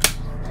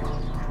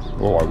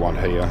 All I want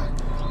here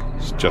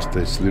is just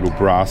this little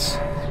brass.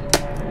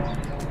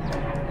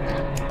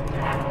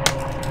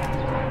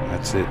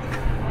 That's it.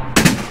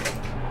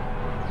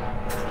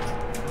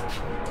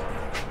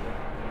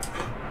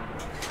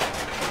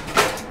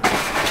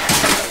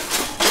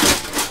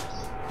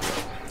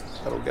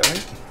 That'll go in.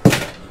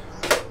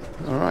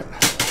 All right.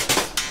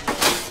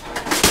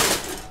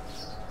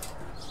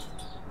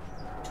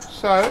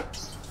 So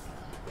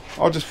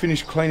I'll just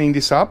finish cleaning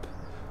this up,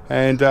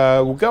 and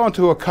we'll go on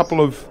to a couple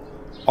of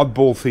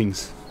oddball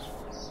things.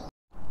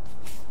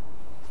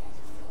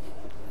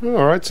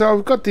 Alright, so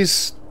I've got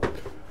this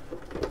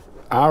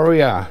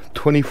Aria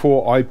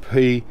 24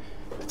 IP.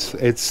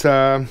 It's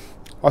I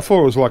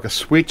thought it was like a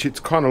switch. It's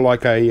kind of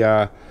like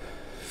a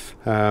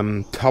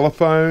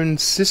telephone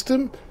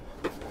system.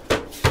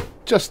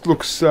 Just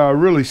looks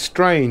really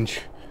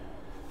strange.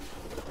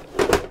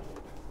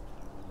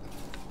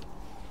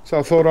 So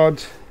I thought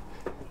I'd,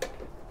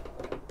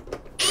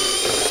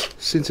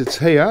 since it's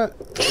here,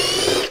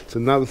 it's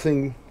another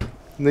thing that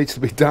needs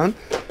to be done,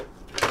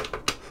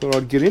 thought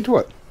I'd get into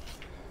it.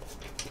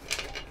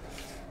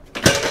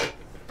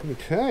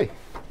 Okay.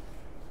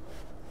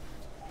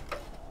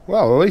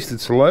 Well, at least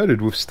it's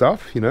loaded with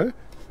stuff, you know.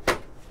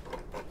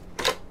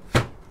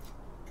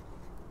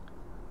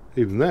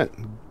 Even that,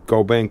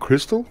 gold band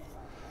crystal.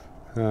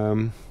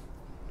 Pretty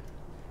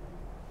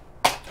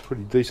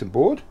decent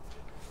board.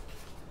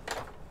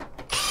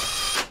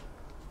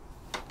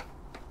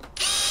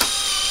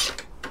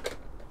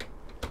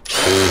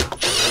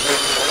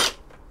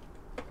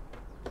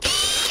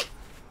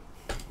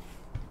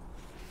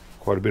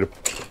 Quite a bit of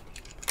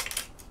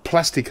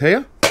plastic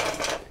here.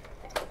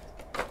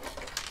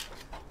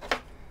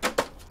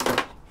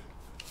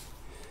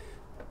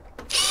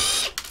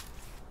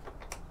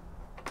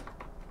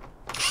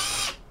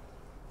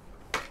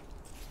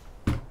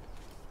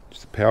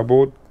 Just a power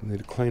board, need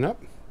to clean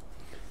up.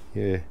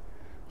 Yeah,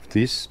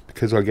 this,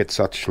 because I get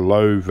such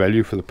low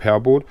value for the power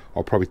board,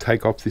 I'll probably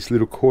take off this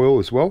little coil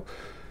as well,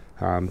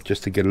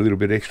 just to get a little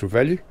bit extra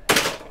value.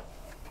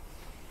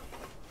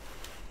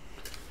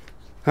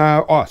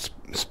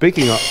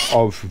 Speaking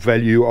of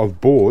value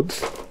of boards,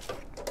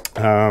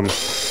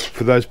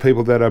 for those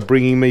people that are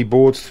bringing me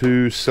boards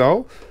to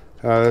sell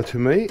to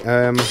me,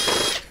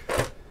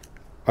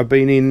 I've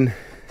been in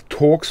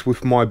talks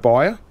with my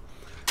buyer,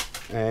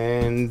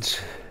 and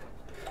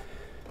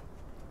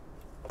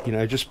you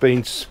know, just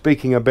been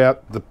speaking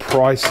about the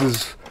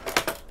prices.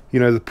 You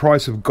know, the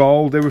price of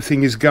gold,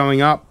 everything is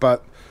going up,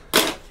 but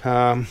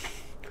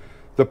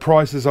the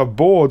prices of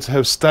boards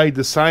have stayed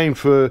the same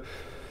for,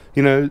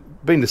 you know,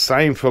 been the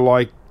same for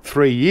like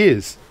 3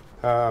 years.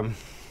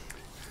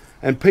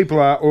 And people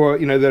are, or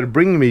you know, that are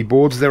bringing me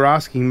boards, they're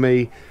asking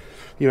me,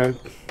 you know,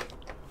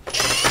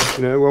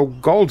 well,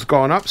 gold's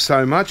gone up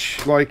so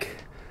much, like,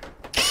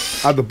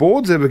 are the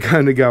boards ever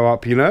going to go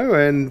up, you know?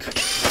 And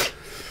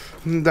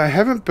they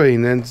haven't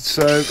been, and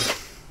so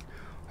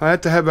I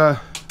had to have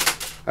a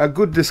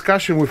good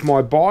discussion with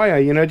my buyer,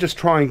 you know, just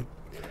try and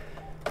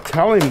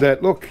tell him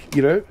that, look,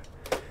 you know,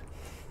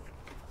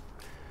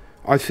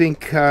 I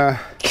think,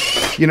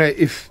 you know,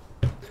 if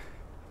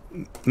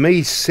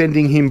me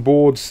sending him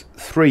boards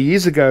 3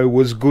 years ago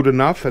was good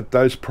enough at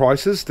those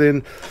prices,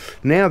 then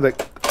now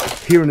that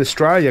here in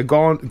Australia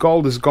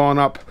gold has gone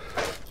up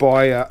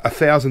by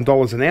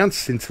 $1,000 an ounce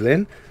since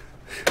then,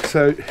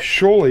 so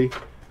surely,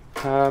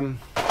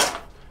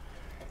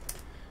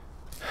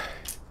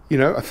 you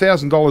know,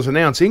 $1,000 an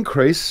ounce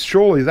increase,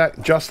 surely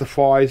that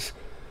justifies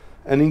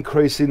an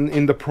increase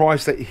in the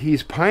price that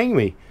he's paying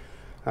me.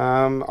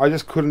 I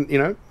just couldn't, you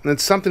know, and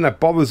it's something that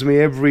bothers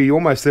me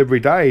almost every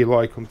day.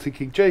 Like, I'm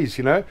thinking, geez,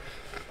 you know,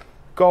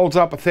 gold's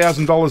up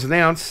 $1,000 an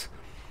ounce.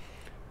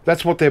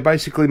 That's what they're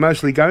basically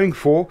mostly going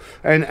for.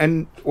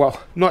 And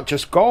well, not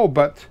just gold,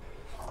 but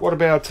what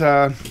about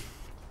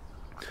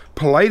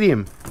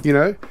palladium, you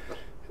know?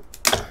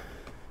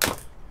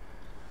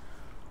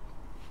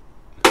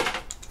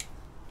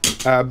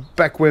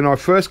 Back when I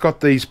first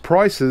got these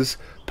prices,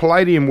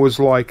 palladium was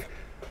like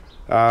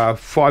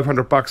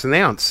 $500 an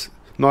ounce.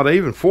 Not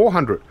even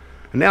 400,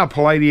 and now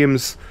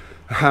palladium's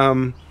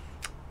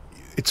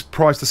it's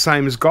priced the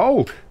same as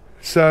gold.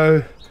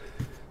 So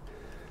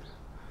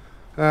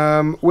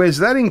where's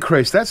that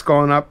increase? That's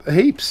gone up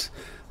heaps.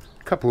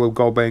 A couple of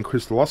gold band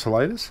crystal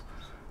oscillators,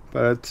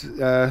 but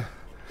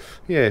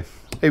yeah,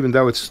 even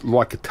though it's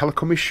like a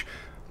telecomish,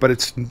 but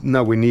it's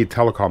nowhere near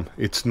telecom.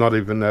 It's not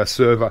even a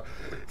server.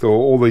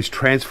 All these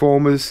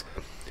transformers,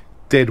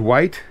 dead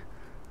weight.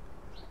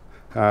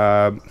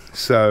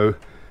 So,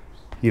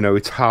 you know,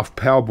 it's half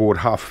power board,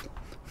 half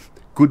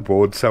good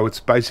board, so it's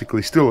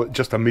basically still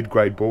just a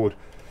mid-grade board.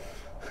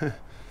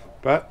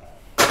 But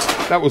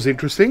that was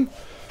interesting.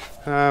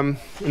 And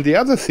the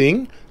other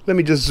thing, let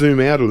me just zoom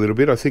out a little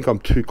bit. I think I'm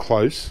too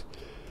close.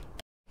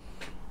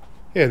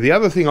 Yeah, the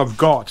other thing I've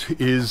got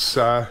is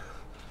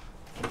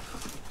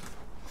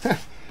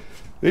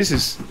this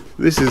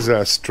is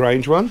a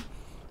strange one.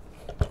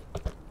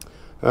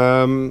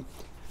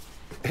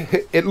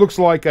 It looks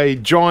like a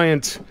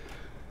giant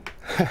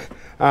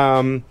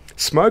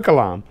smoke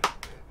alarm,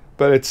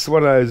 but it's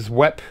one of those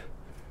WAP,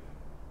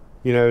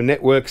 you know,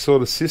 network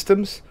sort of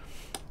systems.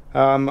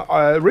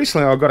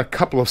 Recently I got a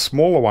couple of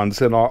smaller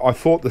ones, and I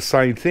thought the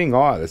same thing.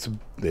 Oh,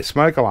 they're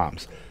smoke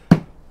alarms,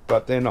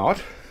 but they're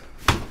not.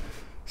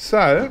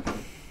 So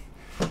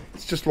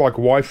it's just like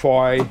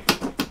Wi-Fi,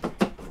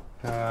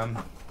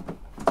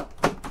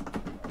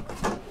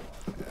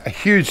 a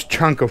huge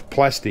chunk of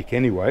plastic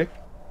anyway.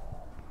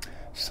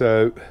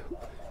 So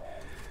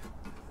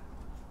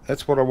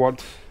that's what I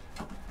want.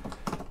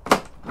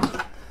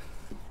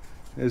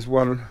 There's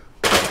one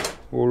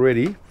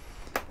already.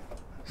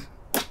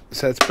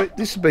 So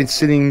this has been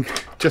sitting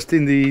just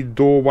in the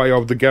doorway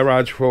of the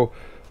garage for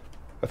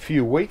a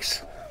few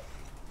weeks.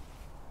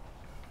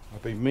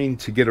 I've been meaning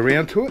to get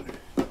around to it.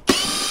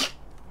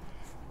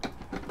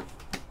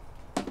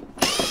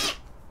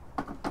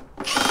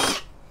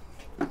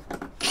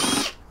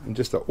 And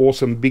just an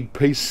awesome big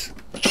piece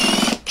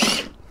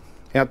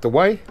out the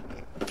way.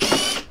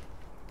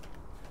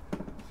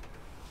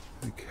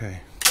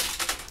 Okay.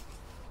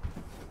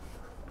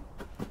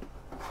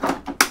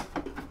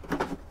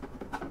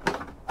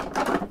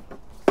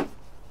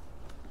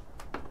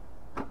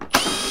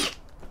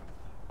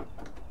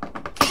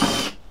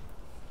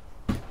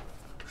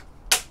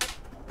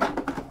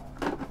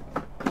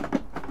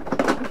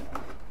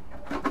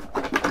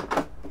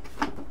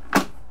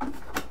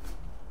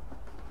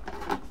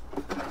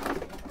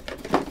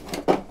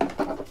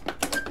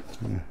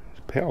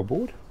 Power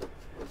board.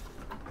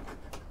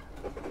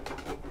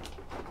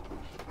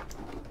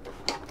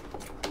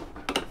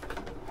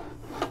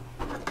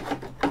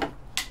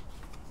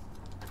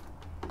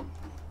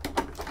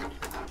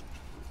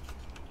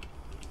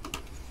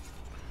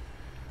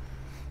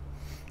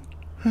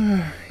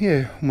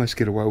 Yeah, almost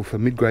get away with a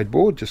mid-grade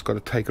board. Just got to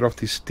take it off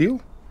this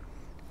steel.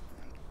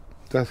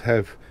 It does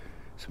have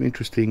some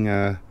interesting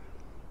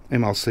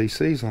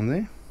MLCCs on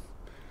there.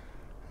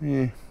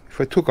 Yeah, if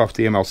I took off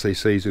the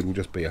MLCCs, it'll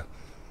just be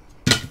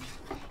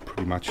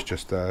pretty much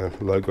just a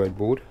low-grade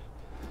board.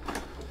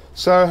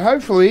 So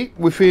hopefully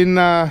within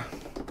the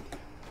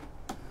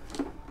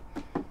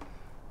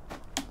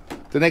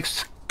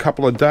next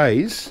couple of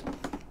days,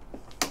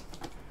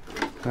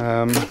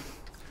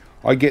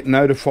 I get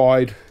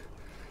notified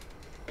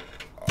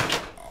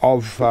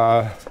of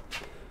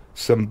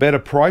some better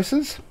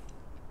prices,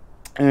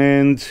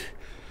 and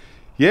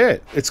yeah,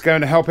 it's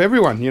going to help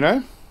everyone, you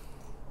know,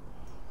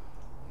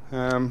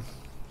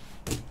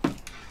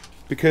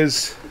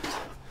 because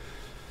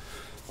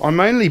I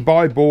mainly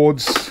buy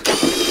boards,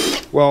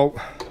 well,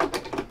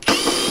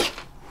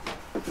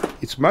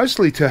 it's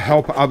mostly to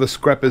help other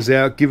scrappers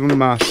out, give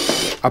them a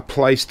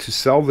place to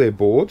sell their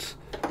boards.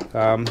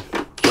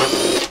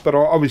 But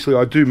obviously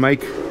I do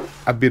make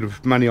a bit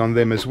of money on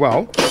them as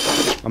well.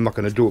 I'm not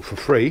going to do it for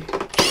free,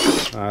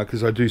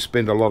 because I do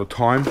spend a lot of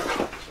time,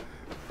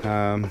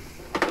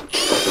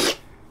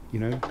 you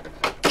know,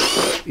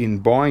 in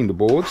buying the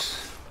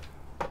boards,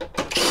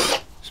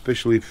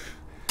 especially if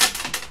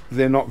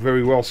they're not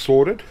very well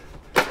sorted.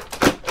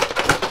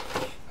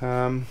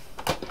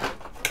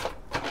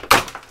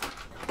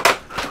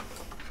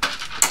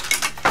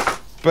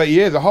 But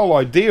yeah, the whole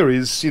idea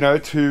is, you know,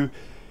 to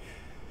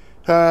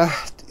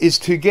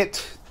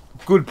get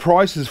good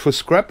prices for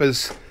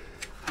scrappers,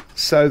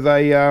 so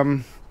they,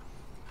 you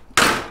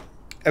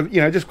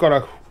know, just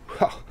got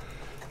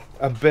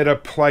a better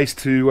place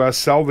to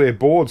sell their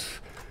boards.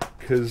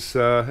 Because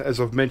as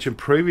I've mentioned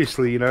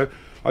previously, you know,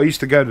 I used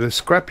to go to the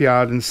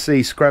scrapyard and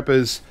see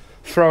scrappers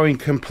throwing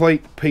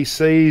complete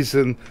PCs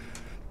and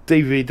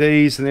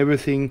DVDs and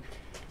everything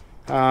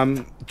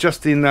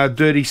just in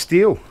dirty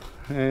steel.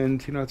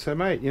 And, you know, I'd say,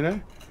 mate, you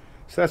know,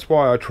 so that's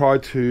why I try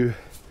to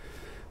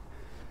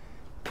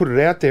put it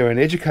out there and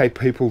educate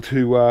people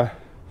to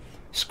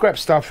scrap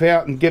stuff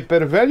out and get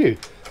better value.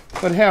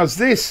 But how's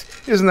this?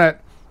 Isn't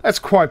that's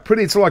quite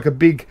pretty. It's like a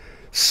big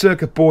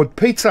circuit board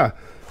pizza.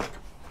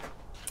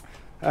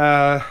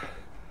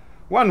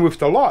 One with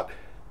the lot.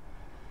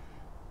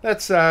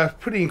 That's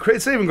pretty incredible.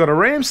 It's even got a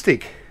ram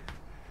stick.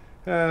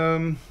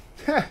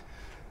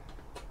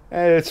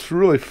 It's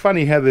really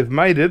funny how they've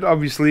made it.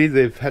 Obviously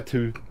they've had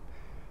to,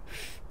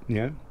 you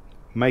know,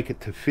 make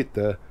it to fit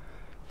the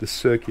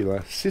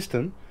circular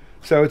system.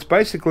 So it's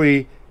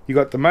basically, you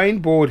got the main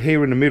board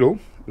here in the middle.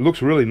 It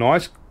looks really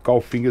nice,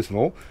 gold fingers and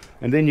all.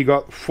 And then you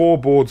got 4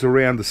 boards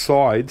around the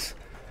sides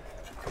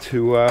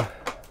to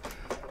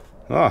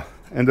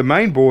and the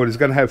main board is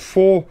going to have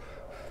 4.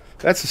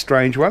 That's a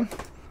strange one.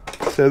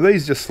 So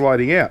these just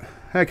sliding out.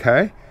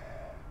 Okay.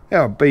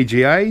 Our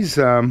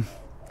BGAs,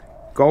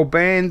 gold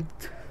band.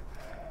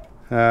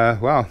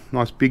 Wow,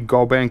 nice big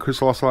gold band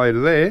crystal oscillator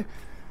there.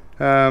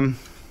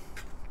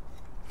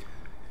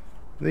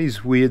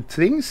 These weird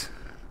things.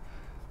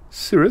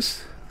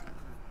 Cirrus.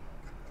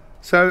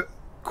 So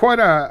quite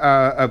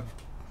a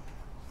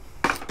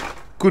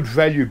good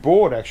value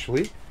board,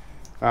 actually.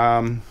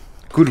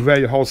 Good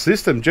value whole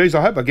system. Geez,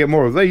 I hope I get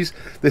more of these.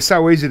 They're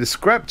so easy to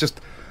scrap,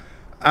 just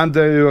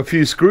undo a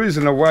few screws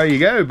and away you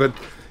go. But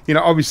you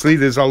know, obviously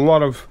there's a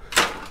lot of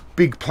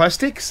big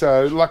plastic,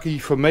 so lucky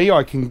for me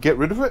I can get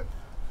rid of it.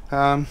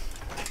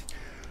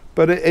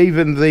 But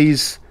even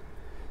these,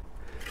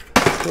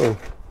 oh,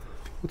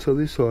 what's on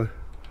this side?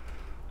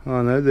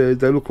 Oh no,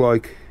 they look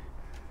like,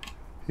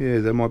 yeah,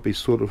 they might be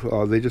sort of,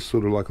 oh, they're just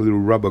sort of like little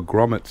rubber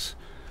grommets.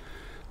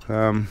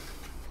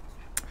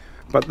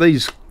 But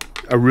these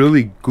are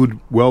really good,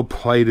 well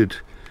plated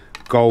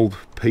gold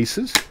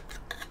pieces.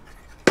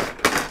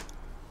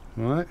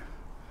 Right,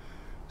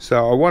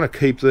 so I want to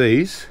keep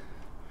these,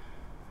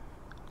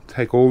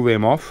 take all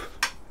them off.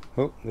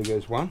 Oh, there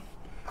goes one.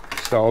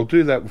 So I'll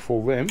do that with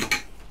all them.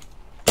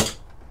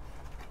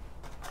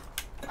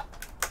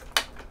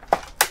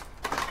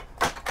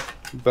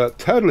 But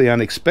totally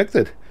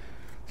unexpected.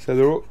 So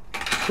they're all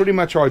pretty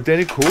much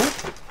identical.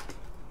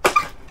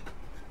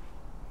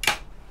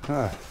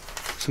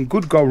 Some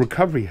good gold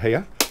recovery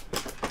here.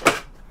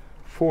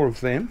 4 of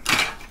them.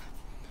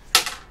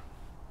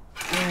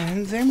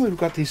 And then we've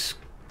got this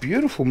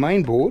beautiful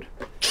main board.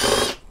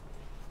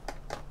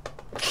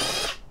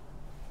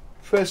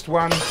 First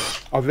one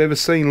I've ever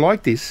seen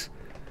like this.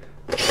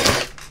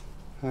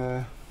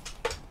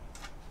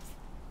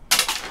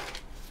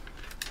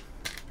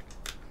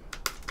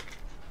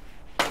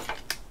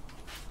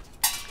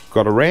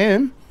 Got a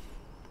RAM,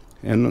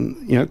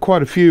 and you know,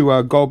 quite a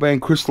few gold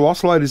band crystal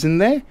oscillators in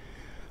there.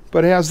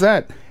 But how's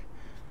that?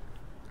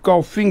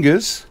 Gold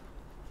fingers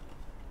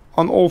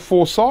on all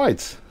 4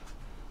 sides.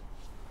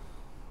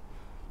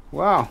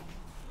 Wow.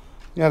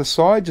 The other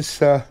side,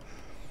 just you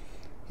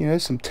know,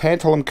 some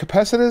tantalum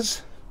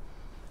capacitors.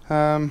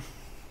 And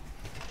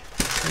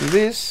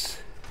this,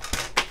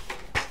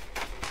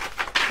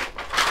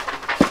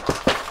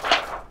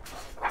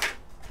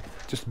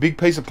 just a big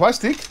piece of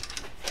plastic.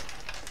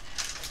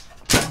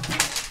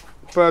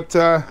 But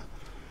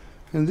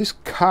and this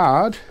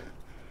card,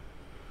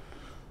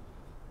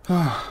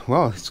 oh,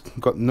 well, it's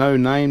got no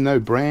name, no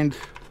brand.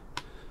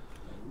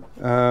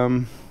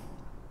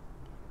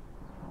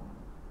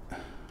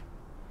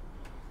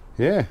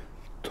 Yeah,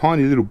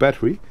 tiny little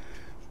battery,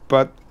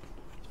 but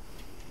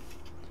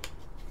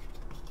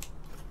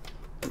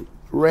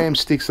RAM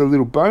stick's a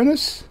little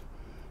bonus.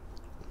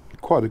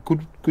 Quite a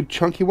good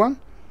chunky one.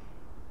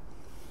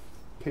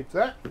 Keep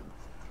that.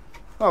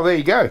 Oh, there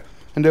you go.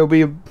 And there'll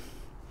be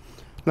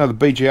another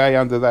BGA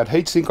under that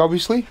heatsink,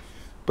 obviously,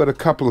 but a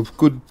couple of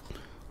good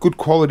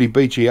quality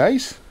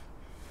BGAs.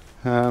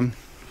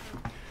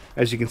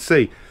 As you can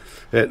see,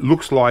 it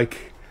looks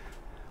like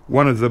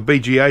one of the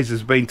BGAs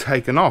has been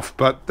taken off,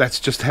 but that's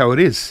just how it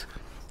is.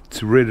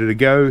 It's ready to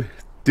go,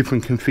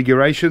 different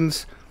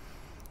configurations.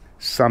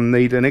 Some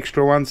need an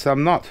extra one,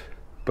 some not.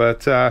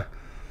 But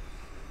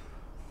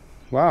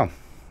Wow,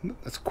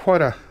 that's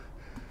quite a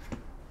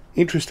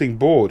interesting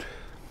board.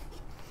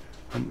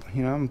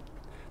 You know, I'm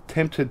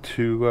tempted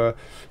to, you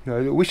know,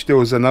 I wish there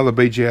was another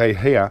BGA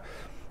here.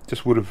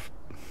 Just would have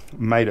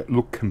made it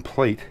look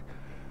complete.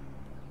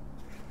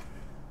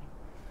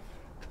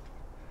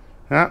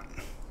 Now,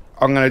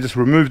 I'm going to just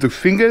remove the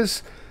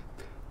fingers,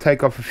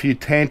 take off a few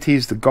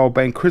tanties, the gold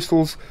band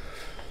crystals,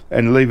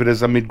 and leave it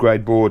as a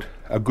mid-grade board,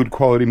 a good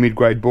quality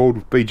mid-grade board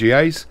with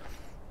BGAs.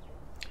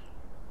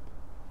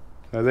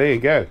 So there you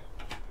go.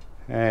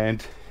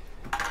 And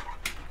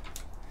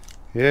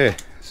yeah,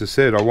 as I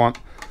said, I want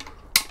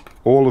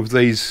all of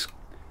these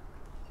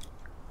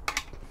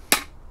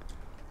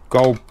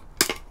gold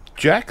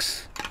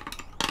jacks,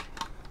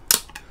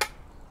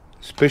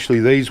 especially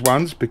these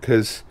ones,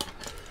 because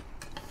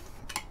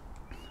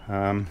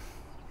I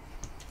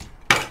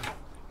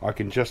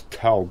can just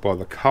tell by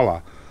the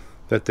colour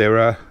that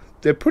they're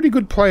pretty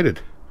good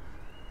plated,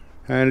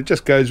 and it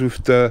just goes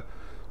with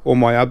all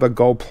my other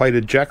gold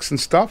plated jacks and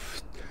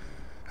stuff,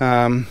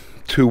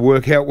 to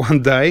work out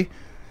one day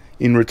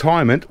in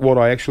retirement what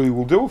I actually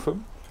will do with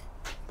them.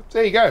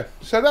 There you go.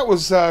 So that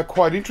was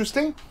quite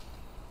interesting.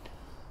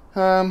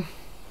 So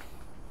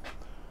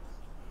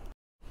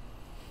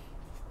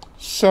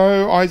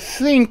I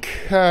think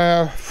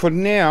for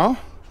now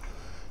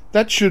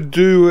that should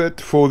do it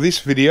for this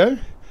video.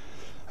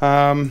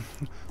 I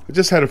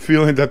just had a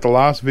feeling that the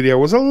last video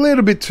was a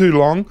little bit too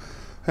long,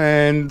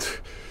 and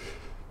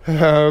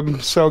so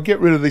I'll get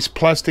rid of this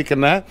plastic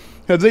and that.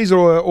 Now, these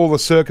are all the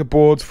circuit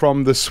boards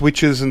from the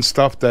switches and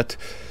stuff that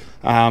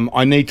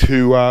I need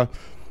to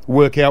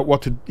work out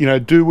what to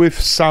do with.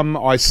 Some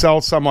I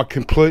sell, some I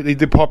completely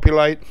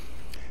depopulate,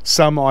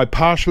 some I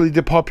partially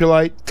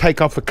depopulate, take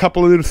off a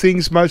couple of little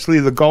things, mostly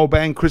the gold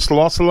band crystal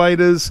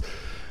oscillators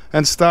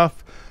and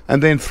stuff,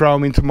 and then throw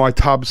them into my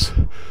tubs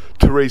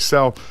to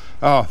resell.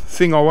 Oh,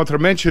 thing I wanted to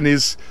mention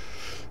is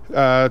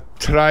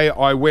today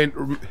I went,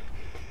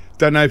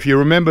 don't know if you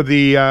remember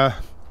the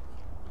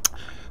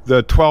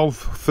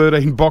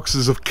 13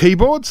 boxes of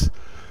keyboards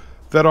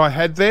that I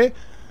had there.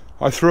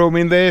 I threw them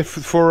in there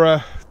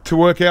to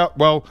work out.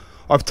 Well,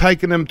 I've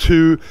taken them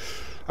to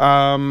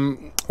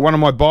one of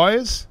my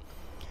buyers,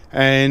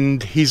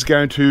 and he's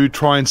going to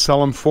try and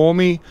sell them for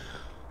me.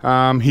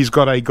 He's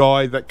got a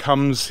guy that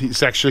comes,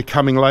 he's actually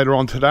coming later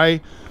on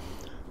today,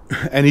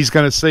 and he's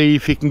going to see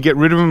if he can get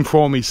rid of them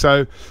for me.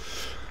 So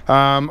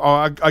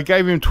I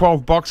gave him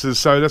 12 boxes,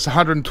 so that's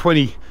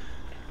 120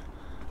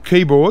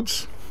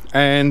 keyboards,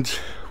 and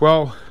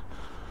well,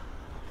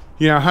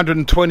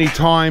 120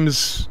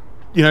 times,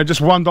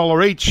 just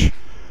 $1 each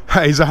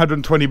is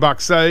 120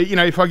 bucks. So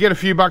if I get a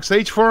few bucks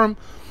each for them,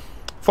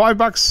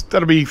 $5,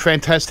 that'll be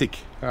fantastic.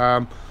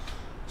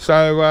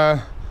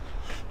 So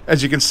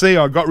as you can see,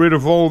 I got rid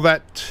of all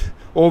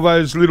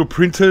those little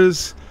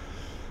printers.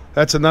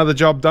 That's another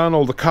job done.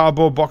 All the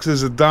cardboard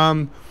boxes are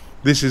done.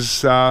 This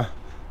is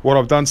what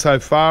I've done so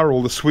far.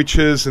 All the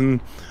switches,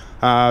 and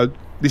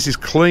this is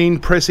clean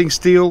pressing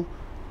steel,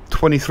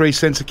 23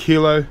 cents a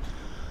kilo,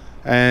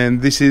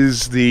 and this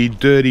is the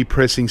dirty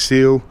pressing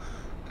steel,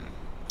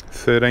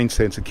 13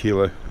 cents a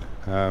kilo.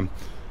 And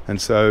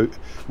so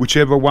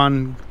whichever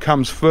one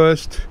comes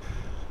first,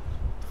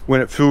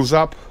 when it fills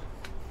up,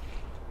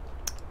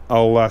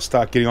 I'll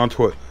start getting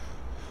onto it.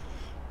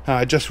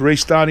 Just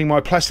restarting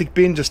my plastic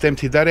bin, just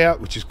emptied that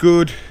out, which is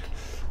good.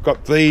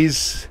 Got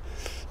these.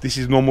 This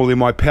is normally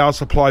my power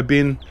supply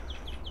bin.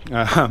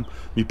 My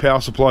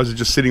power supplies are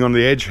just sitting on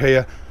the edge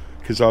here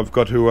because I've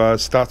got to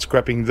start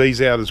scrapping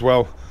these out as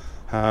well.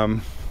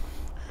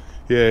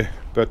 Yeah,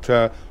 but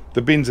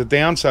the bins are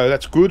down, so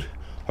that's good.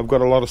 I've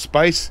got a lot of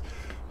space,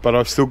 but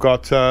I've still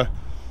got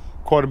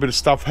quite a bit of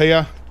stuff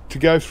here to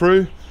go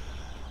through.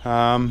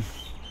 Now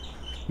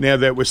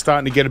that we're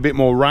starting to get a bit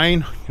more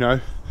rain,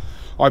 I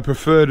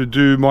prefer to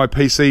do my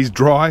PCs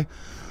dry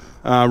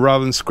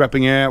rather than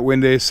scrapping out when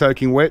they're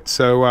soaking wet.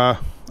 So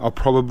I'll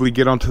probably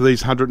get onto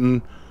these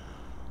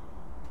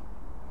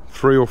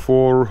 103 or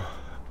 4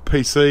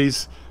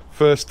 PCs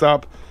first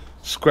up,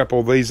 scrap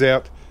all these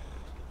out.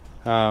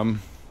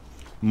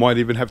 Might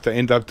even have to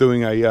end up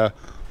doing a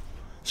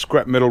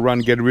scrap metal run,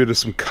 get rid of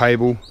some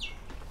cable.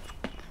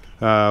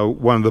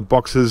 One of the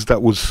boxes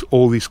that was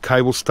all this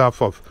cable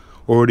stuff, I've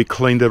already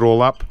cleaned it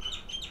all up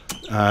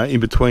in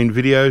between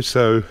videos,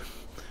 so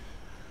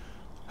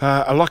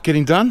a lot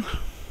getting done.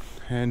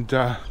 And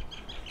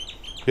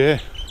yeah,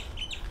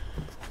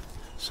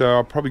 so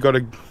I've probably got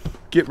to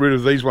get rid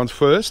of these ones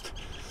first.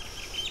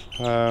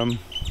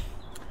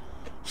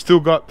 Still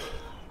got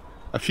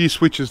a few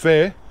switches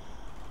there,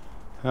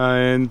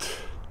 but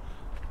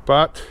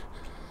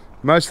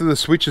most of the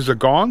switches are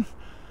gone.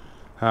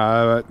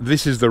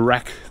 This is the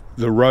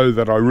row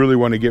that I really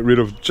want to get rid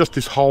of, just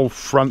this whole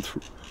front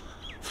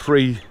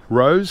 3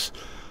 rows.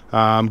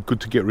 Good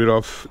to get rid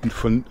of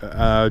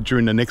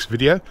during the next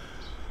video.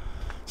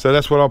 So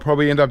that's what I'll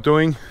probably end up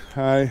doing.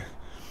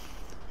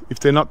 If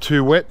they're not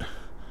too wet,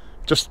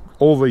 just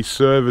all these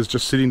servers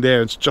just sitting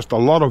there. It's just a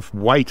lot of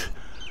weight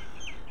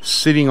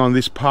sitting on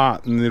this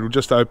part, and it'll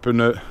just open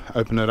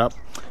it up.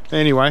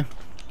 Anyway,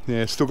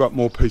 Yeah, still got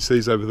more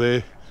PCs over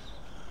there.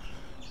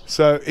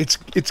 So it's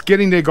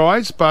getting there,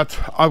 guys, but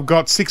I've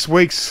got 6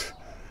 weeks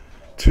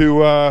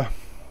to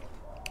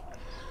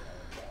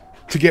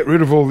get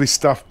rid of all this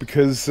stuff,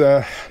 because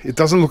it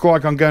doesn't look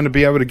like I'm going to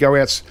be able to go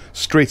out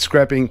street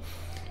scrapping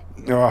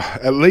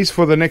at least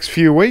for the next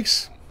few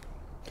weeks.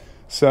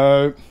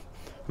 So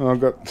I've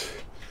got,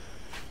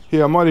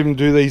 yeah, I might even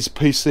do these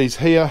PCs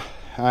here,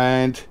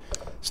 and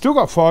still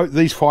got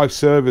these 5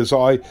 servers.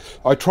 I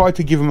tried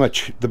to give them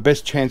the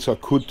best chance I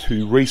could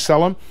to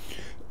resell them.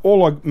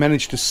 All I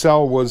managed to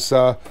sell was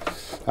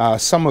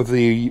some of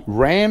the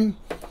RAM,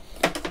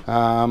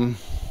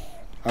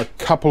 a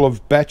couple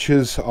of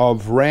batches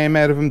of RAM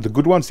out of them, the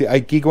good ones, the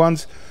 8 gig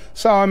ones.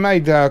 So I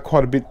made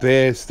quite a bit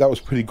there, so that was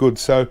pretty good.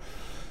 So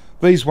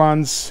these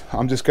ones,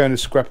 I'm just going to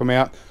scrap them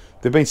out.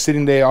 They've been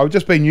sitting there. I've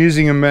just been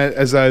using them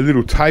as a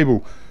little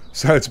table,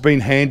 so it's been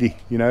handy,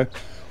 you know.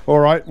 All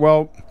right,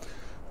 well,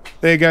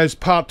 there goes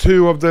part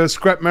 2 of the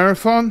scrap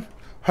marathon.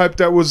 Hope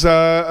that was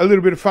a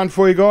little bit of fun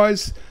for you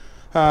guys.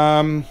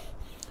 And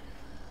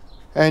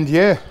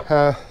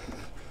yeah,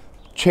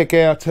 check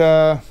out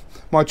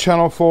my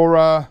channel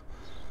for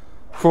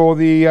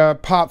the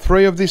part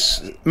 3 of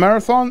this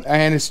marathon,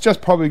 and it's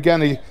just probably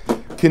going to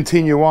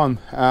continue on.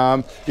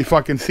 If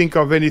I can think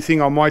of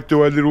anything, I might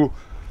do a little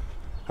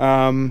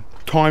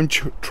time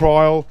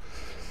trial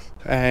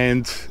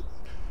and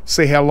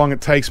see how long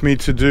it takes me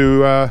to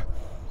do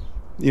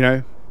you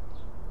know,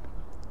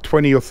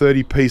 20 or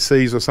 30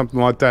 PCs or something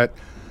like that.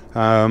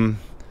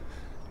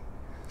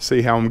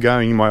 See how I'm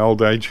going in my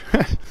old age.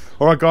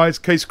 Alright guys,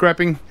 keep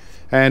scrapping,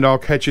 and I'll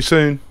catch you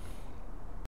soon.